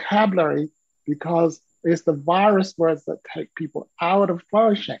vocabulary because it's the virus words that take people out of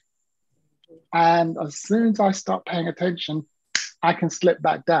flourishing. And as soon as I stop paying attention, I can slip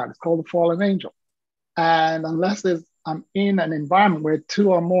back down. It's called the fallen angel. And unless I'm in an environment where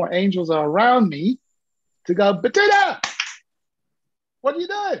two or more angels are around me to go, Bettina, what are you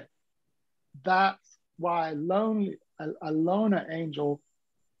doing? That's why a loner angel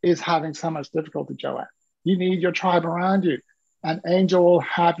is having so much difficulty, Joanne. You need your tribe around you. An angel will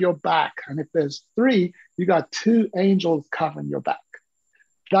have your back. And if there's 3, you got 2 angels covering your back.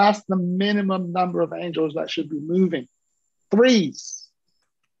 That's the minimum number of angels that should be moving. 3s.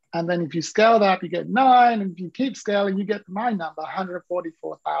 And then if you scale that up, you get 9. And if you keep scaling, you get my number,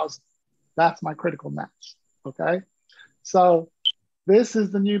 144,000. That's my critical mass, okay? So this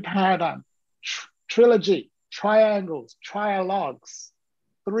is the new paradigm. Trilogy, triangles, trialogues,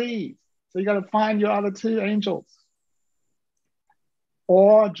 3s. So you got to find your other 2 angels.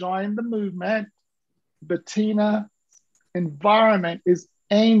 Or join the movement. Bettina environment is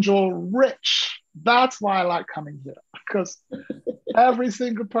angel rich. That's why I like coming here, because every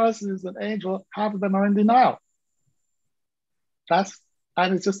single person is an angel. Half of them are in denial.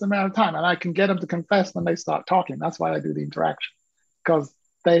 And it's just a matter of time. And I can get them to confess when they start talking. That's why I do the interaction, because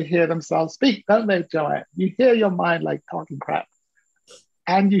they hear themselves speak, don't they, Joanne? You hear your mind like talking crap.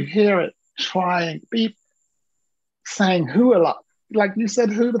 And you hear it trying, beep, saying who a lot. Like you said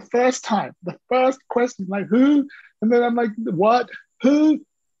who the first time. The first question, like who? And then I'm like, what? Who?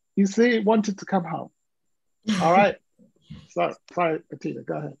 You see, it wanted to come home. All right. Sorry, Bettina,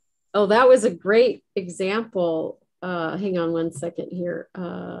 go ahead. Oh, that was a great example. Hang on one second here.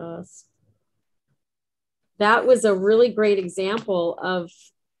 That was a really great example of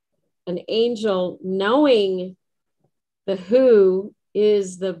an angel knowing the who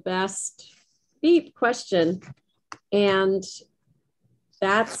is the best beep question. And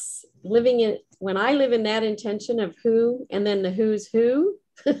that's living in, when I live in that intention of who, and then the who's who,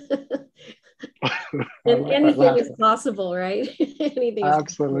 and anything is possible, right? Anything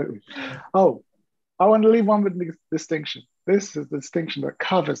Absolutely. Is possible. Oh, I want to leave one with the distinction. This is the distinction that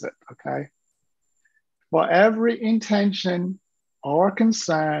covers it, okay? For every intention or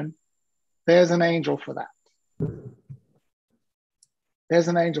concern there's an angel for that. There's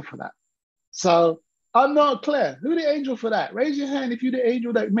an angel for that. So I'm not clear. Who the angel for that? Raise your hand if you're the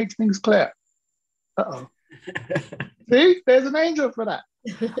angel that makes things clear. Uh-oh. See, there's an angel for that.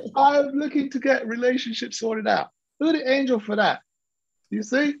 I'm looking to get relationships sorted out. Who the angel for that? You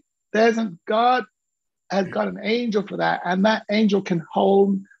see, God has got an angel for that, and that angel can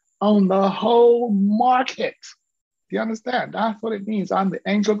own the whole market. Do you understand? That's what it means. I'm the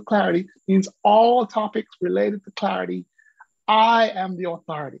angel of clarity. It means all topics related to clarity. I am the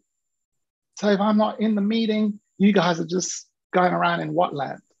authority. So if I'm not in the meeting, you guys are just going around in what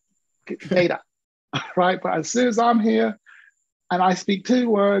land? Data, right? But as soon as I'm here and I speak 2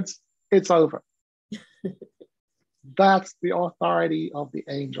 words, it's over. That's the authority of the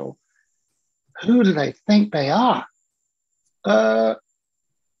angel. Who do they think they are?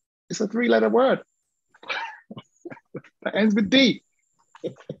 It's a 3-letter word. That ends with D.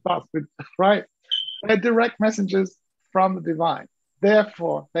 Right? They're direct messengers from the divine.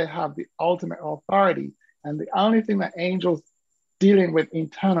 Therefore, they have the ultimate authority. And the only thing that angels dealing with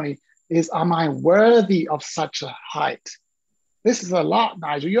internally is, am I worthy of such a height? This is a lot,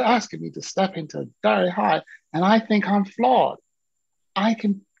 Nigel. You're asking me to step into very high, and I think I'm flawed. I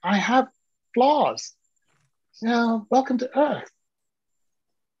have flaws. Welcome to Earth.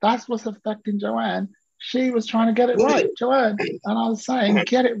 That's what's affecting Joanne. She was trying to get it right, Joanne. And I was saying,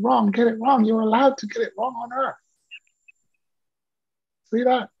 get it wrong, get it wrong. You're allowed to get it wrong on Earth. See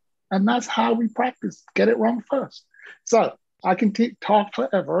that? And that's how we practice. Get it wrong first. So I can talk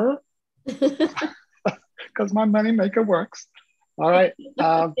forever because my moneymaker works. All right.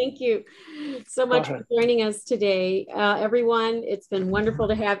 Thank you so much for joining us today. Everyone, it's been wonderful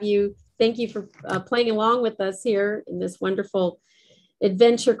to have you. Thank you for playing along with us here in this wonderful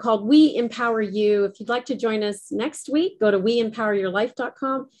adventure called We Empower You. If you'd like to join us next week, go to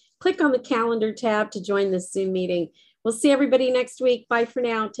weempoweryourlife.com, click on the calendar tab to join this Zoom meeting. We'll see everybody next week. Bye for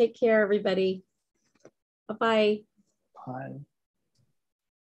now. Take care, everybody. Bye-bye. Bye.